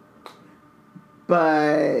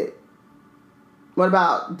 But what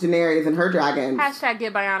about Daenerys and her dragons? Hashtag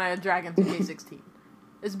get Biana a dragon 2K16.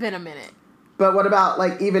 It's been a minute. But what about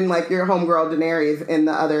like even like your homegirl Daenerys in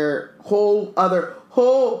the whole other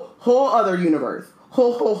universe?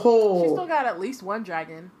 Whole. She still got at least one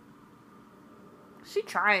dragon. She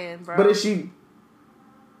trying, bro. But is she?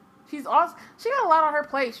 She's also. She got a lot on her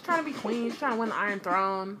plate. She's trying to be queen. She's trying to win the Iron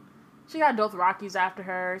Throne. She got Dothrakis after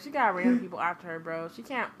her. She got random people after her, bro. She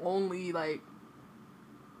can't only like.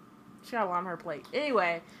 She got a lot on her plate.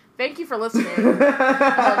 Anyway, thank you for listening.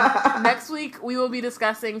 Next week we will be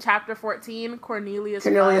discussing chapter 14, Cornelius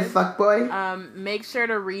Fuckboy. Make sure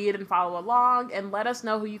to read and follow along, and let us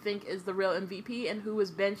know who you think is the real MVP and who was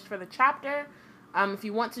benched for the chapter. If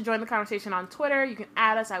you want to join the conversation on Twitter, you can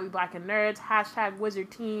add us at WeBlackandNerds,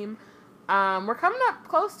 #WizardTeam. We're coming up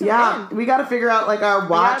close to the end. We got to figure out like our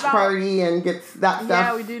watch party and get that stuff.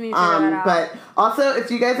 Yeah, we do need to figure that out. But also, if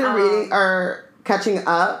you guys are reading or catching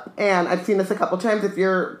up, and I've seen this a couple times, if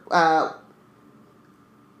you're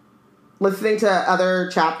listening to other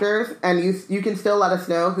chapters and you can still let us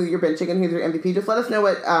know who you're benching and who's your MVP. Just let us know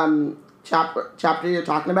what chapter you're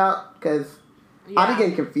talking about, because I'll be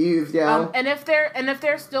getting confused, yo. And if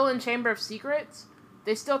they're still in Chamber of Secrets,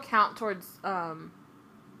 they still count towards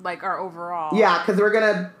like our overall. Yeah, because we're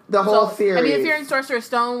gonna the whole series. I mean, if you're in Sorcerer's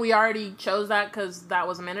Stone, we already chose that because that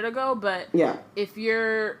was a minute ago. But yeah, if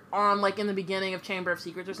you're on like in the beginning of Chamber of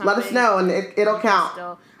Secrets or something, let us know and it'll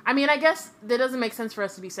count. I mean, I guess that doesn't make sense for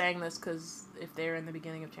us to be saying this because if they're in the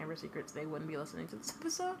beginning of Chamber of Secrets, they wouldn't be listening to this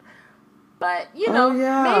episode. But, you know,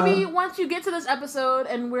 maybe once you get to this episode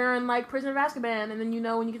and we're in, like, Prisoner of Azkaban, and then you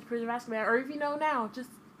know when you get to Prisoner of Azkaban, or if you know now, just...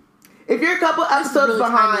 If you're a couple episodes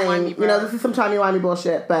behind, you know, this is some timey-wimey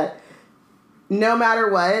bullshit, but no matter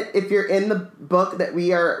what, if you're in the book that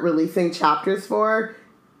we are releasing chapters for,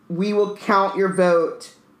 we will count your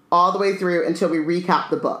vote all the way through until we recap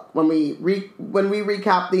the book. When we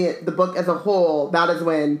recap the book as a whole, that is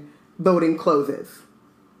when voting closes.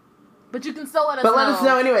 But you can still let us know. But let us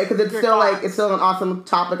know anyway, because it's still thoughts. Like it's still an awesome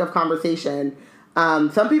topic of conversation. Some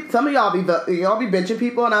of y'all be benching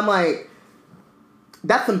people, and I'm like,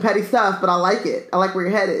 that's some petty stuff, but I like it. I like where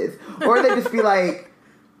your head is. Or they just be like,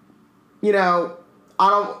 you know, I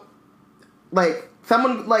don't like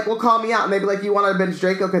someone like will call me out and they be like, you wanted to bench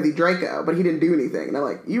Draco because he Draco, but he didn't do anything, and I'm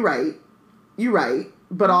like, you right,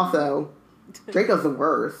 but also Draco's the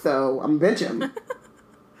worst, so I'm bench him.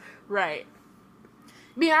 Right.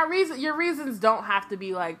 I mean, your reasons don't have to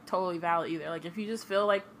be, like, totally valid either. Like, if you just feel,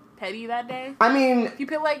 like, petty that day. I mean... If you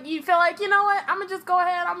feel like, you know what? I'm gonna just go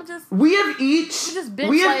ahead. I'm gonna just... We have each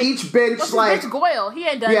benched, like... Bench Goyle. He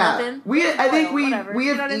ain't done nothing. I think we have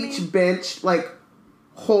each benched, like,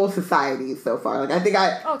 whole society so far. Like, I think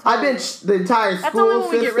totally. I benched the entire school system. That's only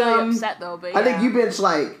when we get really upset, though, but yeah. I think you benched,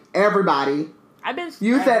 like, everybody. I benched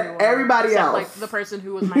You said everybody else. Like, the person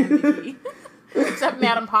who was my MVP. Except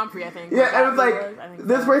Madame Pomfrey, I think. Yeah, it was like,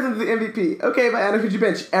 this person's the MVP. Okay, but Anna, who'd you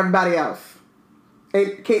bench? Everybody else.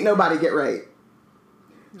 Can't nobody get right.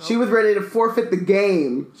 Nope. She was ready to forfeit the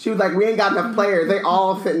game. She was like, we ain't got enough players. They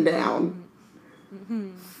all sitting down.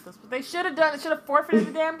 That's what they should have done. They should have forfeited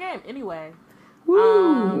the damn game. Anyway.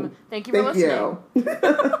 Woo. Thank you for listening. You.